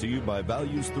is brought to you by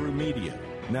Values Through Media.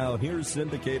 Now here's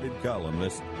syndicated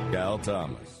columnist Cal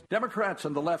Thomas. Democrats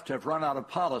and the left have run out of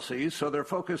policies, so they're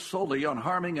focused solely on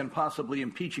harming and possibly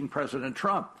impeaching President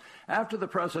Trump. After the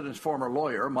president's former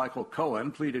lawyer, Michael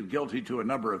Cohen, pleaded guilty to a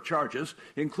number of charges,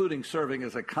 including serving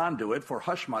as a conduit for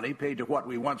hush money paid to what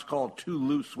we once called two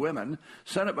loose women,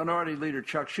 Senate Minority Leader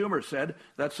Chuck Schumer said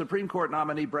that Supreme Court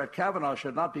nominee Brett Kavanaugh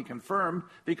should not be confirmed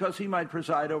because he might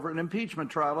preside over an impeachment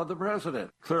trial of the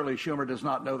president. Clearly, Schumer does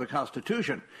not know the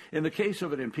Constitution. In the case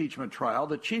of an impeachment trial,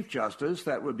 the Chief Justice,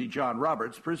 that would be John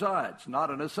Roberts, presides, not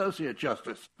an Associate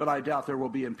Justice. But I doubt there will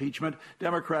be impeachment.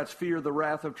 Democrats fear the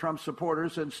wrath of Trump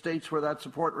supporters in states where that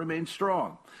support remains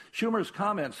strong. Schumer's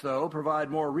comments, though,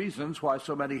 provide more reasons why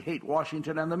so many hate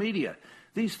Washington and the media.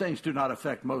 These things do not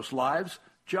affect most lives.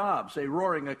 Jobs, a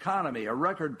roaring economy, a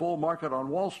record bull market on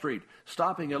Wall Street,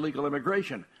 stopping illegal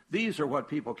immigration. These are what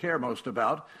people care most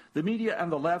about. The media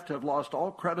and the left have lost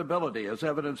all credibility, as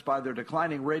evidenced by their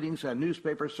declining ratings and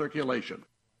newspaper circulation.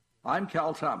 I'm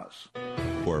Cal Thomas.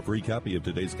 For a free copy of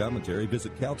today's commentary,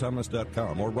 visit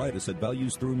calthomas.com or write us at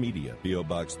Values Through Media, P.O.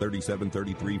 Box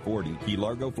 373340, Key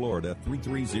Largo, Florida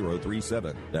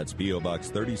 33037. That's P.O.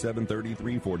 Box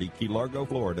 373340, Key Largo,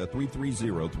 Florida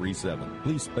 33037.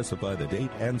 Please specify the date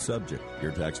and subject.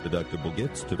 Your tax-deductible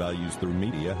gifts to Values Through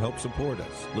Media help support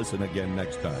us. Listen again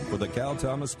next time for the Cal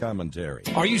Thomas Commentary.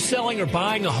 Are you selling or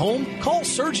buying a home? Call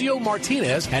Sergio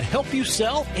Martinez at Help You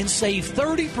Sell and save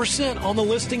 30% on the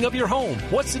listing of your home.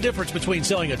 What's the difference between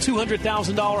selling a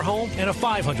 $200,000 home and a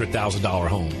 $500,000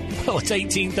 home? Well, it's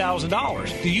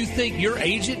 $18,000. Do you think your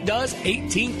agent does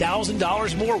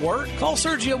 $18,000 more work? Call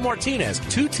Sergio Martinez,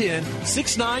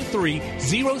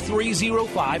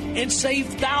 210-693-0305, and save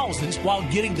thousands while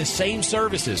getting the same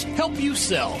services. Help You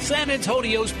Sell, San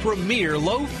Antonio's premier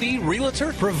low-fee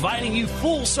realtor, providing you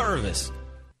full service.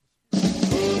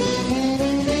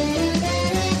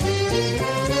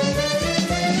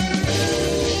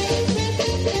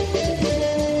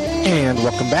 And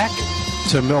welcome back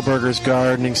to Millburgers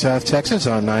Gardening, South Texas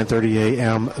on 9:30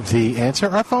 a.m. The Answer.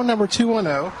 Our phone number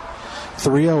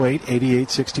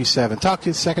 210-308-8867. Talk to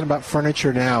you a second about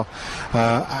furniture now.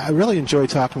 I really enjoy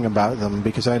talking about them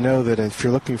because I know that if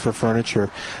you're looking for furniture,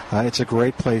 it's a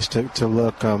great place to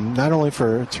look, not only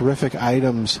for terrific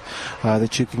items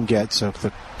that you can get, so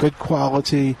the good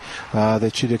quality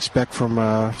that you'd expect from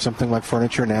something like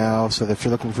Furniture Now, so that if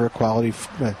you're looking for a quality,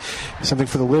 something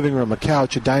for the living room, a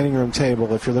couch, a dining room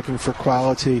table, if you're looking for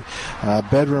quality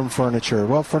bedroom furniture,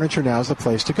 well, Furniture Now is the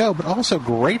place to go, but also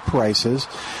great prices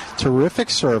terrific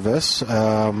service.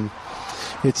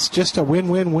 It's just a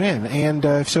win-win-win.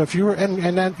 And so if you're,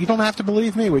 and you don't have to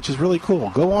believe me, which is really cool.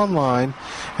 Go online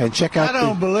and check out. I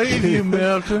don't believe you,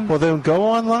 Milton. Well, then go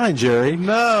online, Jerry.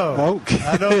 No,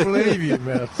 I don't believe you,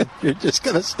 Milton. You're just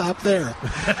going to stop there.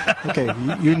 Okay,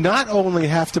 you not only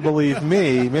have to believe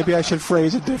me, maybe I should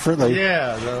phrase it differently.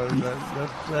 Yeah,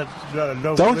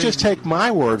 don't just take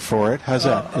my word for it. How's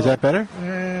that? Is that better?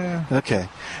 Yeah. Okay.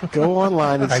 Go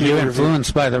online and Are see. you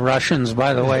influenced by the Russians,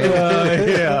 by the way?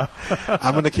 Yeah.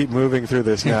 I'm going to keep moving through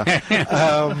this now.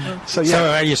 So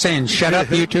are you saying shut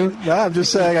up, you two? No, I'm just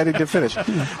saying I need to finish.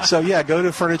 So yeah, go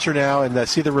to Furniture Now and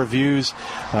see the reviews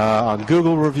on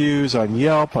Google Reviews, on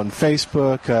Yelp, on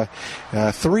Facebook.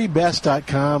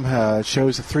 3best.com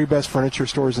shows the 3 best furniture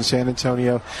stores in San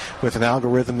Antonio with an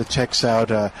algorithm that checks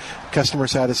out customer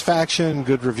satisfaction,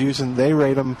 good reviews, and they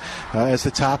rate them as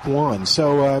the top one.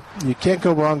 So you can't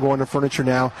go wrong going to Furniture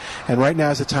Now, and right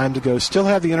now is the time to go. Still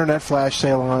have the internet flash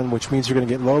sale on, which means you're going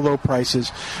to get low prices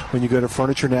when you go to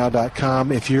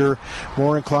FurnitureNow.com. If you're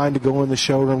more inclined to go in the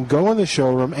showroom,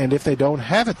 and if they don't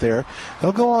have it there,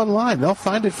 they'll go online. They'll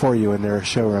find it for you in their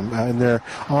showroom, in their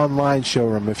online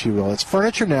showroom, if you will. It's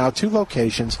Furniture Now, 2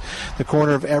 locations, the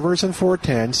corner of Evers and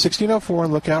 410. 1604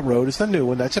 on Lookout Road is the new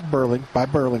one. That's at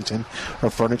Burlington, or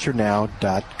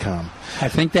FurnitureNow.com. I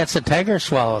think that's a tiger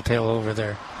swallowtail over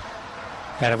there.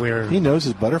 He knows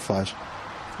his butterflies.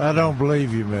 I don't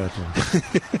believe you, Milton.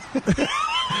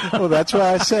 Well, that's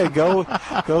why I say go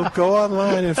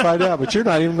online and find out. But you're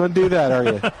not even going to do that, are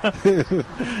you?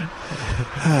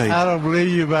 I don't believe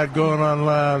you about going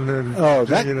online. And,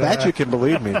 that you can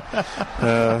believe me.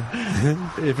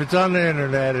 If it's on the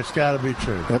internet, it's got to be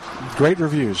true. Yep. Great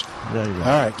reviews. There you go.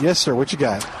 All right, yes, sir. What you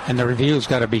got? And the reviews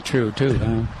got to be true too.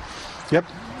 Huh? Yep.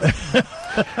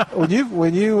 Well,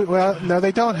 no,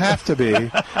 they don't have to be,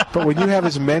 but when you have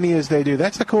as many as they do,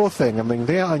 that's the cool thing. I mean,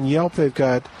 on Yelp they've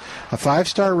got a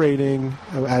 5-star rating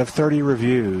out of 30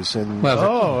 reviews, and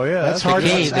that's hard.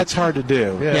 That's hard to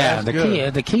do. Yeah,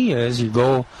 the key is you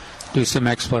go do some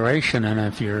exploration, and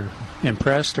if you're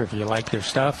impressed or if you like their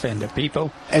stuff and the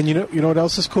people, and you know what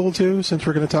else is cool too. Since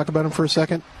we're going to talk about them for a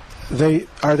second.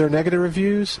 Are there negative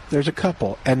reviews? There's a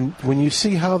couple, and when you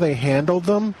see how they handled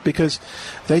them, because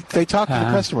they talk to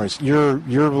the customers,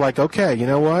 you're like, okay, you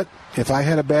know what? If I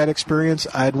had a bad experience,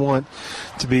 I'd want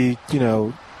to be,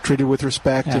 treated with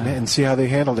respect and see how they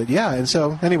handled it. Yeah, and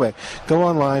so anyway, go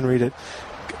online, read it,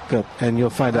 go, and you'll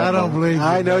find out. I don't believe you.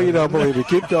 I know you don't believe me.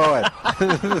 Keep going.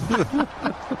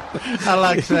 I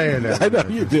like saying that. I know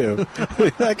you do.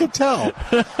 I can tell.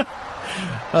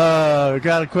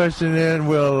 Got a question in.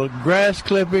 Will grass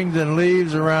clippings and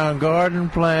leaves around garden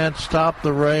plants stop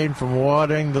the rain from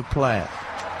watering the plant?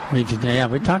 We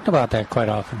talked about that quite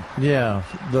often. Yeah,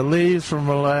 the leaves from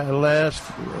last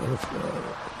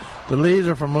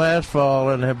fall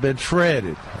and have been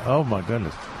shredded. Oh my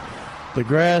goodness! The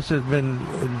grass has been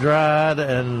dried,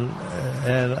 and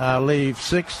I leave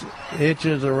 6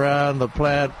 inches around the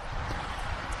plant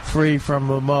free from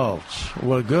the mulch.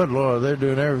 Well, good Lord, they're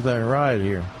doing everything right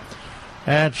here.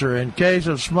 Answer: in case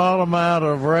of small amount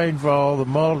of rainfall, the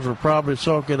mulch will probably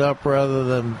soak it up rather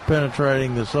than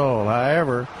penetrating the soil.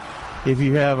 However, if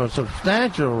you have a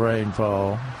substantial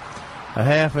rainfall, a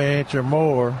half an inch or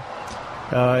more,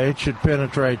 it should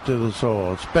penetrate to the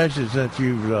soil, especially since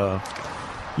you've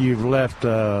left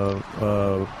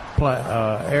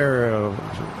area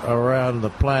around the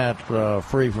plant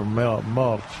free from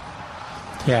mulch.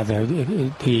 Yeah,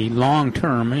 the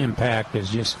long-term impact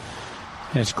is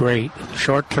great.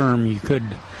 Short-term, you could,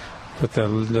 with a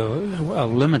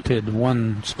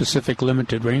specific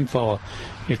limited rainfall,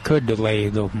 it could delay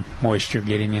the moisture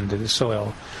getting into the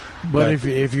soil. But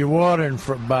if you're watering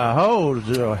by hose,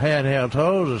 handheld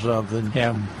hose or something,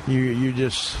 you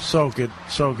just soak it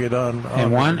on.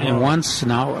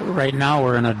 Right now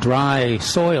we're in a dry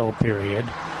soil period.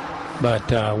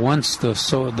 But once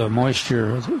the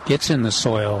moisture gets in the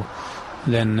soil,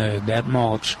 then that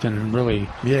mulch can really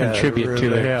contribute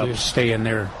to it to stay in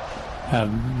there,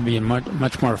 being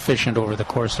much more efficient over the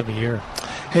course of a year.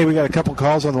 Hey, we got a couple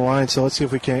calls on the line, so let's see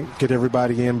if we can't get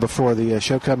everybody in before the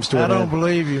show comes to an end. I don't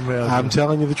believe you, Milton. I'm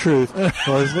telling you the truth.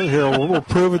 Well, here, we'll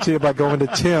prove it to you by going to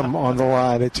Tim on the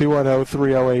line at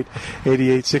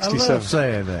 210-308-8867. I love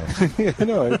saying that. I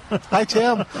know. Hi,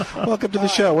 Tim. Welcome to the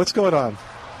show. What's going on?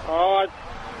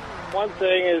 One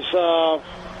thing is I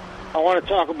want to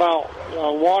talk about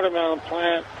a watermelon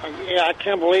plant. I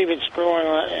can't believe it's growing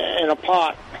in a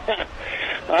pot.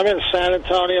 I'm in San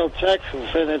Antonio,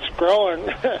 Texas, and it's growing.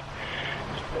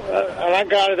 And I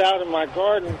got it out in my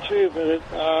garden too. But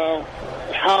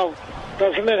how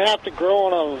doesn't it have to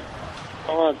grow on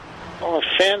a on a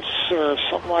fence or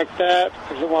something like that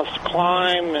because it wants to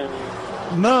climb and?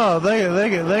 No,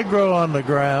 they grow on the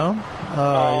ground.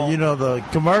 You know, the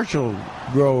commercial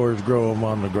growers grow them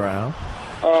on the ground.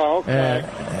 Oh, okay.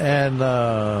 And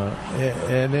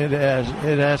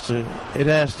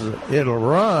it'll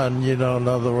run. You know, in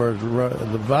other words,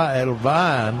 it'll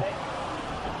vine.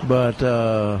 But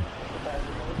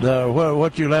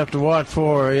what you'll have to watch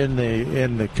for in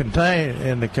the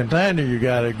container you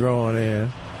got it growing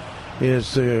in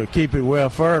is to keep it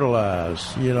well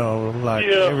fertilized. You know, like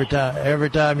every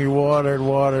time you water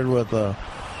it with a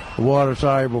water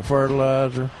soluble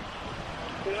fertilizer.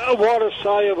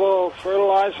 Water-soluble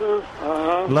fertilizer.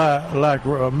 Like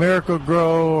a Miracle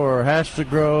Grow or Has to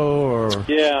Grow or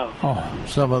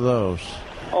some of those.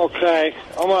 Okay.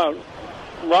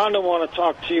 Rhonda want to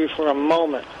talk to you for a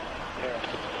moment.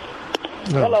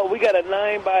 Hello, we got a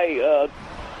 9 by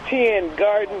 10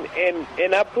 garden,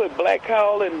 and I put black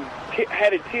cowl and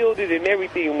had it tilted and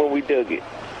everything when we dug it.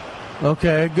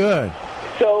 Okay, good.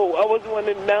 So I was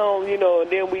wondering now, you know,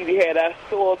 and then we had our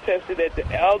soil tested at the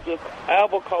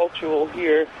agricultural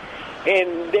here,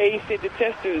 and they sent the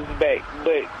testers back,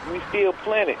 but we still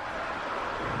planted.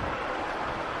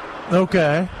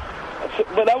 Okay. So,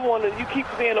 but I wanted, you keep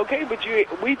saying okay, but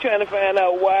we trying to find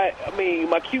out why. I mean,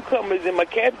 my cucumbers and my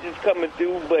cabbages coming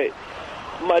through, but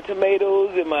my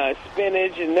tomatoes and my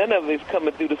spinach and none of it's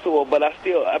coming through the soil. But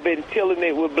I've been tilling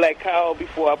it with black cow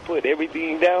before I put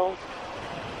everything down.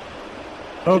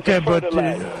 Okay, but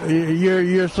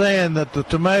you're saying that the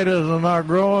tomatoes are not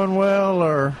growing well,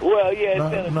 or? Well, yeah,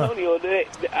 in San Antonio,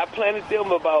 I planted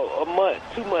them about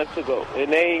 2 months ago,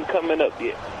 and they ain't coming up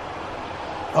yet.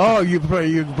 Oh, you're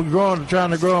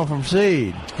trying to grow them from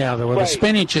seed. Yeah, the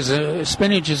spinach is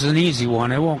an easy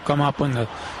one. It won't come up when the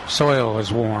soil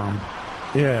is warm.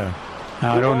 Yeah.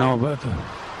 I don't know about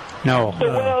no.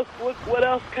 So what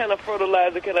else kind of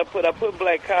fertilizer can I put? I put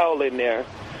black cowl in there.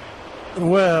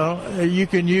 Well, you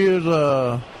can use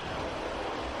either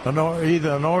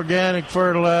an organic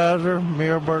fertilizer.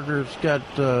 Millburgers got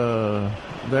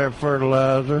their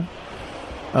fertilizer.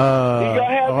 Do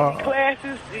y'all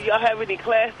have any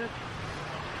classes?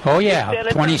 Oh, yeah,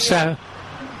 27.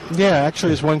 Yeah, actually,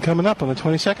 there's one coming up on the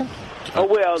 22nd. Oh,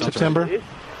 well, September.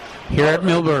 Here at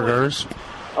Millburgers.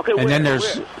 Okay, and then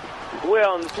there's. Where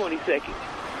on the 22nd?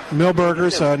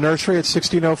 Millburgers Nursery at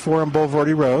 1604 on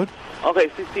Boulevardy Road. Okay,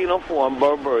 1604 on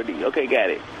Boulevardy. Okay, got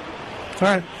it. All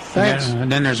right, thanks.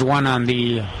 And then there's one on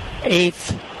the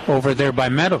 8th over there by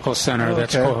Medical Center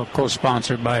that's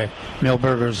co-sponsored by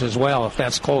Millburgers as well, if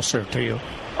that's closer to you.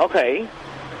 Okay.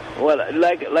 Well,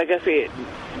 like I said,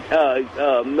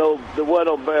 no, the one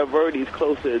on Boulevardy is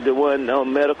closer. The one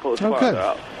on Medical is farther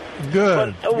out.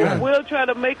 Good. But we'll try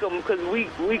to make them because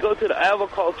we go to the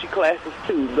agriculture classes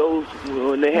too. Those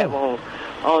when they have on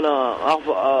off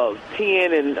of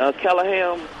 10 and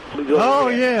Callahan. We go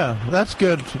yeah, that's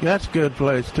good. That's a good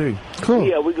place too. Cool.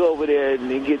 Yeah, we go over there and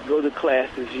go to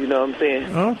classes. You know what I'm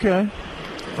saying? Okay.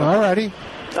 All righty.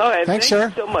 All right. Thanks, sir.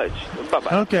 Thank you so much.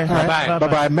 Bye-bye. Okay. Bye-bye.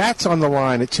 Bye-bye. Matt's on the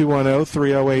line at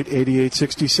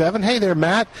 210-308-8867. Hey there,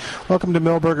 Matt. Welcome to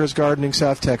Millburgers Gardening,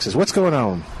 South Texas. What's going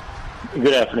on?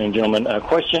 Good afternoon, gentlemen. A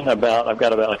question I've got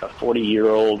about like a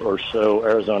 40-year-old or so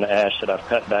Arizona ash that I've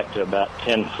cut back to about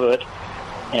 10 foot.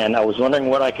 And I was wondering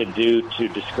what I could do to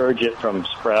discourage it from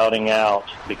sprouting out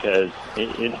because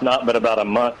it's not but about a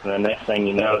month, and the next thing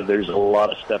you know, there's a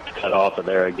lot of stuff to cut off of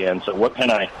there again. So what can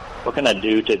I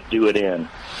do to do it in?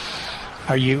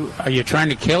 Are you trying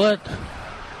to kill it?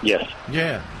 Yes.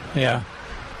 Yeah. Yeah.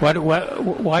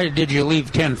 Why did you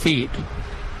leave 10 feet?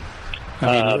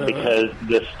 Because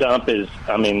the stump is,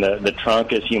 the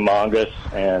trunk is humongous,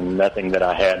 and nothing that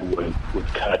I had would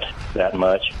cut that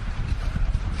much.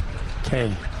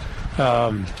 Okay.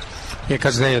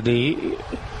 Because the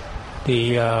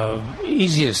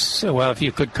easiest, well, if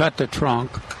you could cut the trunk,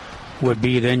 would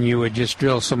be then you would just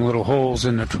drill some little holes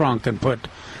in the trunk and put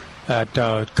that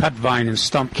cut vine and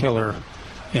stump killer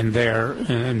in there,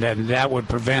 and then that would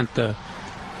prevent the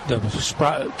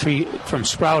tree from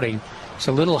sprouting. It's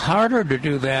a little harder to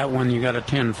do that when you got a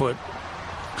 10-foot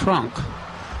trunk.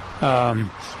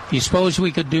 You suppose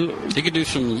we could do? You could do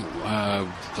some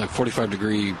like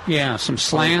 45-degree. Yeah, some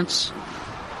slants.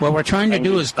 What we're trying to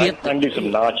do is get. I can do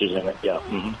some notches in it. Yeah.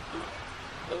 Mm-hmm.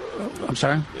 I'm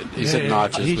sorry. He said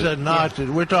notches. He said notches.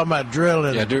 We're talking about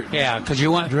drilling. Yeah, because you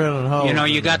want drilling holes. You know,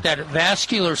 you got that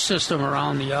vascular system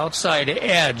around the outside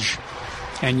edge,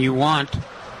 and you want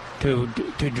to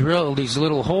drill these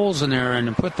little holes in there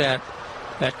and put that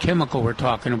chemical we're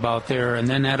talking about there, and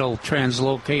then that'll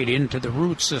translocate into the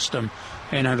root system,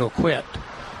 and it'll quit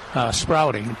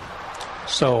sprouting.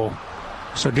 So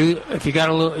So if you got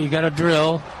a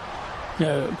drill,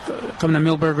 come to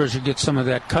Milberger's, you get some of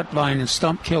that cut line and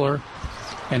stump killer,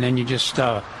 and then you just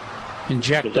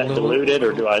inject. Is that diluted,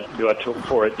 or do I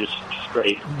pour it just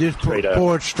straight? Just straight up?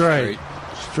 Pour it straight.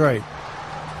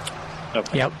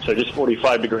 Okay. Yep. So just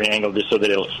 45-degree angle, just so that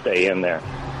it'll stay in there.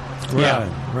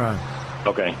 Right.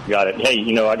 Okay, got it. Hey,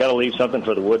 I got to leave something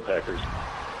for the woodpeckers.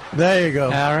 There you go.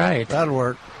 All right. That'll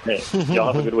work. Hey,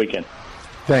 y'all have a good weekend.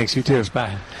 Thanks, you too. Thanks,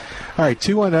 bye. All right,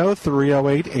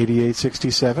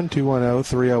 210-308-8867,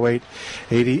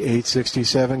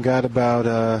 210-308-8867. Got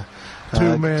about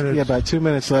 2 minutes. Yeah, about 2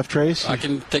 minutes left, Trace. I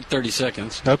can take 30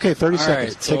 seconds. Okay, 30 All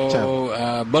seconds. Right, take your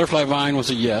so butterfly vine was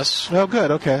a yes. Oh,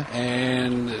 good, okay.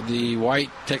 And the white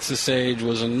Texas sage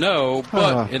was a no,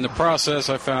 but in the process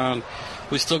I found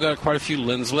we still got quite a few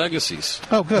Lynn's legacies.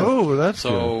 Oh, good. Oh, that's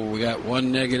so we got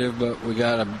one negative, but we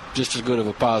got just as good of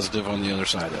a positive on the other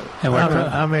side of it.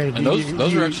 And and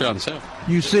those are actually on sale.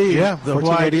 You see the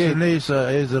white $14.88.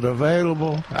 Sinisa, is it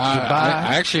available to buy?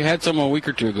 I actually had some a week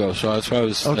or two ago, so that's why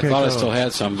I thought I still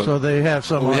had some. But so they have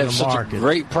some on the such market. A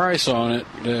great price on it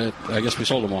that I guess we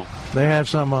sold them all. They have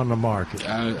some on the market.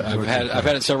 I've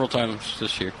had it several times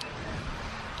this year.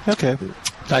 Okay.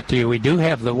 But we do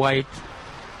have the white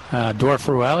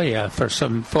Dorferuelia for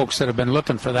some folks that have been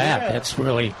looking for that. Yeah. That's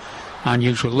really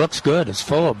unusual. Looks good. It's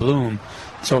full of bloom.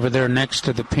 It's over there next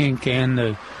to the pink and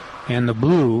the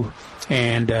blue.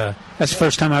 And that's the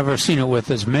first time I've ever seen it with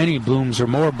as many blooms or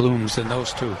more blooms than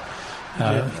those two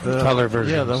color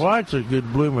versions. Yeah, the white's a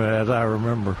good bloomer, as I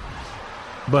remember.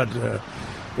 But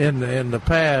in the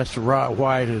past,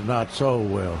 white is not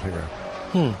sold well here.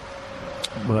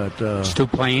 But it's too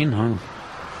plain, huh?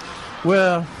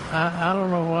 Well, I don't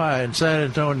know why. In San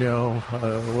Antonio,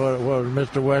 what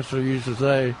Mr. Wessler used to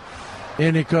say,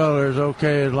 any color is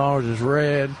okay as long as it's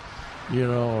red, as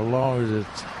long as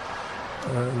it's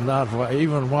not white.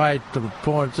 Even white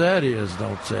poinsettias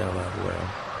don't sell that well,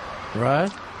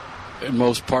 right? In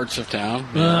most parts of town.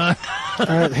 All right.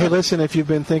 Hey, listen, if you've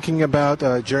been thinking about,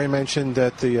 Jerry mentioned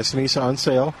that the Sinisa on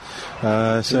sale.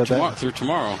 Through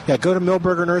tomorrow. Yeah, go to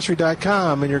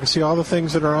millburgernursery.com, and you're going to see all the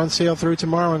things that are on sale through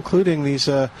tomorrow, including these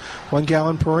 1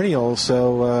 gallon perennials.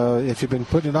 So if you've been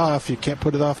putting it off, you can't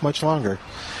put it off much longer.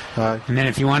 And then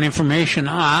if you want information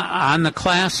on the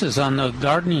classes, on the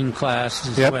gardening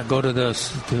classes, go to the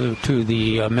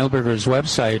Milberger's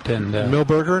website. And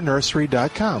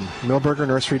millburgernursery.com.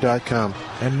 Millburgernursery.com.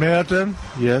 And Milton?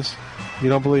 Yes? You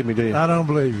don't believe me, do you? I don't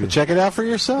believe you. Check it out for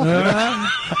yourself.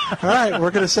 All right, we're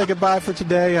going to say goodbye for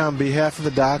today. On behalf of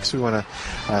the Docs, we want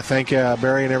to thank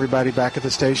Barry and everybody back at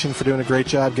the station for doing a great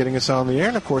job getting us on the air.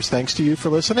 And, of course, thanks to you for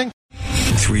listening.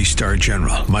 3-star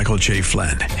General Michael J.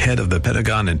 Flynn, head of the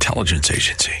Pentagon Intelligence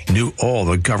Agency, knew all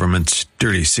the government's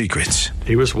dirty secrets.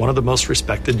 He was one of the most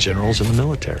respected generals in the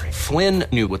military. Flynn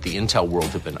knew what the intel world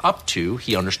had been up to.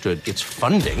 He understood its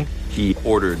funding. He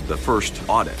ordered the first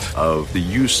audit of the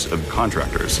use of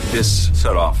contractors. This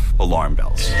set off alarm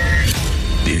bells.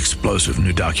 The explosive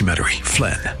new documentary,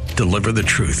 Flynn, Deliver the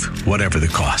Truth, Whatever the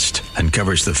Cost,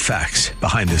 uncovers the facts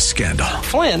behind this scandal.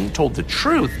 Flynn told the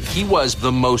truth. He was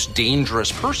the most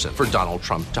dangerous person for Donald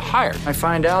Trump to hire. I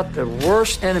find out the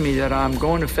worst enemy that I'm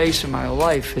going to face in my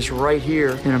life is right here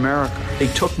in America. They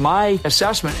took my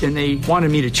assessment and they wanted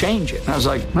me to change it. And I was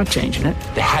like, I'm not changing it.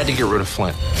 They had to get rid of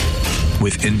Flynn.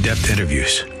 With in-depth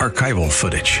interviews, archival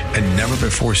footage, and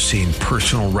never-before-seen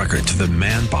personal records of the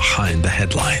man behind the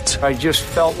headlines. I just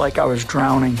felt like I was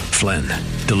drowning. Flynn,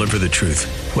 Deliver the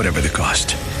Truth, Whatever the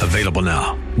Cost. Available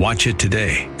now. Watch it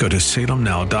today. Go to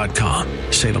salemnow.com.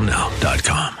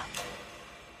 salemnow.com.